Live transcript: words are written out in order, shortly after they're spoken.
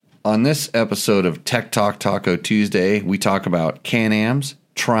On this episode of Tech Talk Taco Tuesday, we talk about Can-Ams,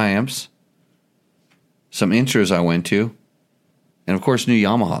 Triumphs, some intros I went to, and of course new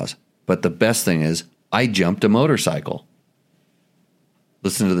Yamahas. But the best thing is, I jumped a motorcycle.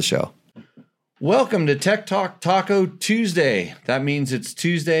 Listen to the show. Welcome to Tech Talk Taco Tuesday. That means it's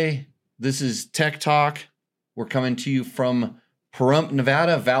Tuesday. This is Tech Talk. We're coming to you from Pahrump,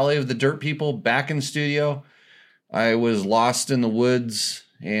 Nevada, Valley of the Dirt People, back in studio. I was lost in the woods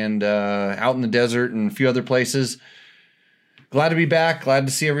and out in the desert and a few other places. Glad to be back. Glad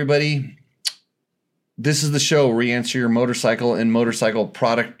to see everybody. This is the show where we answer your motorcycle and motorcycle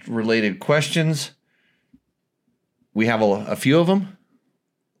product related questions. We have a few of them.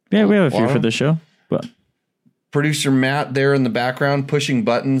 Yeah, we have a few for the show. But producer Matt there in the background pushing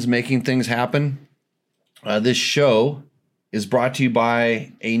buttons, making things happen. This show is brought to you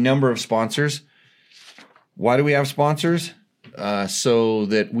by a number of sponsors. Why do we have sponsors? So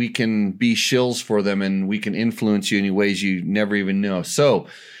that we can be shills for them and we can influence you in ways you never even know. So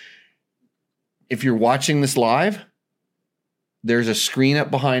if you're watching this live, there's a screen up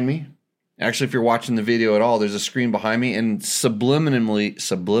behind me. Actually, if you're watching the video at all, there's a screen behind me, and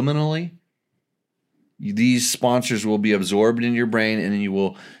subliminally, these sponsors will be absorbed in your brain, and then you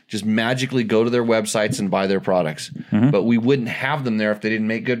will just magically go to their websites and buy their products. Mm-hmm. But we wouldn't have them there if they didn't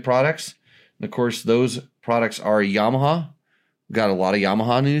make good products. And of course, those products are Yamaha. We've got a lot of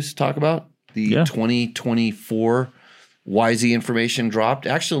Yamaha news to talk about. The 2024 YZ information dropped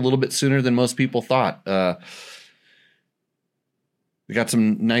actually a little bit sooner than most people thought. We got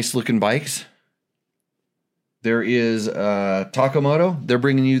some nice looking bikes. There is Takomoto. They're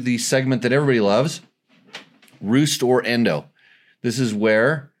bringing you the segment that everybody loves, Roost or Endo. This is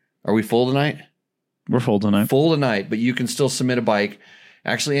where, are we full tonight? We're full tonight. Full tonight, but you can still submit a bike.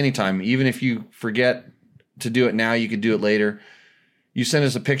 Actually, anytime. Even if you forget to do it now, you could do it later. You send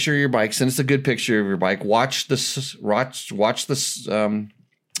us a picture of your bike. Send us a good picture of your bike. Watch the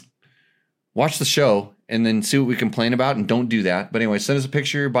show and then see what we complain about, and don't do that. But anyway, send us a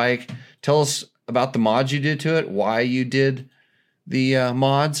picture of your bike. Tell us about the mods you did to it, why you did the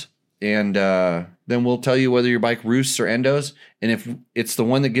mods, and then we'll tell you whether your bike roosts or endos. And if it's the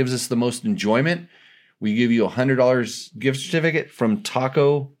one that gives us the most enjoyment, we give you a $100 gift certificate from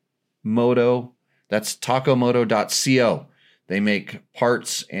Takomoto. That's takomoto.co. They make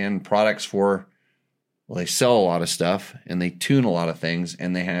parts and products for, well, they sell a lot of stuff and they tune a lot of things,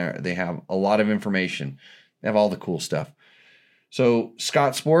 and they have a lot of information. They have all the cool stuff. So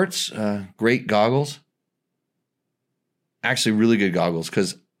Scott Sports, great goggles. Actually, really good goggles,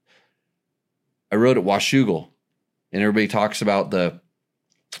 because I rode at Washougal, and everybody talks about the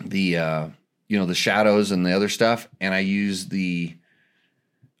shadows and the other stuff, and I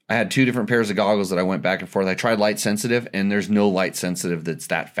had two different pairs of goggles that I went back and forth. I tried light sensitive, and there's no light sensitive that's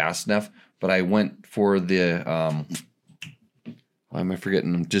that fast enough. But I went for the, why am I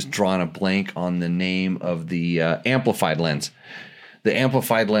forgetting? I'm just drawing a blank on the name of the amplified lens. The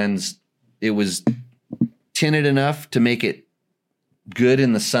amplified lens, it was tinted enough to make it good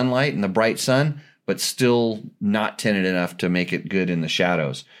in the sunlight and the bright sun, but still not tinted enough to make it good in the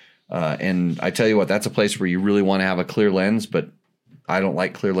shadows. And I tell you what, that's a place where you really want to have a clear lens, but I don't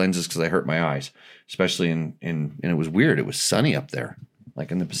like clear lenses because they hurt my eyes, especially and it was weird. It was sunny up there,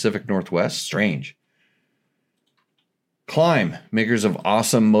 like in the Pacific Northwest. Strange. Climb, makers of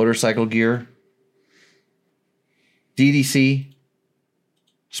awesome motorcycle gear. DDC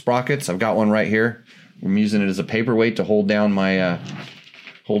sprockets. I've got one right here. I'm using it as a paperweight to hold down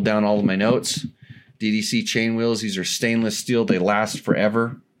all of my notes. DDC chain wheels. These are stainless steel. They last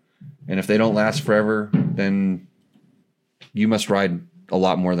forever. And if they don't last forever, then you must ride a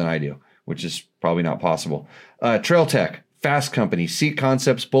lot more than I do, which is probably not possible. Trail Tech, Fast Company, Seat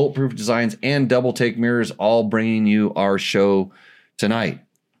Concepts, Bulletproof Designs, and Double Take Mirrors, all bringing you our show tonight.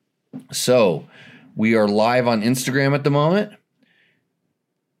 So we are live on Instagram at the moment.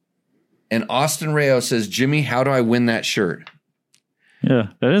 And Austin Rayo says, Jimmy, how do I win that shirt? Yeah,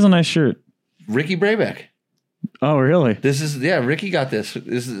 that is a nice shirt. Ricky Brabeck. Oh, really? Ricky got this.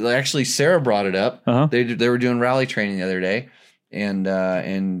 This is actually Sarah brought it up. Uh-huh. They were doing rally training the other day,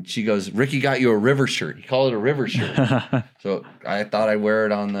 and she goes, Ricky got you a river shirt. He called it a river shirt. So I thought I'd wear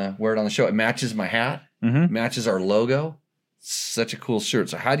it on the show. It matches my hat, matches our logo. Such a cool shirt.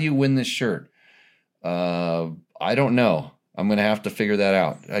 So how do you win this shirt? I don't know. I'm gonna have to figure that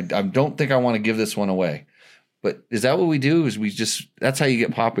out. I don't think I want to give this one away. But is that what we do? That's how you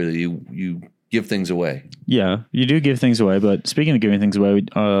get popular. You give things away. Yeah, you do give things away. But speaking of giving things away, is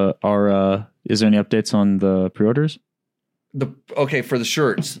there any updates on the pre-orders? for the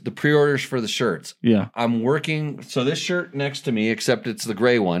shirts, the pre-orders for the shirts. Yeah. I'm working. So this shirt next to me, except it's the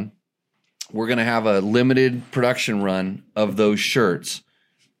gray one, we're going to have a limited production run of those shirts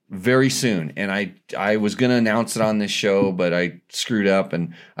very soon. And I was going to announce it on this show, but I screwed up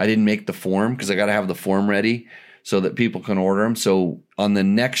and I didn't make the form because I got to have the form ready so that people can order them. So on the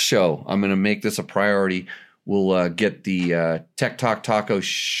next show, I'm going to make this a priority. We'll get the Tech Talk Taco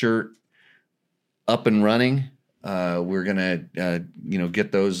shirt up and running. We're going to,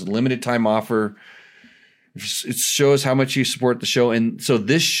 get those limited time offer. It shows how much you support the show. And so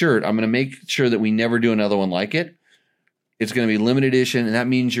this shirt, I'm going to make sure that we never do another one like it. It's going to be limited edition, and that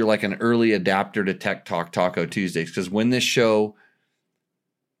means you're like an early adapter to Tech Talk Taco Tuesdays. Because when this show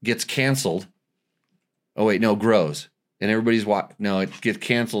gets canceled, grows, and everybody's it gets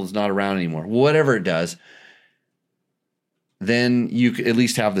canceled, it's not around anymore. Whatever it does, then you could at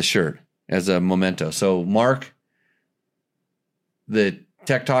least have the shirt as a memento. So Mark, the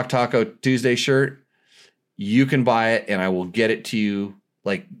Tech Talk Taco Tuesday shirt, you can buy it, and I will get it to you.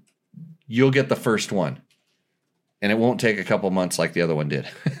 Like, you'll get the first one. And it won't take a couple months like the other one did.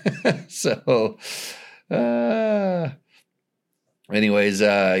 So, Drakey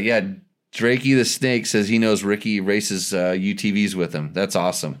the Snake says he knows Ricky races UTVs with him. That's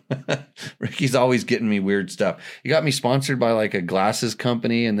awesome. Ricky's always getting me weird stuff. He got me sponsored by like a glasses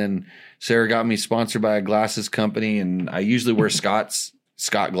company, and then Sarah got me sponsored by a glasses company, and I usually wear Scott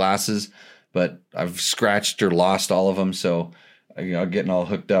glasses, but I've scratched or lost all of them, so I'm getting all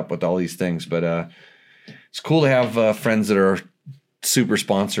hooked up with all these things. But it's cool to have friends that are super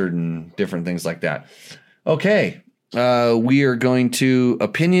sponsored and different things like that. Okay. We are going to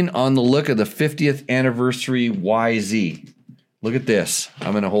opinion on the look of the 50th anniversary YZ. Look at this.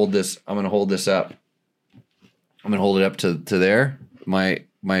 I'm going to hold this up. I'm going to hold it up to there. My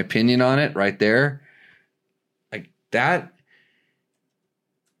opinion on it right there. Like, that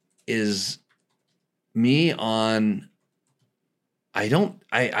is me on, I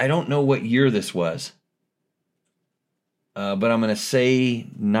don't know what year this was. But I'm going to say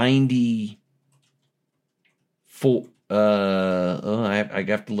 94. I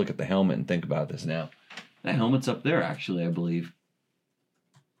have to look at the helmet and think about this now. That helmet's up there, actually, I believe.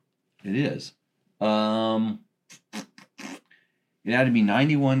 It is. It had to be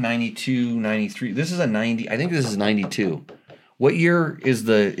 91, 92, 93. This is a 90. I think this is 92. What year is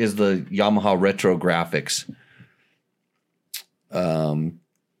the Yamaha Retro Graphics?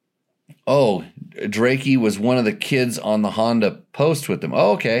 Drakey was one of the kids on the Honda post with them.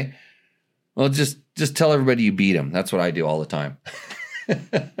 Oh, okay. Well, just tell everybody you beat him. That's what I do all the time.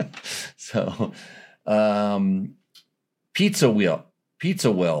 So, Pizza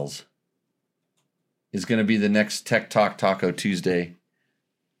Wells is going to be the next Tech Talk Taco Tuesday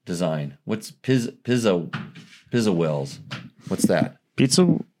design. What's Pizza Wells? What's that?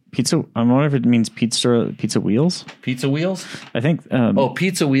 Pizza. I wonder if it means pizza wheels. Pizza wheels? I think.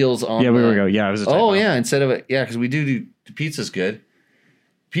 Pizza wheels on. Yeah, we go. Yeah, it was a typo. Yeah, instead of because we do pizza's good.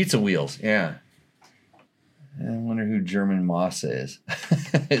 Pizza wheels, yeah. I wonder who German Mosse is.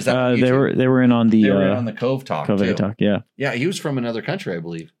 Is that they were in on the Cove Talk Cove too. Talk, yeah. Yeah, he was from another country, I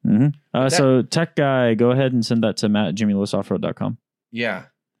believe. Mm-hmm. So Tech Guy, go ahead and send that to Matt@JimmyLewisOffroad.com. Yeah,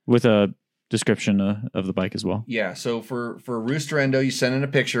 with a description of the bike as well. Yeah, so for Rooster Endo, you send in a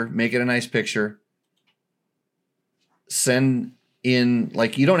picture, make it a nice picture. Send in,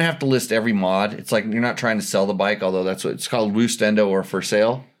 like, you don't have to list every mod. It's like you're not trying to sell the bike, although that's what it's called, Roost Endo or for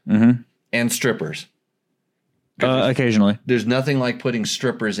sale. Mm-hmm. And strippers. Occasionally. There's nothing like putting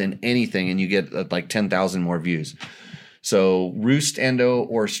strippers in anything and you get like 10,000 more views. So Roost Endo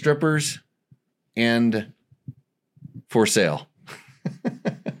or strippers and for sale.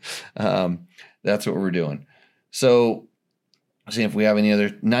 That's what we're doing. So see if we have any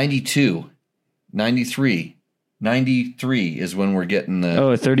other. 92, 93 is when we're getting the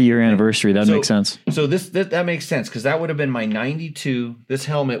a 30-year anniversary. That makes sense. So that makes sense, because that would have been my 92. This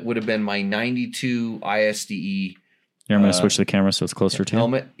helmet would have been my 92 ISDE. Yeah, I'm going to switch the camera so it's closer to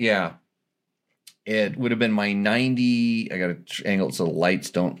helmet. Yeah, it would have been my 90. I got to angle it so the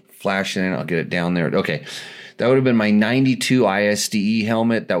lights don't flash in. I'll get it down there. Okay. That would have been my 92 ISDE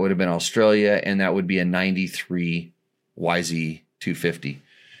helmet. That would have been Australia, and that would be a 93 YZ 250.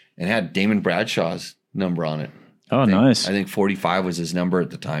 And it had Damon Bradshaw's number on it. Oh, nice. I think 45 was his number at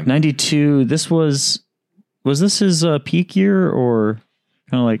the time. 92. This was this his peak year, or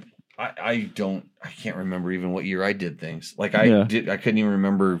kind of like? I can't remember even what year I did things. Like I couldn't even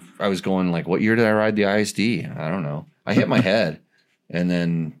remember. I was going like, what year did I ride the ISD? I don't know. I hit my head, and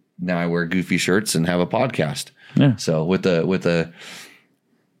then now I wear goofy shirts and have a podcast. Yeah. So with a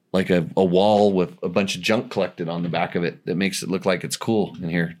like a wall with a bunch of junk collected on the back of it that makes it look like it's cool in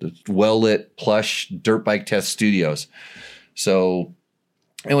here. The well-lit, plush Dirt Bike Test Studios. So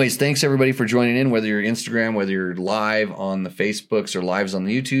anyways, thanks everybody for joining in, whether you're Instagram, whether you're live on the Facebooks or lives on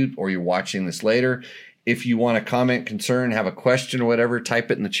the YouTube, or you're watching this later. If you want to comment, concern, have a question or whatever,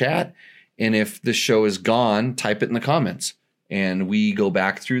 type it in the chat. And if this show is gone, type it in the comments. And we go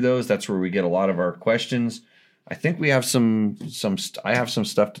back through those. That's where we get a lot of our questions. I think we have I have some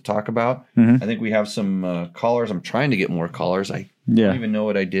stuff to talk about. I think we have some callers. I'm trying to get more callers. I don't even know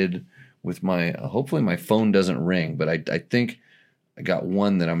what I did with my, hopefully my phone doesn't ring, but I think I got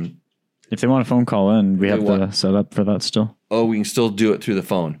one that if they want a phone call in, we have to set up for that still. Oh, we can still do it through the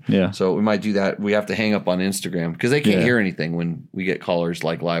phone. Yeah. So we might do that. We have to hang up on Instagram because they can't hear anything when we get callers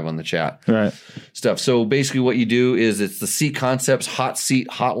like live on the chat. Right. Stuff. So basically what you do is it's the Seat Concepts Hot Seat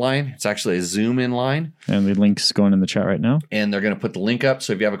Hotline. It's actually a Zoom in line. And the link's going in the chat right now. And they're going to put the link up.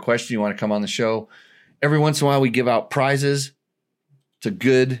 So if you have a question, you want to come on the show, every once in a while we give out prizes to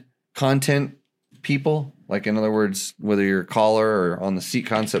good content people. Like, in other words, whether you're a caller or on the Seat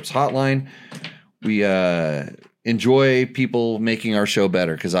Concepts hotline, we enjoy people making our show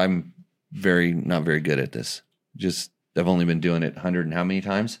better because I'm not very good at this. I've only been doing it 100 and how many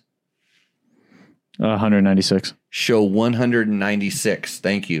times? 196. Show 196.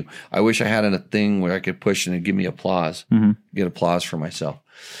 Thank you. I wish I had a thing where I could push and it'd give me applause. Get applause for myself.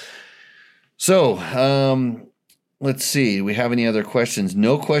 So, let's see. Do we have any other questions?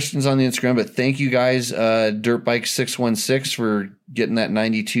 No questions on the Instagram, but thank you guys, Dirtbike616, for getting that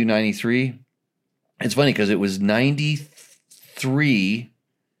 92, 93. It's funny because it was 93.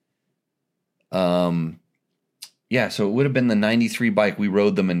 So it would have been the 93 bike. We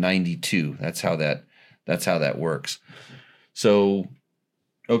rode them in 92. That's how that works. So,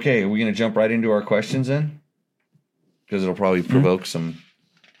 okay, are we going to jump right into our questions then? Because it'll probably provoke some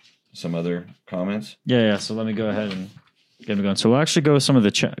other comments. Yeah. So let me go ahead and get them going. So we'll actually go with some of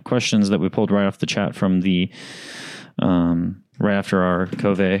the questions that we pulled right off the chat from the right after our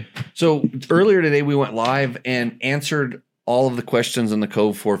Cove. So earlier today we went live and answered all of the questions on the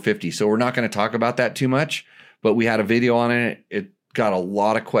Cove 450. So we're not going to talk about that too much, but we had a video on it. It got a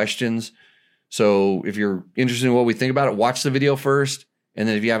lot of questions. So if you're interested in what we think about it, watch the video first. And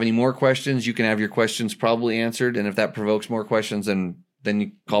then if you have any more questions, you can have your questions probably answered. And if that provokes more questions, then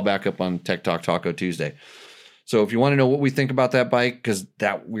you call back up on Tech Talk Taco Tuesday. So if you want to know what we think about that bike, because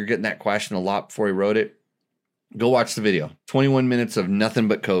we were getting that question a lot before we rode it, go watch the video. 21 minutes of nothing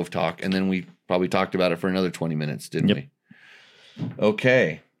but Cove talk, and then we probably talked about it for another 20 minutes, didn't we?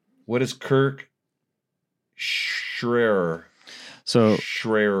 Okay. What is Kirk Schreier? So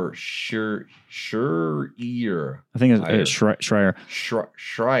Schreier. I think it's Schreier.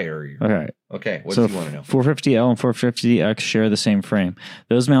 Schreier. Okay. What do you want to know? 450L and 450X share the same frame.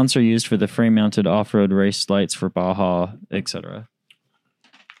 Those mounts are used for the frame-mounted off-road race lights for Baja, etc.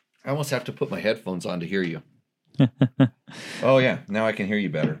 I almost have to put my headphones on to hear you. Oh yeah, now I can hear you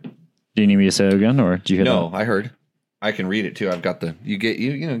better. Do you need me to say it again, or do you hear that? No, I heard. I can read it too. I've got you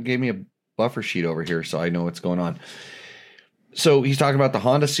gave me a buffer sheet over here, so I know what's going on. So he's talking about the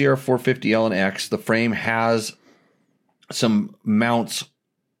Honda Sierra 450L and X. The frame has some mounts,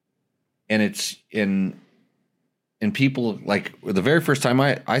 and it's in people, like the very first time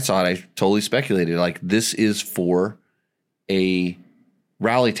I saw it, I totally speculated like this is for a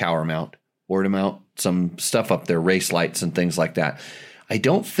rally tower mount or to mount some stuff up there, race lights and things like that. I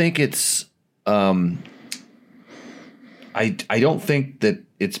don't think it's I don't think that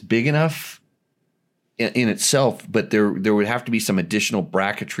it's big enough in itself, but there would have to be some additional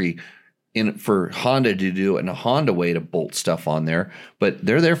bracketry for Honda to do it in a Honda way to bolt stuff on there. But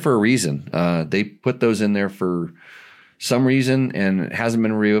they're there for a reason. They put those in there for some reason, and it hasn't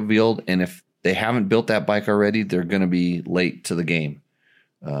been revealed. And if they haven't built that bike already, they're going to be late to the game.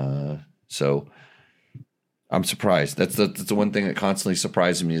 So I'm surprised. That's the one thing that constantly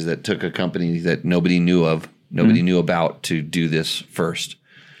surprises me, is that it took a company that nobody knew about to do this first.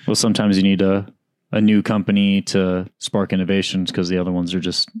 Well, sometimes you need a new company to spark innovations, because the other ones are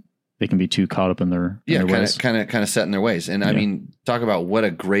they can be too caught up in their ways. kind of set in their ways. And I mean, talk about what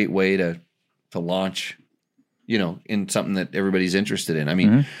a great way to launch, in something that everybody's interested in. I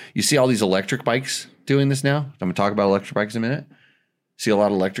mean, you see all these electric bikes doing this now. I'm going to talk about electric bikes in a minute. See a lot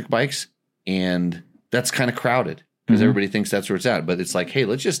of electric bikes, and that's kind of crowded because everybody thinks that's where it's at. But it's like, hey,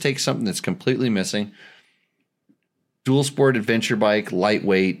 let's just take something that's completely missing. Dual sport adventure bike,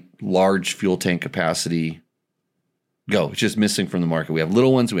 lightweight, large fuel tank capacity. Go. It's just missing from the market. We have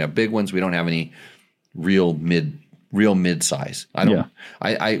little ones, we have big ones. We don't have any real mid size.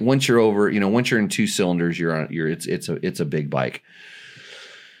 Once you're over, once you're in 2 cylinders, it's a big bike.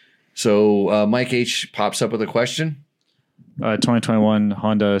 So Mike H pops up with a question. 2021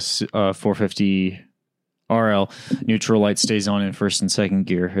 Honda 450 RL neutral light stays on in first and second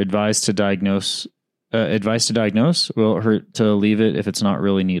gear. Advice to diagnose. Will it hurt to leave it if it's not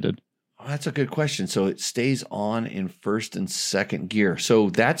really needed? Oh, that's a good question. So it stays on in first and second gear. So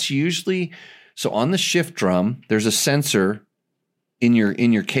that's usually on the shift drum. There's a sensor in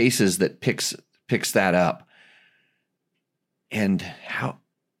your cases that picks that up. And how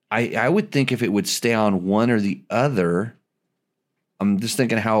I would think if it would stay on one or the other. I'm just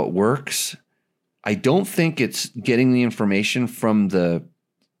thinking how it works. I don't think it's getting the information from the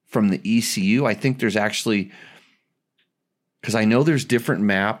ECU. I think there's actually, because I know there's different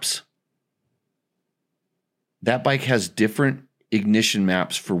maps. That bike has different ignition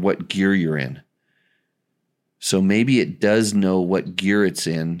maps for what gear you're in. So maybe it does know what gear it's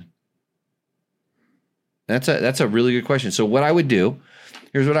in. That's a really good question. So what I would do,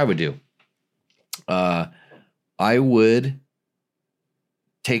 here's what I would do. I would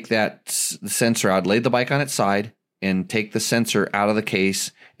take that sensor out, lay the bike on its side, and take the sensor out of the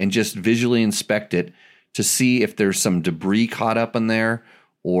case and just visually inspect it to see if there's some debris caught up in there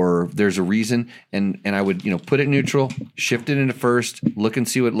or there's a reason. And I would, put it neutral, shift it into first, look and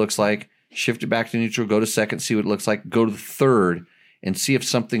see what it looks like, shift it back to neutral, go to second, see what it looks like, go to the third and see if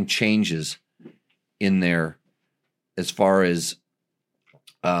something changes in there as far as,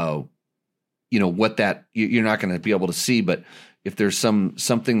 what that you're not going to be able to see, but if there's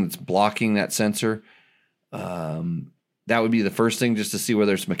something that's blocking that sensor, that would be the first thing, just to see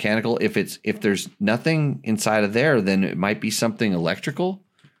whether it's mechanical. If there's nothing inside of there, then it might be something electrical,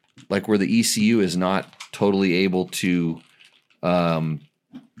 like where the ECU is not totally able to,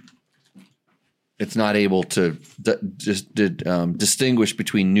 it's not able to distinguish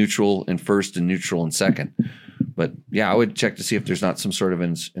between neutral and first and neutral and second. But yeah, I would check to see if there's not some sort of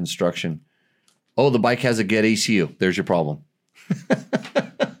instruction. Oh, the bike has a get ECU. There's your problem.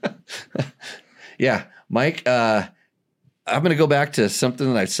 Yeah, Mike, I'm going to go back to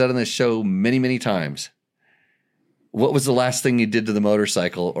something that I've said on this show many, many times. What was the last thing you did to the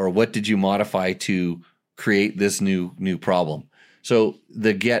motorcycle, or what did you modify to create this new problem? So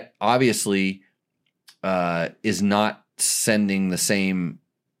the get obviously is not sending the same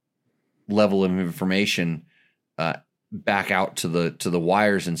level of information back out to the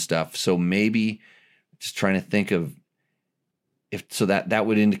wires and stuff. So maybe just trying to think of that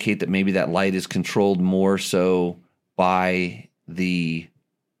would indicate that maybe that light is controlled more so by like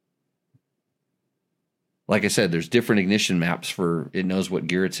I said, there's different ignition maps for it knows what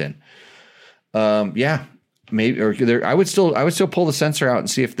gear it's in. Yeah, maybe, or there, I would still pull the sensor out and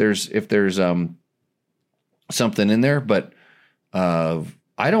see if there's something in there, but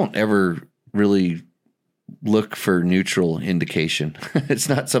I don't ever really look for neutral indication. It's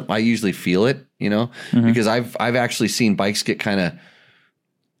not something I usually feel it, because I've actually seen bikes get kind of,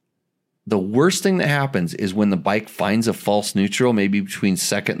 the worst thing that happens is when the bike finds a false neutral, maybe between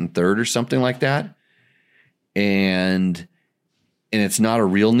second and third or something like that. And it's not a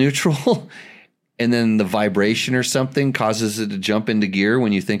real neutral. And then the vibration or something causes it to jump into gear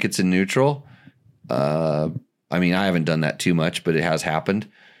when you think it's in neutral. I haven't done that too much, but it has happened.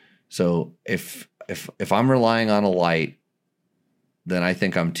 So if I'm relying on a light, then I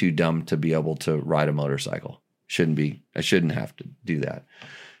think I'm too dumb to be able to ride a motorcycle. I shouldn't have to do that.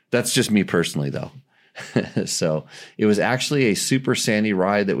 That's just me personally, though. So it was actually a super sandy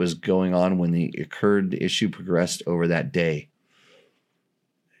ride that was going on when the issue progressed over that day.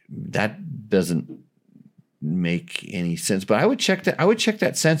 That doesn't make any sense, but I would check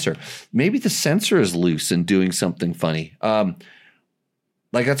that sensor. Maybe the sensor is loose and doing something funny.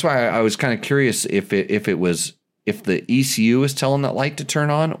 That's why I was kind of curious if the ECU is telling that light to turn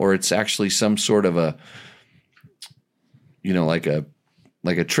on, or it's actually some sort of a,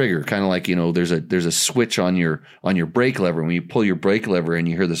 like a trigger, kind of like, there's a switch on your brake lever. When you pull your brake lever and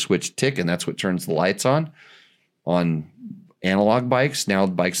you hear the switch tick, and that's what turns the lights on analog bikes. Now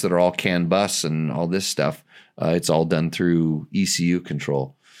bikes that are all CAN bus and all this stuff, it's all done through ECU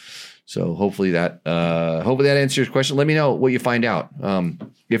control. So hopefully that answers your question. Let me know what you find out.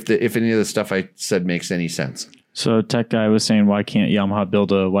 If any of the stuff I said makes any sense. So Tech Guy was saying, why can't Yamaha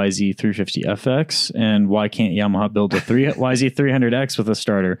build a YZ350FX, and why can't Yamaha build a YZ300X with a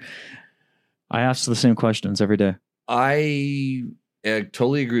starter? I ask the same questions every day. I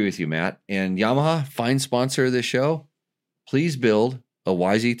totally agree with you, Matt. And Yamaha, fine sponsor of this show. Please build a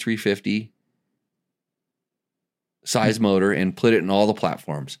YZ350 size motor and put it in all the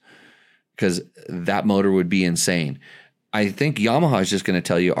platforms, because that motor would be insane. I think Yamaha is just going to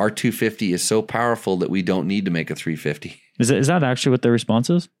tell you our 250 is so powerful that we don't need to make a 350. Is that actually what their response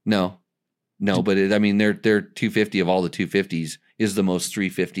is? No, but their 250 of all the 250s is the most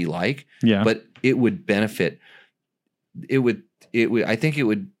 350 like. Yeah. But it would benefit. I think it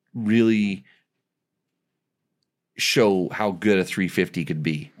would really show how good a 350 could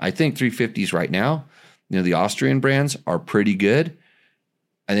be. I think 350s right now, the Austrian brands are pretty good.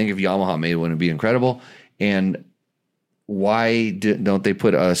 I think if Yamaha made one, it'd be incredible. And why don't they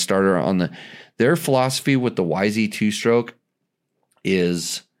put a starter on their philosophy with the YZ 2-stroke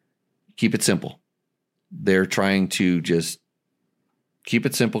is keep it simple. They're trying to just keep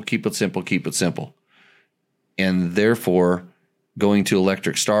it simple. And therefore, going to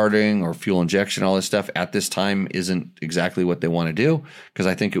electric starting or fuel injection, all this stuff at this time isn't exactly what they want to do, because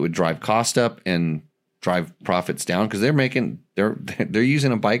I think it would drive cost up and drive profits down, because they're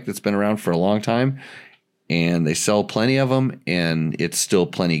using a bike that's been around for a long time, and they sell plenty of them, and it's still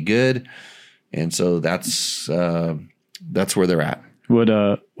plenty good, and so that's where they're at. Would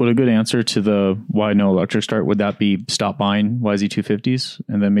a good answer to the why no electric start, would that be stop buying YZ250s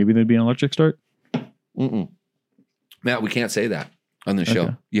and then maybe there'd be an electric start? Matt, we can't say that on the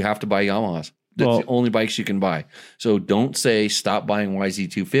show. You have to buy Yamahas. That's the only bikes you can buy. So don't say stop buying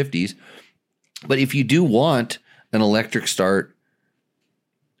YZ250s. But if you do want an electric start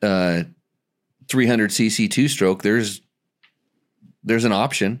 300cc 2-stroke, there's an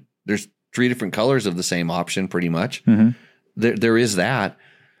option. There's 3 different colors of the same option pretty much. Mm-hmm. There is that.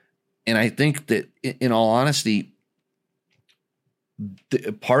 And I think that in all honesty,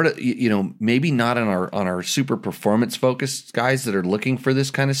 the part of, maybe not on our super performance focused guys that are looking for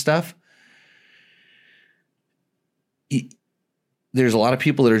this kind of stuff. There's a lot of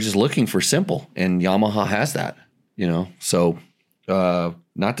people that are just looking for simple, and Yamaha has that, so,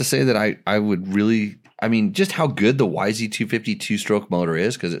 not to say that I would really, just how good the YZ250 2-stroke motor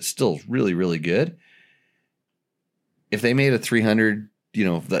is, because it's still really, really good. If they made a 300,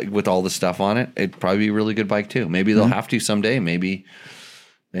 with all the stuff on it, it'd probably be a really good bike too. Maybe they'll have to someday. Maybe,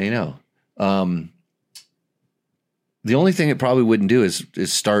 The only thing it probably wouldn't do is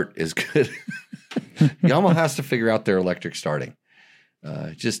start as good. Yamaha has to figure out their electric starting.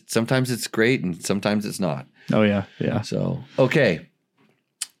 Just sometimes it's great and sometimes it's not. Oh yeah. Yeah. So, okay.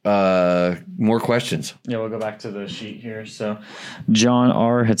 More questions. Yeah, we'll go back to the sheet here. So John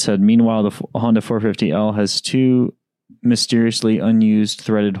R. had said, meanwhile, the Honda 450L has 2 mysteriously unused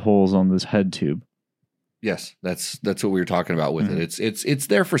threaded holes on this head tube. Yes, that's what we were talking about with it. It's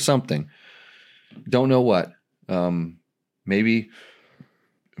there for something. Don't know what. Maybe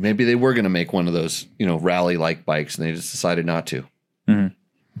they were going to make one of those, rally like bikes, and they just decided not to. Mm-hmm.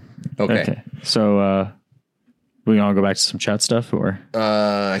 Okay. So we want to go back to some chat stuff, or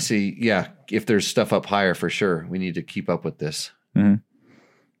I see. Yeah, if there's stuff up higher, for sure, we need to keep up with this. Mm-hmm.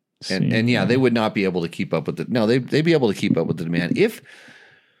 And yeah, they would not be able to keep up with it. No, they'd be able to keep up with the demand. If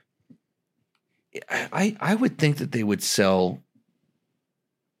I would think that they would sell,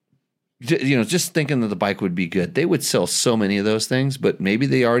 just thinking that the bike would be good, they would sell so many of those things, but maybe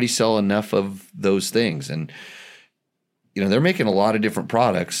they already sell enough of those things. And, they're making a lot of different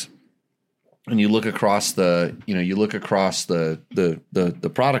products. And you look across the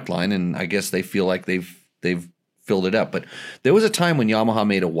product line, and I guess they feel like they've filled it up. But there was a time when Yamaha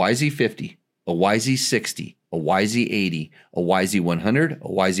made a YZ50, a YZ60, a YZ80, a YZ100, a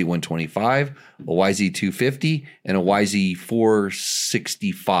YZ125, a YZ250, and a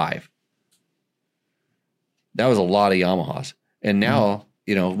YZ465. That was a lot of Yamahas. And now,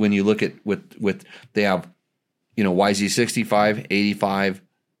 when you look at with they have, YZ65, 85,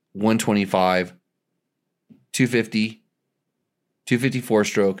 125, 250, 254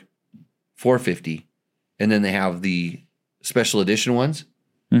 stroke, 450, and then they have the special edition ones.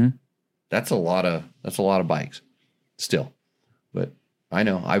 Mm-hmm. That's a lot of bikes still. But I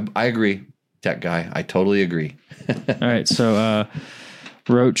know, I agree, tech guy. I totally agree. All right, so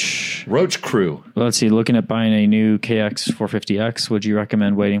Roach Crew. Let's see, looking at buying a new KX 450X, would you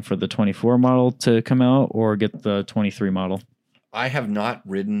recommend waiting for the 24 model to come out or get the 23 model? I have not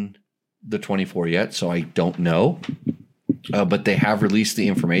ridden the 24 yet, so I don't know. But they have released the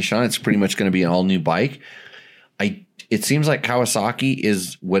information on it. It's pretty much going to be an all new bike. It seems like Kawasaki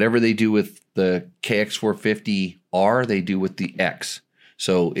is whatever they do with the KX450R, they do with the X.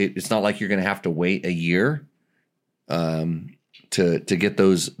 So it's not like you're going to have to wait a year to get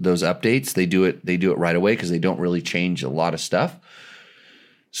those updates. They do it right away because they don't really change a lot of stuff.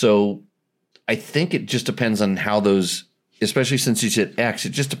 So I think it just depends on how those, especially since you said X, it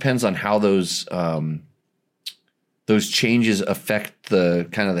just depends on how those changes affect the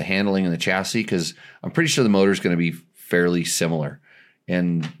kind of the handling and the chassis, because I'm pretty sure the motor is going to be fairly similar,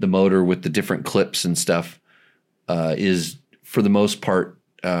 and the motor with the different clips and stuff is for the most part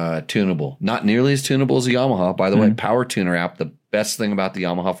tunable. Not nearly as tunable as the Yamaha. By the way, Power Tuner app, the best thing about the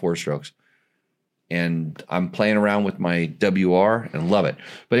Yamaha 4-strokes. And I'm playing around with my WR and love it.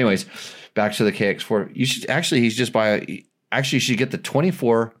 But anyways, back to the KX4. You should actually, you should get the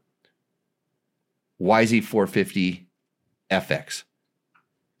 24 YZ450 FX,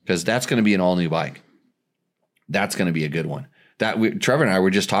 because that's going to be an all new bike. That's going to be a good one. Trevor and I were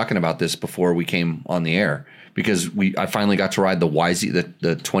just talking about this before we came on the air, because I finally got to ride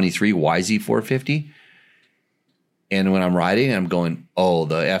the 23 YZ450. And when I'm riding, I'm going, oh,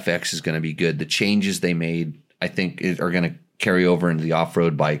 the FX is going to be good. The changes they made, I think, are going to carry over into the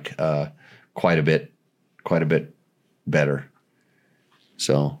off-road bike quite a bit better.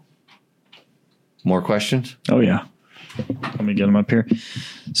 So, more questions? Oh, yeah. Let me get them up here.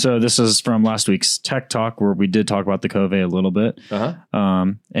 So this is from last week's Tech Talk, where we did talk about the Cove a little bit.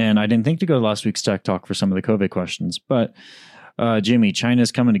 And I didn't think to go to last week's Tech Talk for some of the Cove questions. But Jimmy,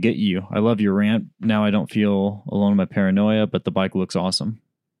 China's coming to get you. I love your rant. Now I don't feel alone in my paranoia, but the bike looks awesome.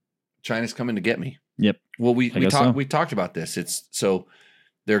 China's coming to get me. Yep. Well, we talked about this.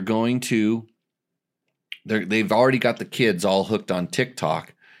 They're going to... They've already got the kids all hooked on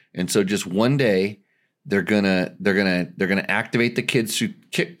TikTok, and so just one day they're gonna activate the kids through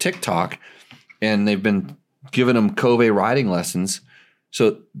TikTok, and they've been giving them Cove riding lessons.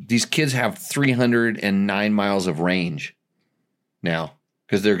 So these kids have 309 miles of range now,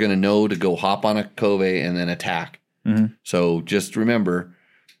 because they're gonna know to go hop on a Cove and then attack. Mm-hmm. So just remember,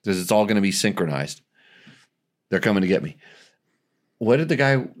 because it's all gonna be synchronized. They're coming to get me. What did the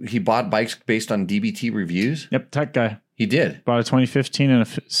guy, he bought bikes based on DBT reviews? Yep, Tech Guy. He did. Bought a 2015 and a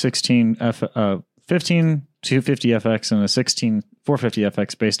 15 250 FX and a 16 450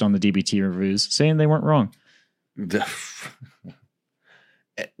 FX based on the DBT reviews, saying they weren't wrong.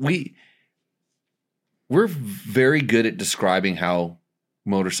 We're very good at describing how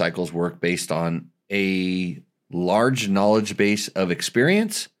motorcycles work based on a large knowledge base of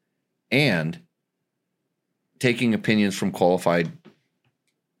experience and taking opinions from qualified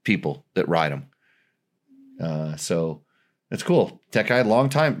people that ride them. So that's cool. Tech Guy, long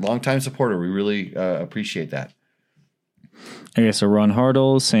time supporter. We really appreciate that. Okay, so Ron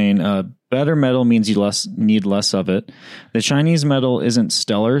Hartle saying better metal means you need less of it. The Chinese metal isn't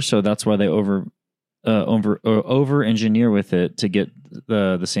stellar, so that's why they over engineer with it to get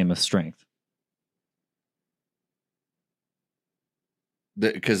the same strength.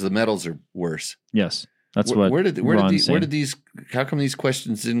 Because the metals are worse. Yes. That's where did these? How come these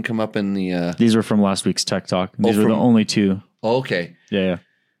questions didn't come up in the? These were from last week's Tech Talk. These were the only two. Okay. Yeah.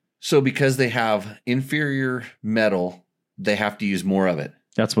 So because they have inferior metal, they have to use more of it.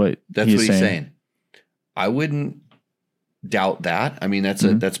 That's what he's saying. I wouldn't doubt that. I mean,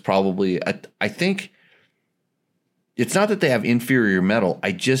 that's probably. I think it's not that they have inferior metal.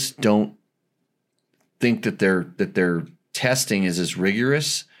 I just don't think that their testing is as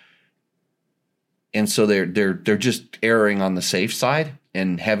rigorous. And so they're just erring on the safe side,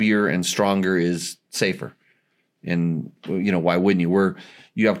 and heavier and stronger is safer. And why wouldn't you?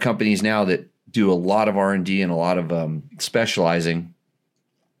 You have companies now that do a lot of R&D and a lot of specializing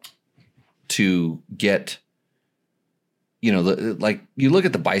to get, like you look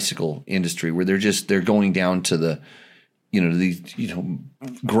at the bicycle industry where they're going down to the, these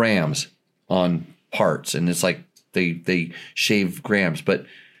grams on parts, and it's like they shave grams, but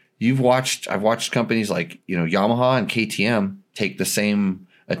I've watched companies like, Yamaha and KTM take the same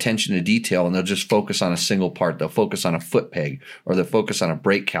attention to detail, and they'll just focus on a single part. They'll focus on a foot peg, or they'll focus on a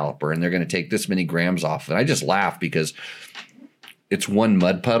brake caliper, and they're going to take this many grams off. And I just laugh because it's one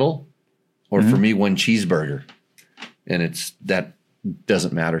mud puddle, or for me, one cheeseburger. And that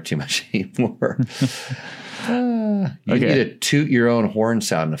doesn't matter too much anymore. You need a toot your own horn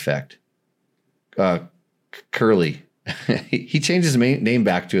sound effect. Curly. He changed his name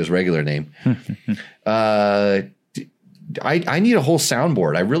back to his regular name. I need a whole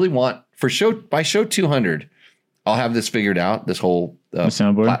soundboard. I really want by show 200. I'll have this figured out. This whole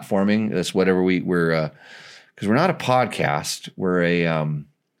platforming, this whatever we're because we're not a podcast. We're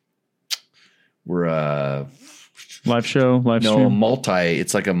a live show. Stream?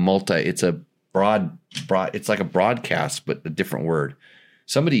 It's like a multi. It's a broad. It's like a broadcast, but a different word.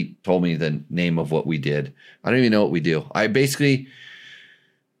 Somebody told me the name of what we did. I don't even know what we do.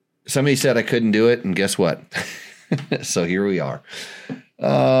 Somebody said I couldn't do it, and guess what? So here we are.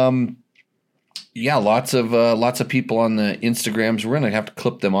 Lots of people on the Instagrams. We're gonna have to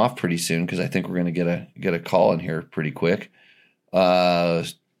clip them off pretty soon because I think we're gonna get a call in here pretty quick. Oh,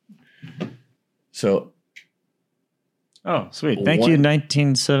 sweet! Thank you,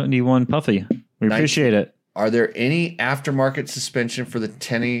 1971 Puffy. We appreciate it. Are there any aftermarket suspension for the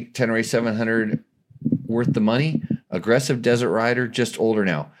Tenere 700 worth the money? Aggressive desert rider, just older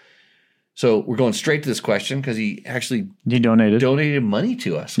now. So we're going straight to this question because he actually donated money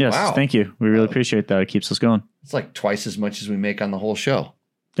to us. Yes, wow. Thank you. We really appreciate that. It keeps us going. It's like twice as much as we make on the whole show.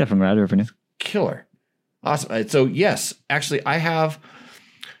 Yeah, from Rad Revenue. Killer. Awesome. So yes, actually I have,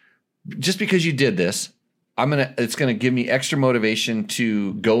 just because you did this, it's going to give me extra motivation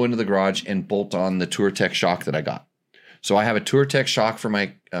to go into the garage and bolt on the TourTech shock that I got. So I have a TourTech shock for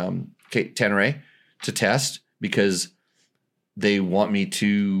my Tenere to test because they want me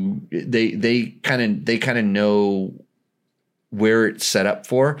to. They kind of know where it's set up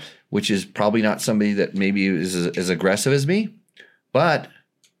for, which is probably not somebody that maybe is as aggressive as me, but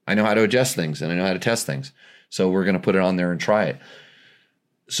I know how to adjust things and I know how to test things. So we're going to put it on there and try it.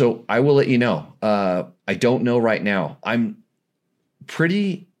 So I will let you know. I don't know right now. I'm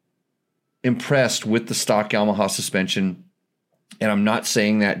pretty impressed with the stock Yamaha suspension. And I'm not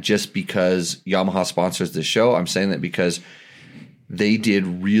saying that just because Yamaha sponsors this show. I'm saying that because they did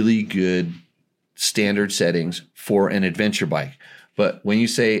really good standard settings for an adventure bike. But when you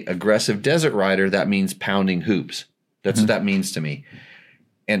say aggressive desert rider, that means pounding hoops. That's what that means to me.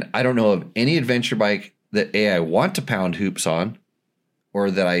 And I don't know of any adventure bike that I want to pound hoops on, or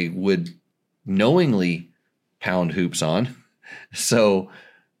that I would knowingly pound hoops on. So,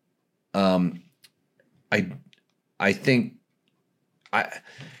 I think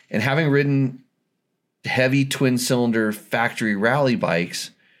and having ridden heavy twin cylinder factory rally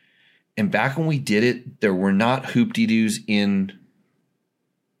bikes, and back when we did it, there were not hoop-de-doos in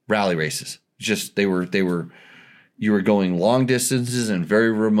rally races. Just you were going long distances and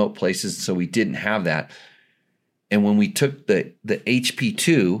very remote places. So we didn't have that. And when we took the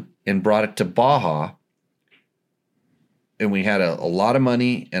HP2 and brought it to Baja, and we had a lot of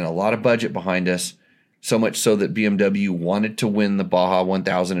money and a lot of budget behind us, so much so that BMW wanted to win the Baja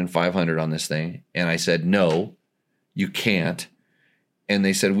 1500 on this thing. And I said, no, you can't. And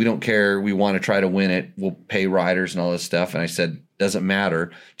they said, we don't care. We want to try to win it. We'll pay riders and all this stuff. And I said, doesn't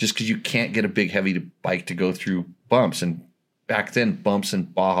matter. Just because you can't get a big, heavy bike to go through bumps. And back then, bumps in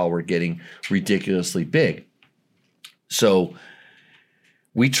Baja were getting ridiculously big. So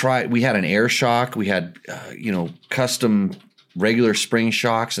we had an air shock. We had, custom regular spring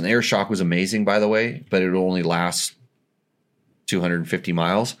shocks. And the air shock was amazing, by the way, but it would only last 250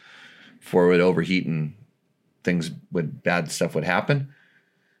 miles before it would overheat and bad stuff would happen.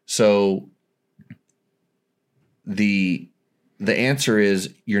 So the answer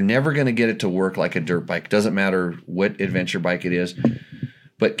is you're never going to get it to work like a dirt bike. Doesn't matter what adventure bike it is,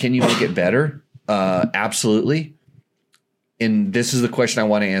 but can you make it better? Absolutely. And this is the question I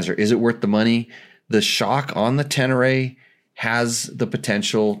want to answer. Is it worth the money? The shock on the Tenere has the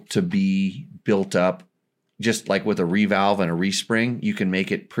potential to be built up, just like with a revalve and a respring. You can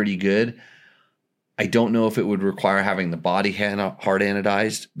make it pretty good. I don't know if it would require having the body hard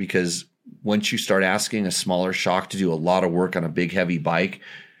anodized, because once you start asking a smaller shock to do a lot of work on a big, heavy bike,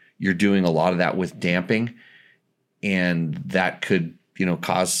 you're doing a lot of that with damping, and that could,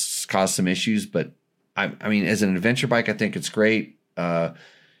 cause some issues. But I mean, as an adventure bike, I think it's great. I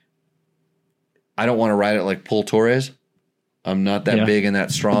don't want to ride it like Pol Torres. I'm not that big and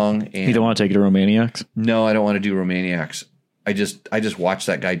that strong. And you don't want to take it to Romaniacs? No, I don't want to do Romaniacs. I just watched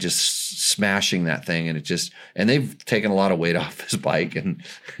that guy just smashing that thing, and and they've taken a lot of weight off his bike, and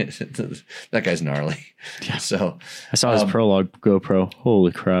that guy's gnarly. Yeah. So I saw his Prologue GoPro.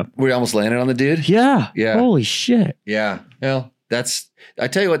 Holy crap. We almost landed on the dude. Yeah. Holy shit. Yeah. Well, I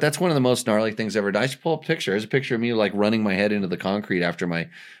tell you what, that's one of the most gnarly things ever done. I should pull up a picture. There's a picture of me like running my head into the concrete after my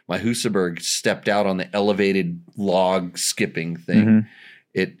Husaberg stepped out on the elevated log skipping thing.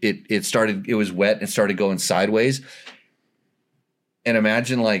 Mm-hmm. It was wet and started going sideways. And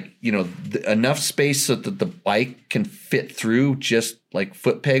imagine enough space so that the bike can fit through just like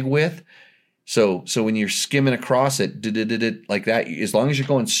foot peg width. So when you're skimming across it, like that, as long as you're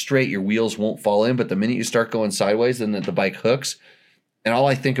going straight, your wheels won't fall in. But the minute you start going sideways, then the bike hooks. And all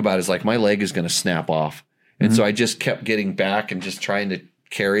I think about is like my leg is going to snap off. And so I just kept getting back and just trying to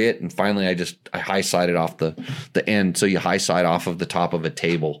carry it. And finally I high sided off the end. So you high side off of the top of a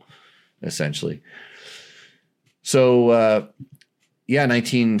table, essentially. So,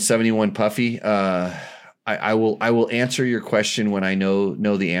 1971 Puffy. I will answer your question when I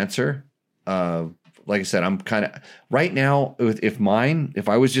know the answer. Like I said, I'm kind of right now if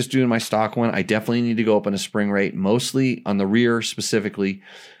I was just doing my stock one, I definitely need to go up on a spring rate, mostly on the rear specifically,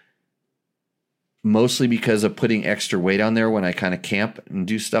 mostly because of putting extra weight on there when I kind of camp and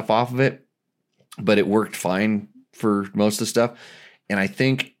do stuff off of it. But it worked fine for most of the stuff. And I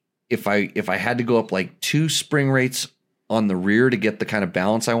think if I had to go up like 2 spring rates on the rear to get the kind of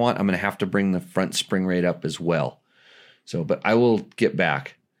balance I want, I'm going to have to bring the front spring rate up as well. So, but I will get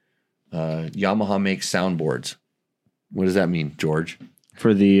back. Yamaha makes soundboards. What does that mean, George?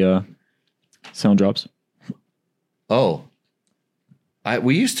 For the sound drops. Oh,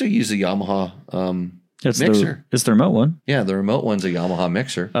 we used to use a Yamaha mixer. It's the remote one. Yeah, the remote one's a Yamaha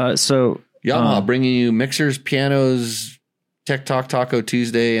mixer. So Yamaha bringing you mixers, pianos, Tech Talk Taco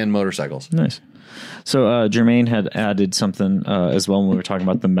Tuesday, and motorcycles. Nice. So Jermaine had added something as well when we were talking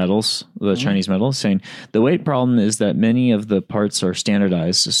about the metals, the Chinese metals, saying the weight problem is that many of the parts are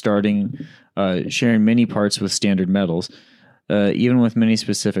standardized, sharing many parts with standard metals. Even with many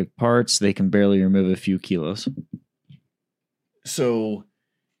specific parts, they can barely remove a few kilos. So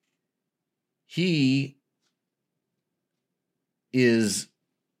he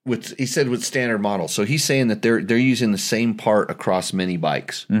said with standard models. So he's saying that they're using the same part across many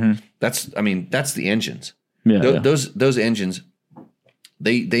bikes. Mm-hmm. That's the engines. Yeah, those engines,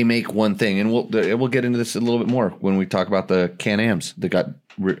 they make one thing, and we'll get into this a little bit more when we talk about the Can-Ams.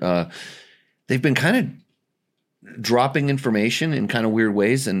 They've been kind of dropping information in kind of weird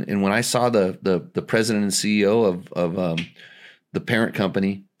ways, and when I saw the president and CEO of the parent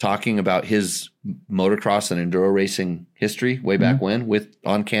company talking about his motocross and enduro racing history way back when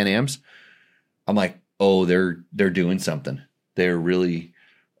on Can-Ams, I'm like, oh, they're doing something. They're really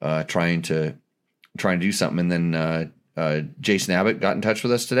trying to do something. And then Jason Abbott got in touch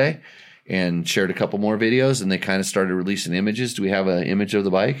with us today and shared a couple more videos, and they kind of started releasing images. Do we have an image of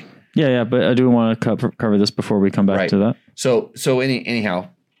the bike? Yeah, but I do want to cover this before we come back to that. So anyhow,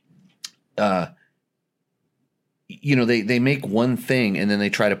 they make one thing and then they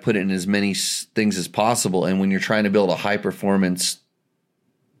try to put it in as many things as possible. And when you're trying to build a high performance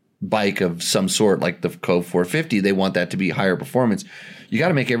bike of some sort, like the Cove 450, they want that to be higher performance. You got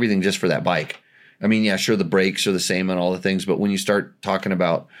to make everything just for that bike. I mean, yeah, sure, the brakes are the same on all the things, but when you start talking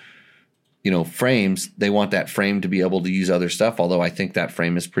about, frames, they want that frame to be able to use other stuff. Although I think that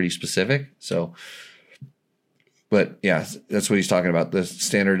frame is pretty specific. So, but yeah, that's what he's talking about. The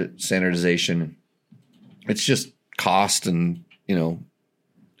standardization. It's just cost, and and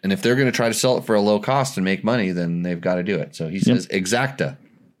if they're going to try to sell it for a low cost and make money, then they've got to do it. So he says Exacta,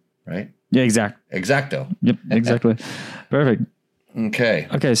 right? Yeah, Exacto. Yep, exactly. Perfect.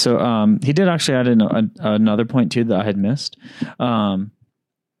 Okay. So he did actually add another point too that I had missed.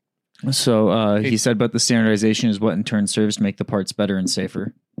 He said, but the standardization is what in turn serves to make the parts better and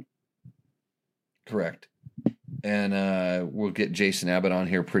safer. Correct. And we'll get Jason Abbott on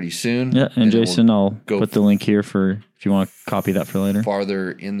here pretty soon. Yeah, and Jason, I'll put the link here for if you want to copy that for later.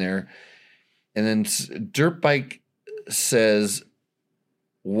 Farther in there. And then Dirt Bike says,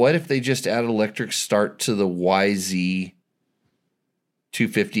 what if they just add electric start to the YZ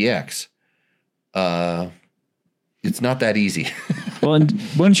 250X? It's not that easy. Well, and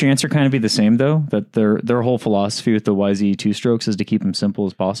wouldn't your answer kind of be the same, though? That their whole philosophy with the YZ 2-strokes is to keep them simple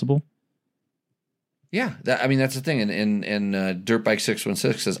as possible? Yeah, that's the thing. And Dirt Bike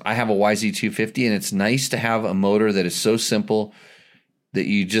 616 says, I have a YZ250, and it's nice to have a motor that is so simple that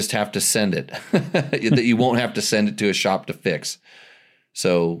you just have to send it, that you won't have to send it to a shop to fix.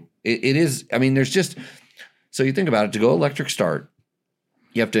 So it is, there's just, so you think about it, to go electric start,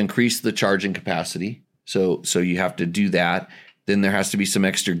 you have to increase the charging capacity. So you have to do that. Then there has to be some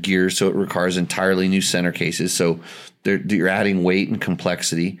extra gear, so it requires entirely new center cases. So you're adding weight and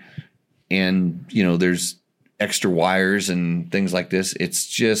complexity. And, there's extra wires and things like this. It's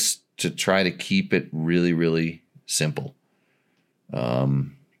just to try to keep it really, really simple.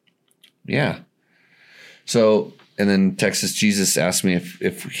 Yeah. So, and then Texas Jesus asked me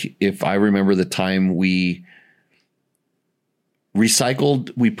if I remember the time we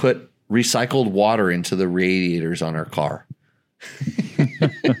put recycled water into the radiators on our car.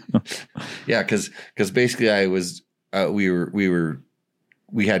 Yeah. Cause basically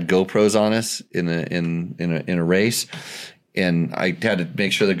we had GoPros on us in a race, and I had to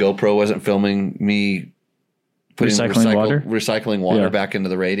make sure the GoPro wasn't filming me putting recycling water back into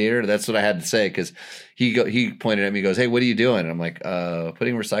the radiator. That's what I had to say, because he pointed at me, goes, "Hey, what are you doing?" And I'm like,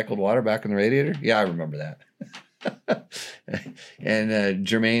 "Putting recycled water back in the radiator." Yeah, I remember that. And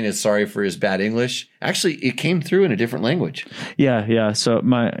Jermaine is sorry for his bad English. Actually, it came through in a different language. Yeah. So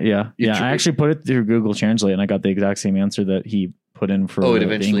I actually put it through Google Translate, and I got the exact same answer that he put in for. It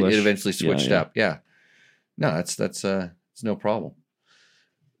eventually switched up. Yeah. No, that's it's no problem.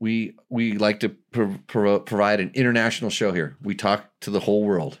 We like to provide an international show here. We talk to the whole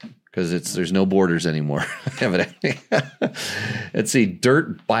world because there's no borders anymore. Evidently. Let's see.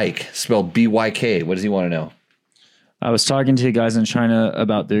 Dirt Bike, spelled BYK. What does he want to know? I was talking to guys in China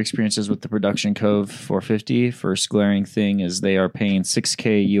about their experiences with the Production Cove 450. First glaring thing is they are paying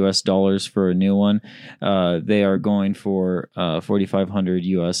 $6,000 US dollars for a new one. They are going for $4,500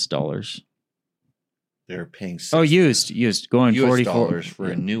 US dollars. They're paying used going US dollars for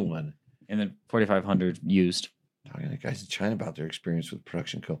a new one, and then $4,500 used. Talking to guys in China about their experience with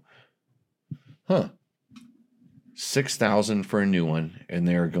Production Cove. Huh. $6,000 for a new one, and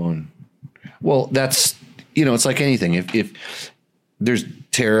they're going. Well, that's it's like anything. If there's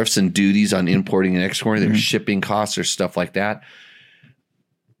tariffs and duties on importing and exporting, there's shipping costs or stuff like that.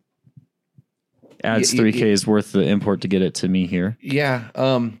 Adds $3,000 worth the import to get it to me here. Yeah.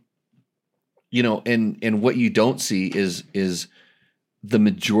 And what you don't see is the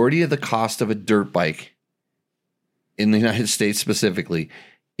majority of the cost of a dirt bike in the United States specifically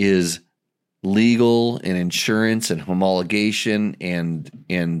is legal and insurance and homologation and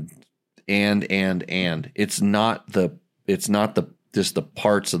it's not just the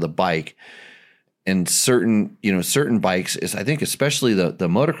parts of the bike. And certain bikes is, I think, especially the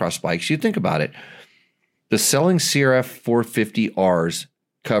motocross bikes, you think about it, the selling CRF 450Rs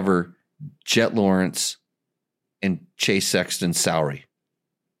cover Jet Lawrence and Chase Sexton's salary.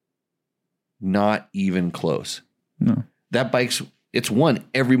 Not even close. No. That it's won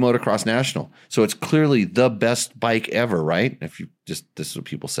every motocross national. So it's clearly the best bike ever, right? This is what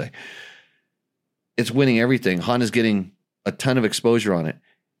people say. It's winning everything. Honda's getting a ton of exposure on it.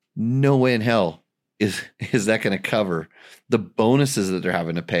 No way in hell is that going to cover the bonuses that they're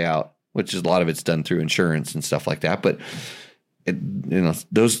having to pay out, which is a lot of it's done through insurance and stuff like that. But some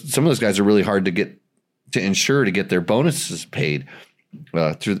of those guys are really hard to get to insure to get their bonuses paid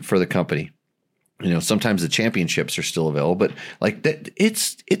for the company. Sometimes the championships are still available, but like that,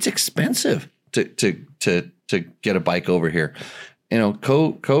 it's expensive to get a bike over here.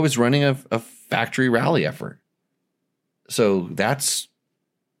 Cove is running a factory rally effort, so that's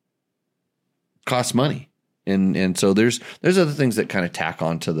costs money, and so there's other things that kind of tack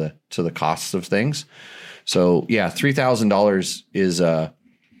on to the costs of things. So yeah, $3,000 is I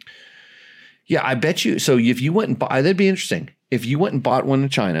bet you. So if you went and buy, that'd be interesting. If you went and bought one in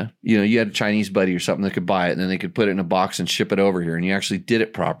China, you had a Chinese buddy or something that could buy it, and then they could put it in a box and ship it over here, and you actually did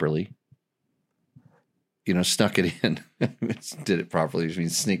it properly. Snuck it in. Did it properly, which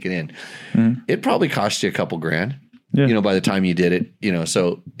means sneak it in. Mm-hmm. It probably cost you a couple grand. Yeah. By the time you did it,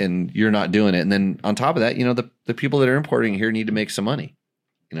 so, and you're not doing it. And then on top of that, the people that are importing here need to make some money,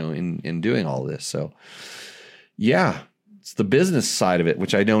 in doing all of this. So yeah, it's the business side of it,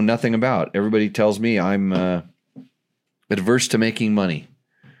 which I know nothing about. Everybody tells me I'm adverse to making money,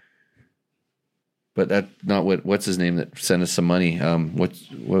 but that's not what's his name that sent us some money. What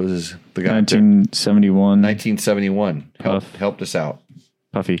was the guy? 1971 helped us out.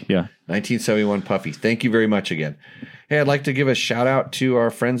 Puffy, yeah. 1971 Puffy. Thank you very much again. Hey, I'd like to give a shout out to our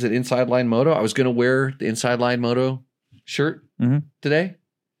friends at Inside Line Moto. I was going to wear the Inside Line Moto shirt today,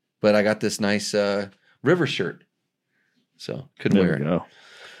 but I got this nice River shirt, so couldn't wear it.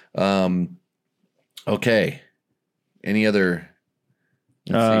 Go. Okay. Any other?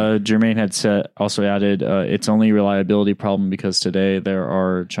 Jermaine had also added, it's only a reliability problem because today there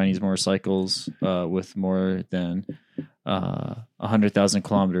are Chinese motorcycles with more than 100,000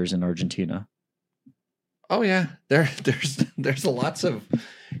 kilometers in Argentina. Oh yeah, there's lots of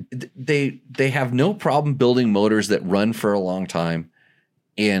they have no problem building motors that run for a long time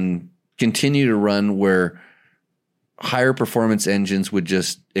and continue to run where higher performance engines would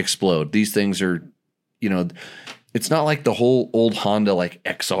just explode. These things are, it's not like the whole old Honda like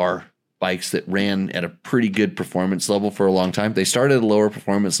XR bikes that ran at a pretty good performance level for a long time. They started at a lower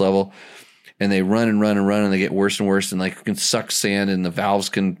performance level and they run and run and run and they get worse and worse and like can suck sand and the valves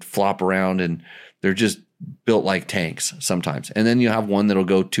can flop around and they're just built like tanks sometimes. And then you have one that'll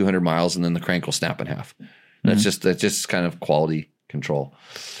go 200 miles and then the crank will snap in half. That's just kind of quality control.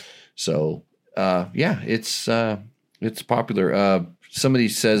 So yeah, it's popular. Somebody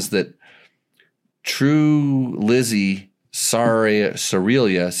says that True Lizzie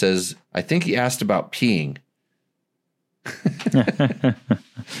Sarelia says, I think he asked about peeing.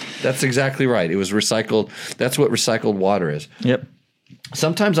 That's exactly right. It was recycled. That's what recycled water is. Yep.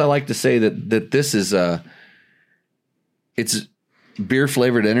 Sometimes I like to say that this is it's beer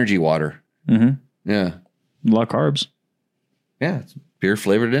flavored energy water. Mm-hmm. Yeah. A lot of carbs. Yeah. It's beer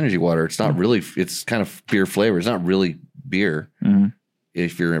flavored energy water. It's not really, it's kind of beer flavor. It's not really beer. Mm-hmm.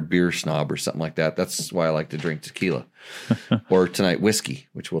 If you're a beer snob or something like that. That's why I like to drink tequila or tonight whiskey,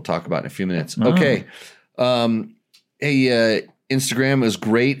 which we'll talk about in a few minutes. Okay. Hey, Instagram is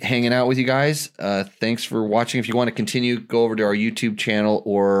great hanging out with you guys. Thanks for watching. If you want to continue, go over to our YouTube channel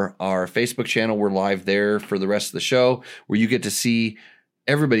or our Facebook channel. We're live there for the rest of the show, where you get to see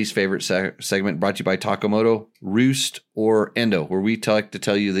everybody's favorite segment brought to you by Takamoto, Roost, or Endo, where we like to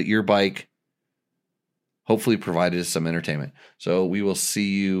tell you that your bike hopefully provided us some entertainment. So we will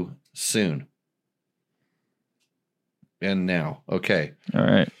see you soon. And now, okay. All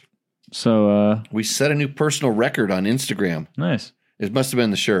right. So we set a new personal record on Instagram. Nice. It must have been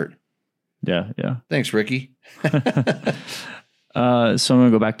the shirt. Yeah. Thanks, Ricky. So I'm going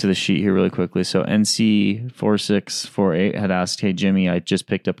to go back to the sheet here really quickly. So NC4648 had asked, hey, Jimmy, I just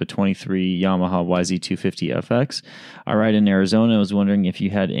picked up a 23 Yamaha YZ250FX. I ride in Arizona. I was wondering if you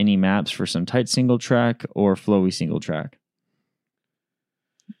had any maps for some tight single track or flowy single track.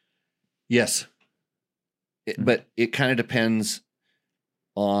 Yes. But it kind of depends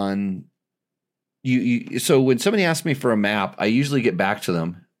on you. So when somebody asks me for a map, I usually get back to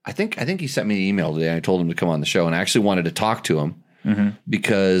them. I think he sent me an email today. I told him to come on the show, and I actually wanted to talk to him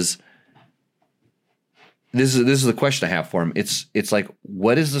because this is the question I have for him. It's like,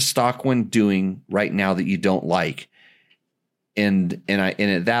 what is the stock one doing right now that you don't like? And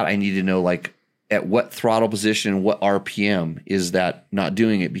at that I need to know, like, at what throttle position, what RPM is that not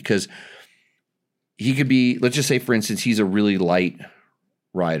doing it? Because he could be, let's just say, for instance, he's a really light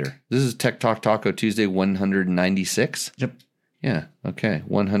rider. This is Tech Talk Taco Tuesday 196. Yep. Yeah. Okay.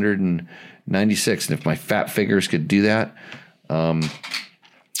 196. And if my fat fingers could do that,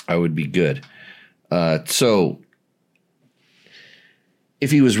 I would be good. So if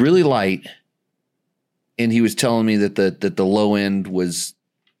he was really light and he was telling me that the low end was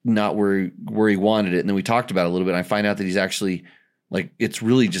not where he wanted it, and then we talked about it a little bit, and I find out that he's actually, like, it's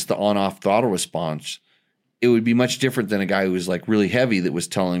really just the on-off throttle response, it would be much different than a guy who was like really heavy that was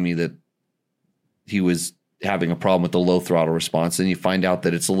telling me that he was having a problem with the low throttle response. And you find out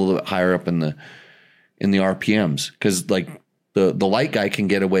that it's a little bit higher up in the RPMs, because like the light guy can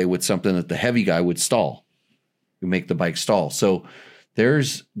get away with something that the heavy guy would stall, would make the bike stall. So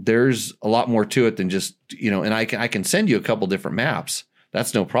there's a lot more to it than just, and I can send you a couple different maps.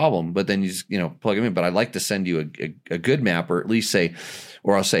 That's no problem. But then you just, plug them in. But I'd like to send you a good map, or at least say,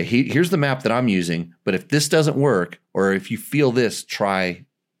 or I'll say, hey, here's the map that I'm using. But if this doesn't work, or if you feel this, try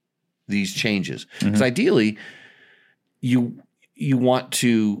these changes. Because ideally, you want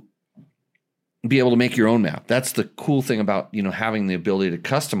to be able to make your own map. That's the cool thing about, having the ability to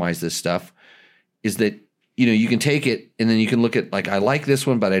customize this stuff, is that, you can take it and then you can look at, like, I like this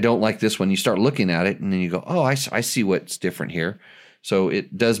one, but I don't like this one. You start looking at it and then you go, oh, I see what's different here. So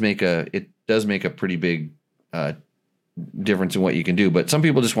it does make a pretty big difference in what you can do. But some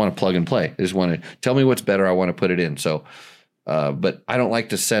people just want to plug and play. They just want to tell me what's better. I want to put it in. So, but I don't like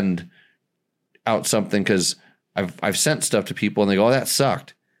to send out something, because I've sent stuff to people and they go, oh, that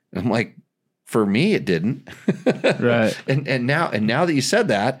sucked. And I'm like, for me, it didn't. Right. And now that you said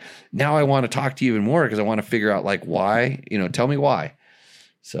that, now I want to talk to you even more, because I want to figure out, like, why, tell me why.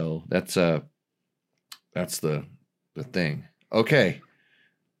 So that's the thing. Okay.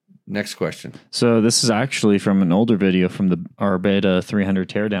 Next question. So this is actually from an older video from our Beta 300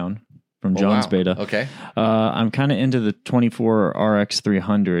 teardown from John's Beta. Okay. I'm kind of into the 24 RX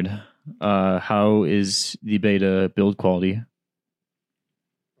 300. How is the Beta build quality?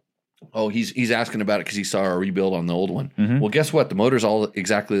 Oh, he's asking about it because he saw our rebuild on the old one. Mm-hmm. Well, guess what? The motor's all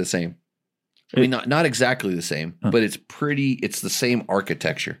exactly the same. I mean, not exactly the same, but it's the same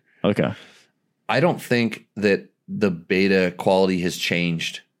architecture. Okay. I don't think that the Beta quality has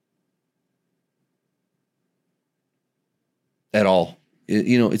changed at all.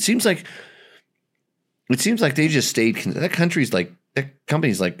 It seems like they just stayed. That company's like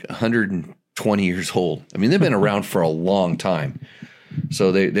 120 years old. I mean, they've been around for a long time.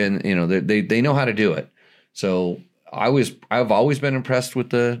 So they know how to do it. So I've always been impressed with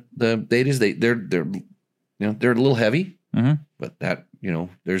the Betas. They're a little heavy, but that,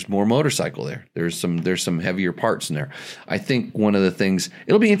 there's more motorcycle there. There's some heavier parts in there. I think one of the things,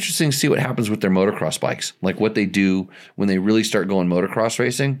 it'll be interesting to see what happens with their motocross bikes, like what they do when they really start going motocross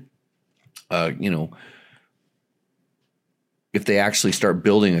racing. If they actually start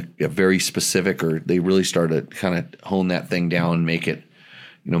building a very specific, or they really start to kind of hone that thing down, make it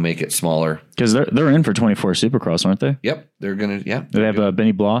smaller. Because they're in for 24 Supercross, aren't they? Yep, they're gonna. Yeah, do they have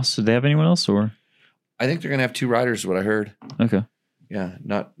Benny Bloss? Do they have anyone else, or? I think they're gonna have 2 riders, is what I heard. Okay. Yeah,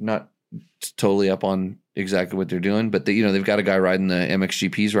 not totally up on exactly what they're doing, but they've got a guy riding the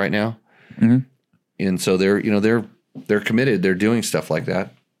MXGPs right now, and so they're committed. They're doing stuff like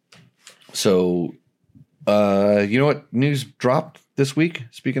that. So, you know what news dropped this week?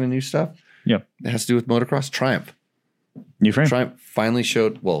 Speaking of new stuff, yeah, it has to do with motocross. Triumph New frame. Triumph finally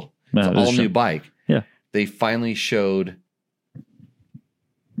showed, well, Yeah, it's it an was all new bike. Yeah. They finally showed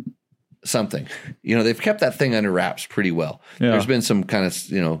something. They've kept that thing under wraps pretty well. Yeah. There's been some kind of,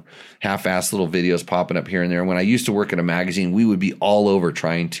 half-assed little videos popping up here and there. And when I used to work at a magazine, we would be all over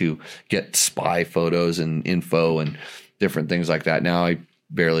trying to get spy photos and info and different things like that. Now I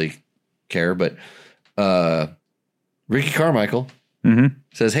barely care, but Ricky Carmichael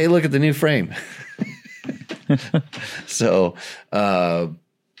says, "Hey, look at the new frame." So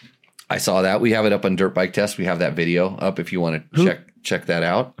I saw that. We have it up on Dirt Bike Test. We have that video up if you want to check that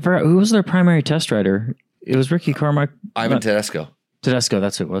out. I forgot, who was their primary test rider? It was Ricky Carmichael. Ivan Tedesco. Tedesco,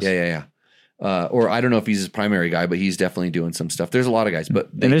 that's who it was. Yeah. Or I don't know if he's his primary guy, but he's definitely doing some stuff. There's a lot of guys, but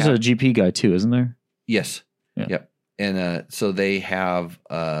And there's a GP guy too, isn't there? Yes. Yeah. Yep. And so they have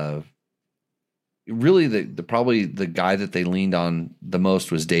really the probably the guy that they leaned on the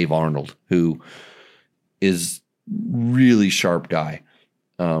most was Dave Arnold, who is really sharp guy.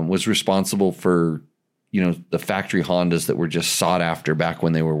 Was responsible for the factory Hondas that were just sought after back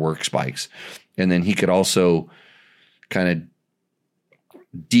when they were works bikes, and then he could also kind of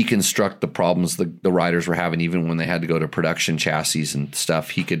deconstruct the problems the riders were having, even when they had to go to production chassis and stuff.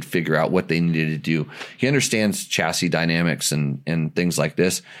 He could figure out what they needed to do. He understands chassis dynamics and things like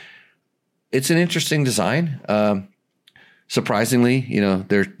this. It's an interesting design. Surprisingly,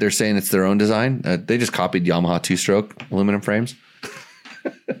 they're saying it's their own design. They just copied Yamaha two-stroke aluminum frames.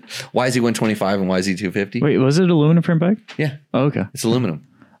 YZ125 and YZ250. Wait, was it aluminum frame bike? Yeah. Oh, okay. It's aluminum.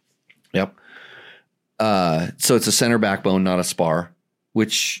 Yep. So it's a center backbone, not a spar,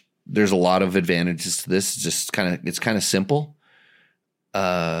 which there's a lot of advantages to this. It's kind of simple.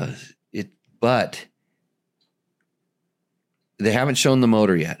 But they haven't shown the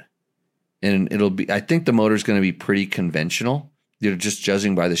motor yet. And I think the motor is going to be pretty conventional. They're just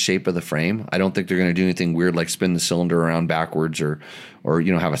judging by the shape of the frame. I don't think they're going to do anything weird like spin the cylinder around backwards or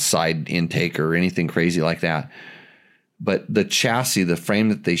have a side intake or anything crazy like that. But the chassis, the frame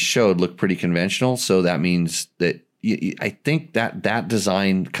that they showed looked pretty conventional. So that means that I think that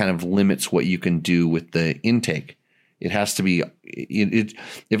design kind of limits what you can do with the intake. It has to be if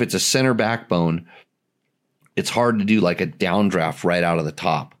it's a center backbone, it's hard to do like a downdraft right out of the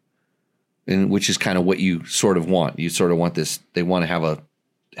top. And which is kind of what you sort of want. You sort of want this. They want to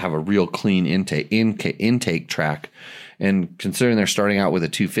have a real clean intake track. And considering they're starting out with a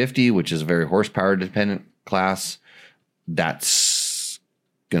 250, which is a very horsepower dependent class, that's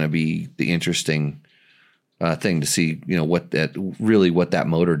going to be the interesting thing to see. What that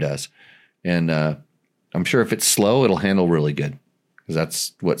motor does. And I'm sure if it's slow, it'll handle really good because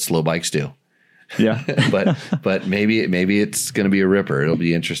that's what slow bikes do. Yeah. but maybe it's going to be a ripper. It'll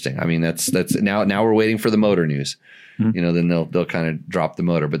be interesting. I mean, that's now we're waiting for the motor news. Mm-hmm. Then they'll kind of drop the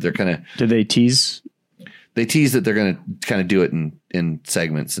motor, but they're kind of. Did they tease? They tease that they're going to kind of do it in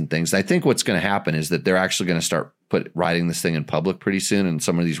segments and things. I think what's going to happen is that they're actually going to start riding this thing in public pretty soon. And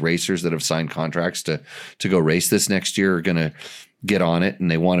some of these racers that have signed contracts to go race this next year are going to get on it, and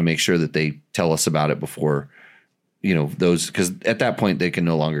they want to make sure that they tell us about it before. Those, because at that point they can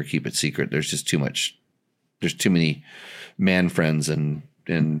no longer keep it secret. There's just too much. There's too many man friends and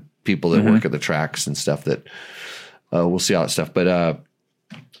people that work at the tracks and stuff that we'll see all that stuff. But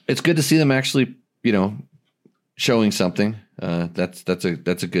it's good to see them actually, showing something. That's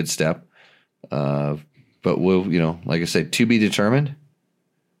a good step. But we'll, like I said, to be determined.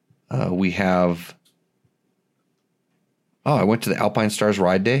 We have. Oh, I went to the Alpine Stars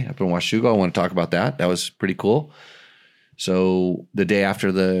Ride Day up in Washougal. I want to talk about that. That was pretty cool. So the day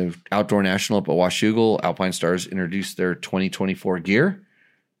after the Outdoor National up at Washougal, Alpine Stars introduced their 2024 gear.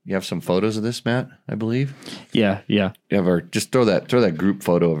 You have some photos of this, Matt, I believe. Yeah. You have just throw that group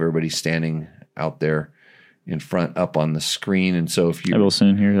photo of everybody standing out there in front up on the screen. And so if you, I will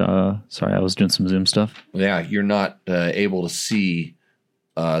soon here. Sorry, I was doing some Zoom stuff. Yeah, you're not able to see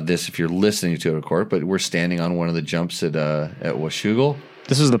this if you're listening to it, of course, but we're standing on one of the jumps at Washougal.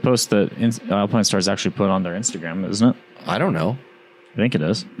 This is the post that Alpine Stars actually put on their Instagram, isn't it? I don't know. I think it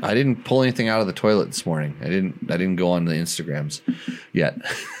is. I didn't pull anything out of the toilet this morning. I didn't go on the Instagrams yet.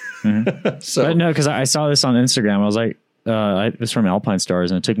 Mm-hmm. So no, because I saw this on Instagram. I was like, it's from Alpine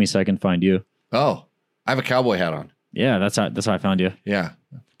Stars, and it took me a second to find you. Oh, I have a cowboy hat on. Yeah, that's how I found you. Yeah,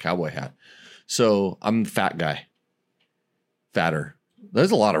 cowboy hat. So I'm the fat guy. Fatter.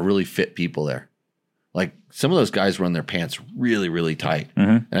 There's a lot of really fit people there. Like some of those guys run their pants really, really tight.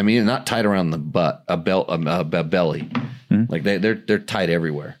 Mm-hmm. And I mean, not tight around the butt, a belly. Mm-hmm. Like they're tight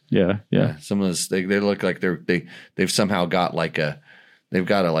everywhere. Yeah. Some of those they look like they've somehow got like a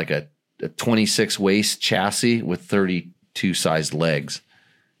 26 waist chassis with 32 sized legs.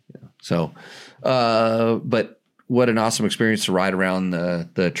 So, but what an awesome experience to ride around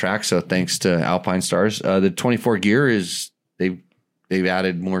the track. So thanks to Alpine Stars. The 24 gear is they've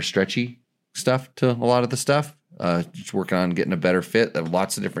added more stretchy stuff to a lot of the stuff. Just working on getting a better fit. They have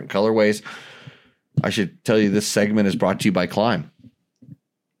lots of different colorways. I should tell you this segment is brought to you by Climb.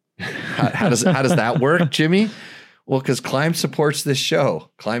 How does that work, Jimmy? Well, because Climb supports this show.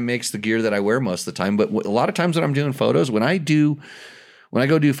 Climb makes the gear that I wear most of the time. But a lot of times when I'm doing photos, when I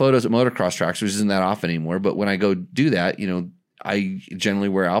go do photos at motocross tracks, which isn't that often anymore, but when I go do that, I generally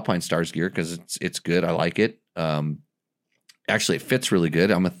wear Alpine Stars gear because it's good. I like it. Actually, it fits really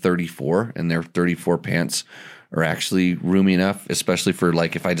good. I'm a 34, and their 34 pants are actually roomy enough, especially for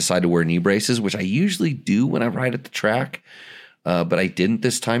like if I decide to wear knee braces, which I usually do when I ride at the track. But I didn't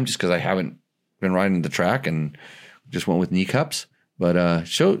this time just because I haven't been riding the track and just went with knee cups. But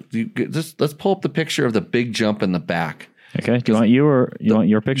let's pull up the picture of the big jump in the back. Okay. Do you want want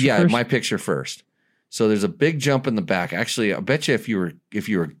your picture? Yeah, first? my picture first. So there's a big jump in the back. Actually, I bet you if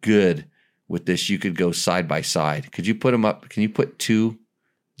you were good with this, you could go side by side. Could you put them up? Can you put two?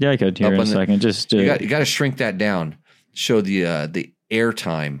 Yeah, I could here in a second. Just you got to shrink that down. Show the air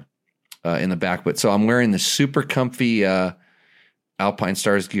time in the back. But so I'm wearing the super comfy Alpine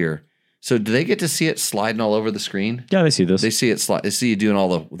Stars gear. So do they get to see it sliding all over the screen? Yeah, they see this. They see it slide. They see you doing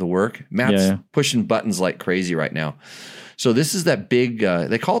all the work. Matt's pushing buttons like crazy right now. So this is that big.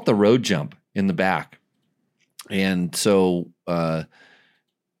 They call it the road jump in the back. And so the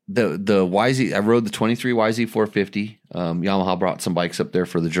YZ, I rode the 23 YZ 450. Yamaha brought some bikes up there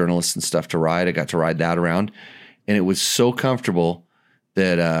for the journalists and stuff to ride. I got to ride that around, and it was so comfortable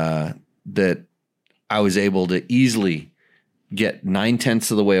that that I was able to easily get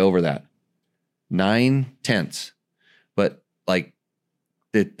 9/10 of the way over that. 9/10, but like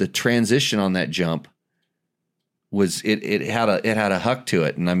the transition on that jump was it had a huck to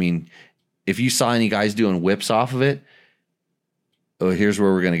it, and I mean, if you saw any guys doing whips off of it. Oh, here's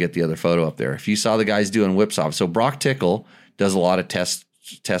where we're going to get the other photo up there. If you saw the guys doing whips off. So Brock Tickle does a lot of test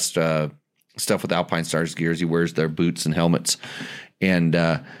stuff with Alpine Stars gears. He wears their boots and helmets. And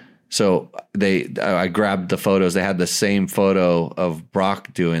so I grabbed the photos. They had the same photo of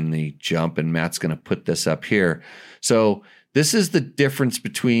Brock doing the jump, and Matt's going to put this up here. So this is the difference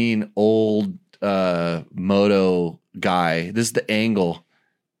between old moto guy. This is the angle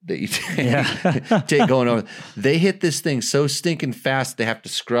that you take going over. They hit this thing so stinking fast they have to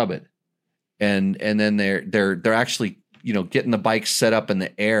scrub it, and then they're actually getting the bike set up in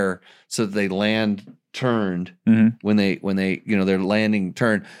the air so that they land turned when they they're landing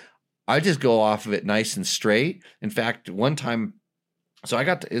turned. I just go off of it nice and straight. In fact, one time, so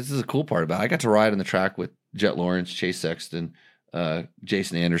this is a cool part about it. I got to ride on the track with Jet Lawrence, Chase Sexton,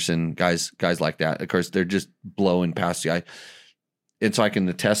 Jason Anderson, guys like that. Of course, they're just blowing past the eye. And so I can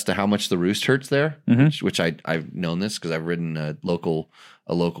attest to how much the roost hurts there, which I've known this because I've ridden a local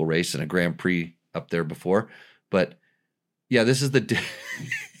race and a Grand Prix up there before. But yeah, this is the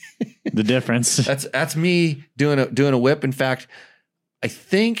difference. That's me doing a whip. In fact, I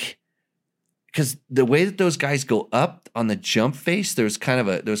think because the way that those guys go up on the jump face, there was kind of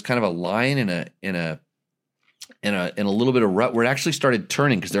a line in a little bit of rut where it actually started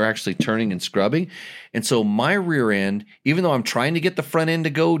turning because they're actually turning and scrubbing. And so my rear end, even though I'm trying to get the front end to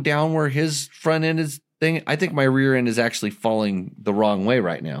go down where his front end is thing, I think my rear end is actually falling the wrong way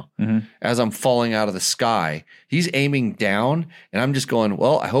right now. As I'm falling out of the sky, he's aiming down and I'm just going,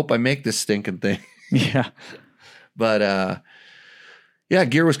 well, I hope I make this stinking thing. Yeah. But, yeah,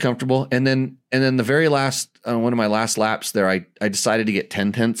 gear was comfortable. And then the very last, one of my last laps there, I decided to get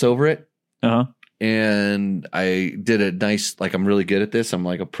 10/10 over it. And I did a nice, like I'm really good at this. I'm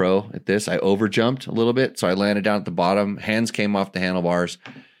like a pro at this. I over jumped a little bit. So I landed down at the bottom. Hands came off the handlebars.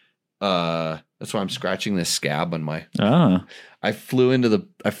 That's why I'm scratching this scab on my, I flew into the,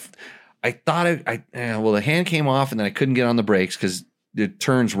 I thought the hand came off and then I couldn't get on the brakes because it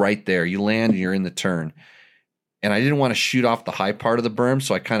turns right there. You land and you're in the turn. And I didn't want to shoot off the high part of the berm.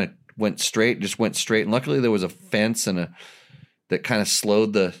 So I kind of went straight. And luckily there was a fence and that kind of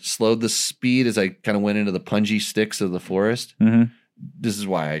slowed the speed as I kind of went into the pungy sticks of the forest. This is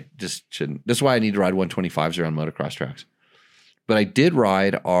why I just shouldn't. This is why I need to ride 125s around motocross tracks. But I did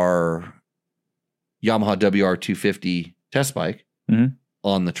ride our Yamaha WR250 test bike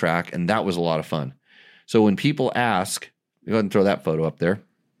on the track, and that was a lot of fun. So when people ask, go ahead and throw that photo up there.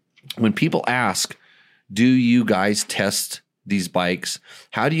 When people ask, do you guys test these bikes?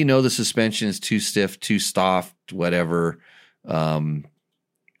 How do you know the suspension is too stiff, too soft, whatever? That's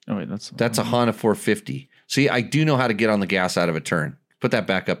a Honda 450. See, I do know how to get on the gas out of a turn. Put that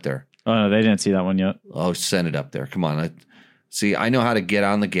back up there. Oh no, they didn't see that one yet. Oh, send it up there. Come on. See, I know how to get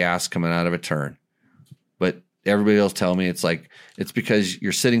on the gas coming out of a turn. But everybody else tell me it's like it's because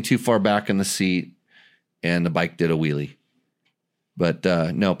you're sitting too far back in the seat and the bike did a wheelie. But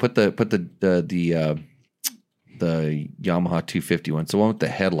no, put the Yamaha 250 one. It's the one with the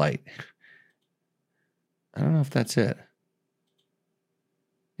headlight. I don't know if that's it.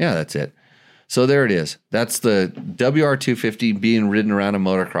 Yeah, that's it. So there it is. That's the WR250 being ridden around a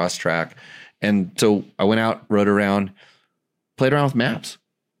motocross track. And so I went out, rode around, played around with maps.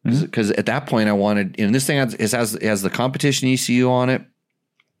 Because at that point I wanted, and this thing has the competition ECU on it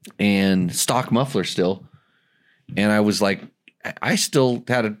and stock muffler still. And I was like, I still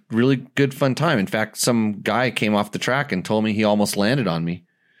had a really good fun time. In fact, some guy came off the track and told me he almost landed on me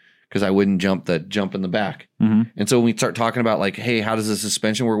because I wouldn't jump in the back. And so when we start talking about like, hey, how does the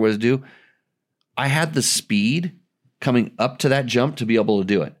suspension work? What does it do? I had the speed coming up to that jump to be able to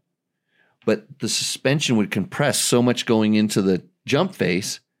do it. But the suspension would compress so much going into the jump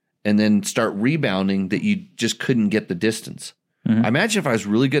face and then start rebounding that you just couldn't get the distance. I imagine if I was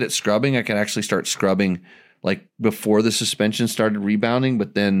really good at scrubbing, I could actually start scrubbing like before the suspension started rebounding,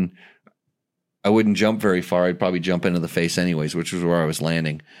 but then I wouldn't jump very far. I'd probably jump into the face anyways, which was where I was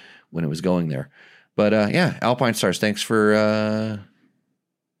landing when it was going there. But yeah, Alpine Stars, thanks for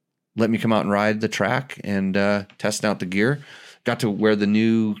letting me come out and ride the track and testing out the gear. Got to wear the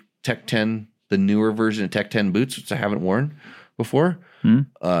new Tech 10, the newer version of Tech 10 boots, which I haven't worn before.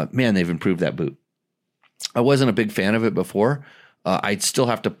 Man, they've improved that boot. I wasn't a big fan of it before. I'd still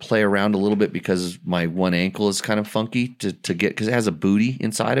have to play around a little bit because my one ankle is kind of funky to get, because it has a booty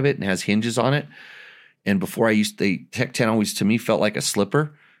inside of it and has hinges on it. And before the Tech 10 always to me felt like a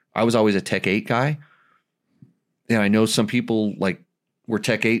slipper. I was always a Tech 8 guy. And I know some people like were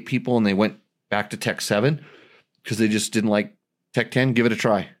Tech 8 people and they went back to Tech 7 because they just didn't like Tech 10. Give it a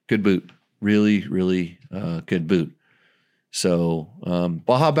try. Good boot. Really, really good boot. So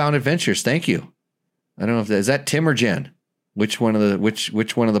Baja Bound Adventures, thank you. I don't know if is that Tim or Jen? Which one of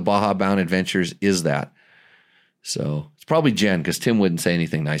the Baja Bound Adventures is that? So it's probably Jen because Tim wouldn't say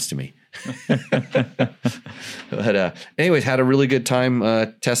anything nice to me. But anyways, had a really good time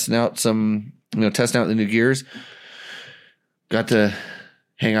testing out the new gears. Got to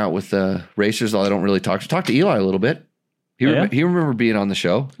hang out with racers. Although I don't really talk to Eli a little bit. He remember being on the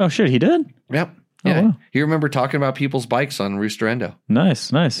show. Oh shit, he did. Yep. Oh, Yeah. wow. He remembered talking about people's bikes on Rooster Endo.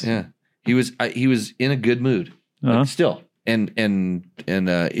 Nice. Yeah. He was in a good mood. Like, still. And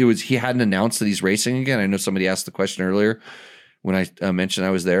he hadn't announced that he's racing again. I know somebody asked the question earlier when I mentioned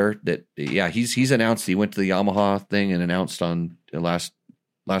I was there that he's announced he went to the Yamaha thing and announced on last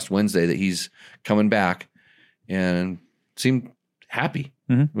Wednesday that he's coming back and seemed happy,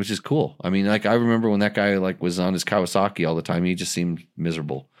 which is cool. I mean, like I remember when that guy like was on his Kawasaki all the time, he just seemed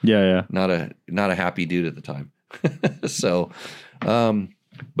miserable. Yeah. Not a happy dude at the time. So,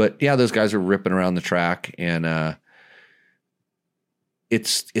 but yeah, those guys are ripping around the track and,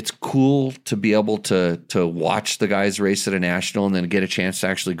 it's cool to be able to watch the guys race at a national and then get a chance to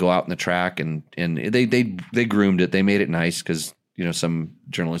actually go out in the track and they groomed it. They made it nice because, some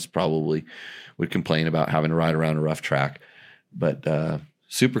journalists probably would complain about having to ride around a rough track, but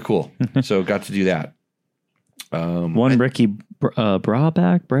super cool. So got to do that. Ricky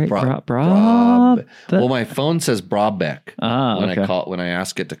Brabeck, right? Well, my phone says Brabeck. Okay. When I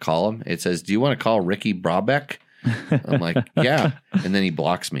ask it to call him, it says, "Do you want to call Ricky Brabeck?" I'm like, yeah. And then he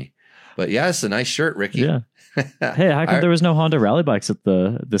blocks me. But yeah, it's a nice shirt, Ricky. Yeah. Hey, how come there was no Honda rally bikes at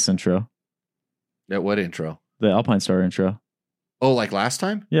this intro? At what intro? The Alpine Star intro. Oh, like last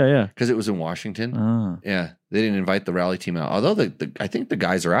time? Yeah. Because it was in Washington. Ah. Yeah. They didn't invite the rally team out. Although I think the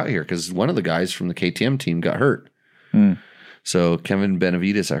guys are out here because one of the guys from the KTM team got hurt. So Kevin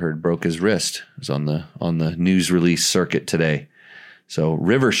Benavides, I heard, broke his wrist. It was on the news release circuit today. So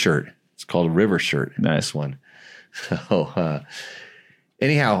River Shirt. It's called River Shirt. Nice one. So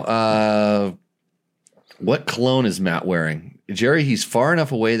anyhow, what cologne is Matt wearing? Jerry, he's far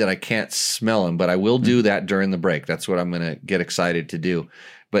enough away that I can't smell him, but I will do that during the break. That's what I'm going to get excited to do.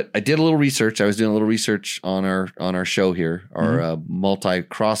 But I did a little research. I was doing a little research on our show here, our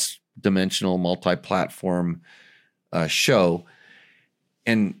cross-dimensional, multi-platform show.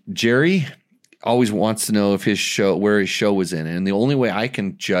 And Jerry always wants to know if where his show was in. And the only way I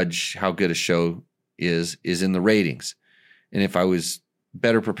can judge how good a show is in the ratings. And if I was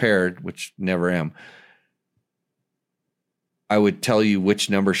better prepared, which never am, I would tell you which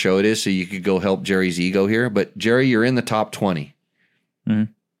number show it is so you could go help Jerry's ego here. But Jerry, you're in the top 20.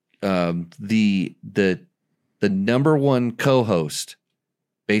 The number one co-host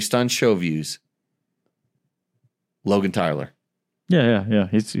based on show views, Logan Tyler. Yeah.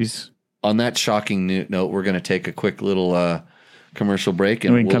 He's on that shocking note. We're going to take a quick little commercial break.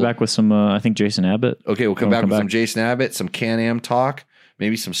 And we can come back with some, I think, Jason Abbott. Okay, we'll come back with some Jason Abbott, some Can-Am talk,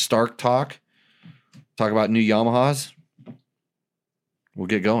 maybe some Stark talk. Talk about new Yamahas. We'll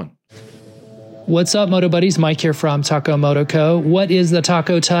get going. What's up, Moto Buddies? Mike here from Taco Moto Co. What is the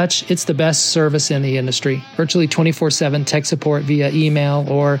Taco Touch? It's the best service in the industry. Virtually 24/7 tech support via email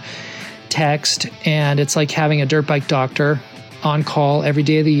or text. And it's like having a dirt bike doctor on call every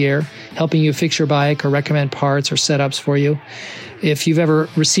day of the year, helping you fix your bike or recommend parts or setups for you. If you've ever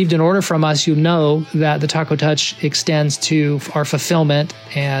received an order from us, you know that the Taco Touch extends to our fulfillment,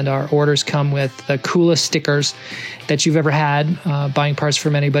 and our orders come with the coolest stickers that you've ever had, buying parts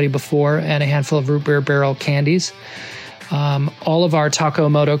from anybody before, and a handful of root beer barrel candies. All of our Taco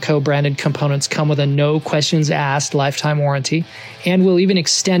Moto Co. branded components come with a no questions asked lifetime warranty, and we'll even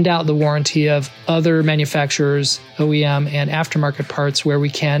extend out the warranty of other manufacturers, OEM, and aftermarket parts where we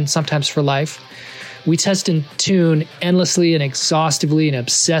can, sometimes for life. We test and tune endlessly and exhaustively and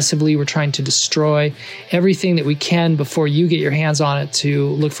obsessively. We're trying to destroy everything that we can before you get your hands on it, to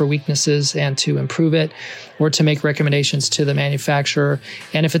look for weaknesses and to improve it, or to make recommendations to the manufacturer.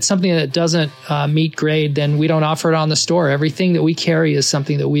 And if it's something that doesn't meet grade, then we don't offer it on the store. Everything that we carry is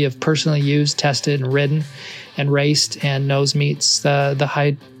something that we have personally used, tested, and ridden and raced, and knows meets the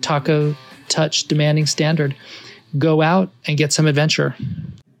high Taco Touch demanding standard. Go out and get some adventure.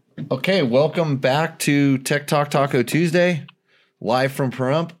 Okay, welcome back to Tech Talk Taco Tuesday, live from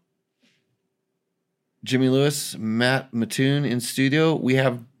Pahrump. Jimmy Lewis, Matt Mattoon in studio. We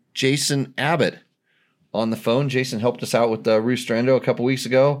have Jason Abbott on the phone. Jason helped us out with the Rooster Endo a couple weeks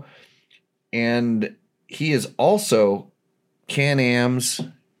ago, and he is also Can-Am's.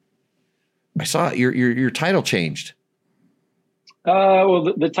 I saw your title changed.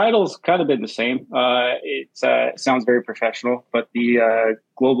 Well, the title's kind of been the same. It sounds very professional, but the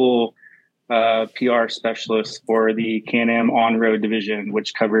global PR specialist for the Can-Am on-road division,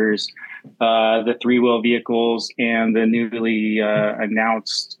 which covers the three-wheel vehicles and the newly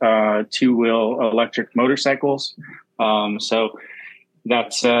announced two-wheel electric motorcycles. So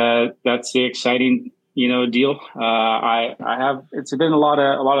that's the exciting deal. It's been a lot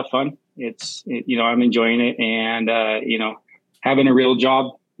of fun. I'm enjoying it, and having a real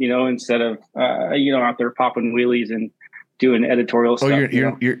job, instead of, out there popping wheelies and doing editorial stuff.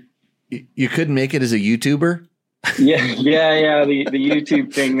 You couldn't make it as a YouTuber? Yeah. The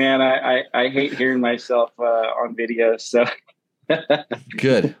YouTube thing, man. I hate hearing myself on video. So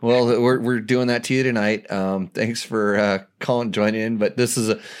good. Well, we're doing that to you tonight. Thanks for joining in. But this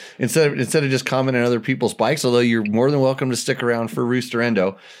is instead of just commenting on other people's bikes, although you're more than welcome to stick around for Rooster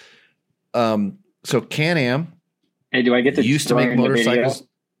Endo. So Can-Am. Hey, do I get to used to make motorcycles?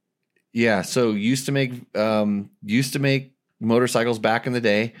 Yeah, so used to make motorcycles back in the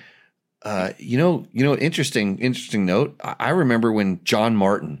day. Interesting note. I remember when John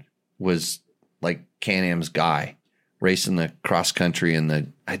Martin was like Can-Am's guy, racing the cross country and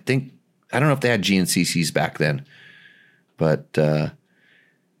I don't know if they had GNCCs back then, but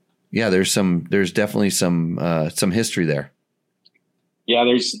yeah, there's definitely some history there. Yeah,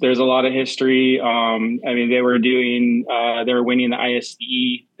 there's a lot of history. They were winning the ISE,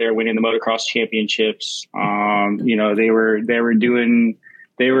 they were winning the motocross championships. They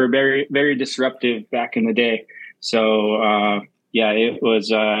were very, very disruptive back in the day. So it was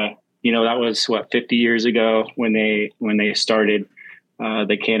that was 50 years ago when they started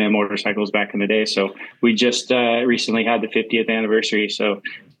the Can-Am motorcycles back in the day. So we just recently had the 50th anniversary. So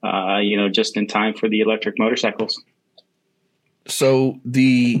just in time for the electric motorcycles. So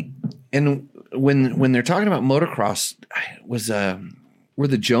when they're talking about motocross, were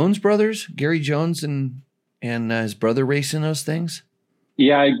the Jones brothers, Gary Jones and his brother, racing those things?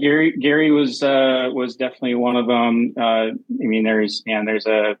 Yeah, Gary was definitely one of them. There's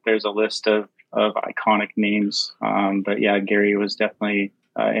a list of iconic names, but yeah, Gary was definitely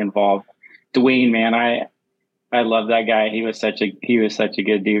involved. Dwayne, man, I love that guy. He was such a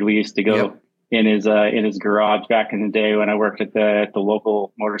good dude. We used to go in his garage back in the day when I worked at the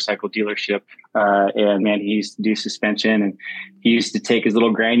local motorcycle dealership. And man, he used to do suspension, and he used to take his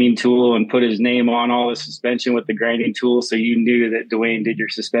little grinding tool and put his name on all the suspension with the grinding tool. So you knew that Dwayne did your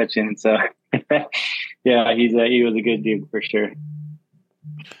suspension. So yeah, he was a good dude for sure.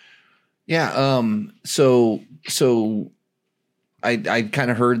 Yeah. So I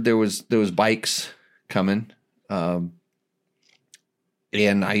kind of heard there was bikes coming.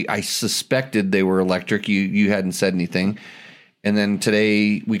 And I suspected they were electric. You hadn't said anything. And then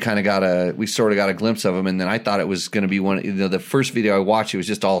today we sort of got a glimpse of them. And then I thought it was going to be one, the first video I watched, it was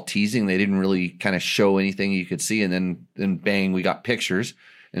just all teasing. They didn't really kind of show anything you could see. And then bang, we got pictures.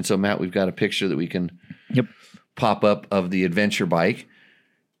 And so Matt, we've got a picture that we can pop up of the adventure bike.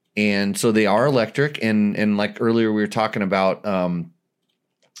 And so they are electric. And like earlier, we were talking about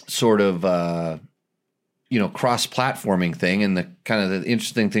sort of, cross-platforming thing. And the kind of the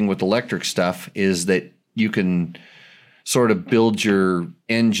interesting thing with electric stuff is that you can sort of build your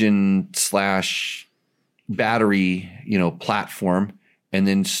engine / battery, platform, and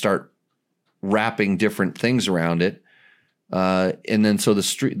then start wrapping different things around it. And then so the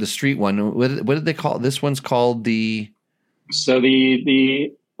street one, what did they call it? This one's called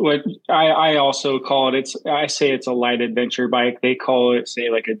what I also call it, I say it's a light adventure bike. They call it,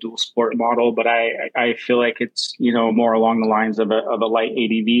 say, like a dual sport model, but I feel like it's, more along the lines of a light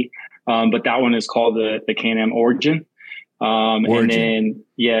ADV. But that one is called the Can-Am Origin. And then,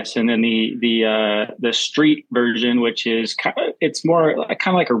 yes. And then the street version, which is it's more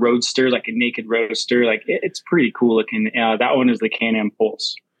kind of like a roadster, like a naked roadster. Like it's pretty cool looking. That one is the Can-Am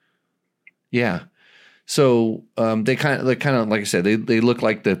Pulse. Yeah. So, they kind of, like I said, they look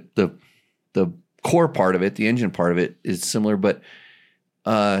like the core part of it, the engine part of it is similar, but,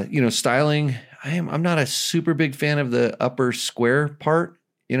 styling, I'm not a super big fan of the upper square part.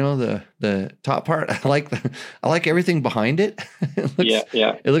 The top part. I like everything behind it.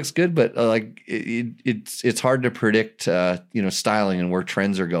 It looks good, but it's hard to predict, styling and where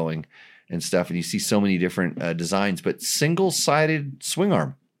trends are going and stuff. And you see so many different designs, but single-sided swing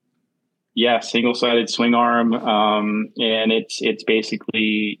arm. Yeah, single-sided swing arm, and it's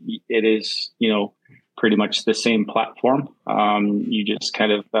basically it is pretty much the same platform. You just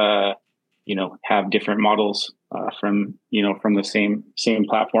kind of have different models from the same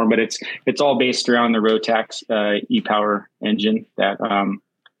platform, but it's all based around the Rotax e-Power engine that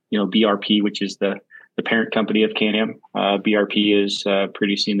BRP, which is the parent company of Can-Am. BRP is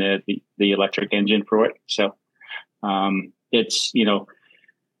producing the electric engine for it. So it's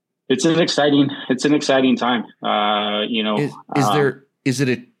it's an exciting time. Is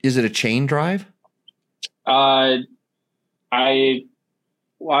it a chain drive? I'll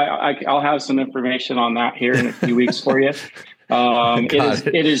have some information on that here in a few weeks for you.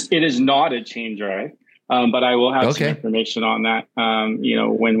 It is not a chain drive, but I will have some information on that.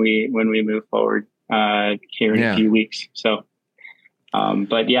 When we move forward here in a few weeks. So,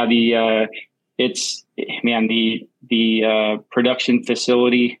 but yeah, the production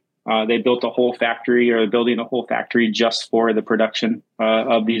facility. They built a whole factory, or building a whole factory just for the production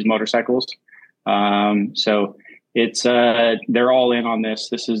of these motorcycles. So it's they're all in on this.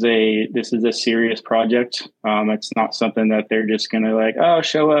 This is a serious project. It's not something that they're just gonna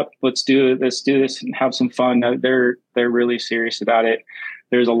show up, let's do this and have some fun. No, they're really serious about it.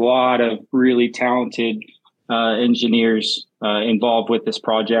 There's a lot of really talented engineers involved with this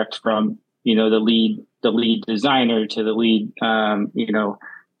project, from the lead designer to the lead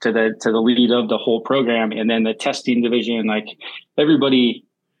to the lead of the whole program, and then the testing division. Like everybody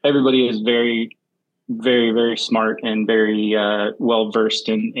is very, very, very smart and very well versed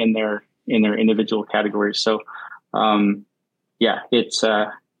in their individual categories. So it's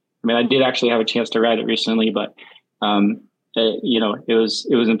I did actually have a chance to ride it recently, but it was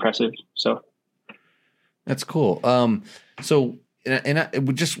impressive. So that's cool. And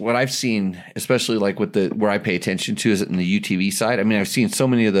just what I've seen, especially like with where I pay attention to, is it in the UTV side. I've seen so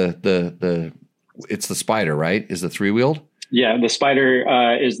many of it's the Spider, right? Is the 3-wheeled? Yeah, the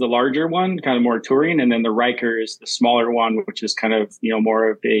Spider is the larger one, kind of more touring, and then the Riker is the smaller one, which is kind of more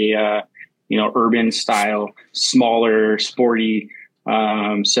of a urban style, smaller, sporty.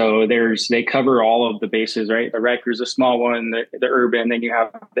 So they cover all of the bases, right? The Riker is a small one, the urban. Then you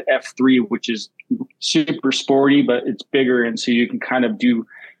have the F3, which is super sporty, but it's bigger, and so you can kind of do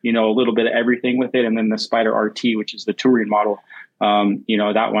a little bit of everything with it. And then the Spider RT, which is the touring model.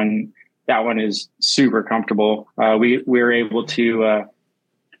 That one is super comfortable. We were able to I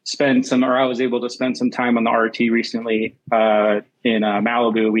was able to spend some time on the RT recently in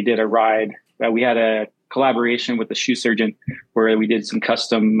Malibu. We did a ride. We had a collaboration with the Shoe Surgeon where we did some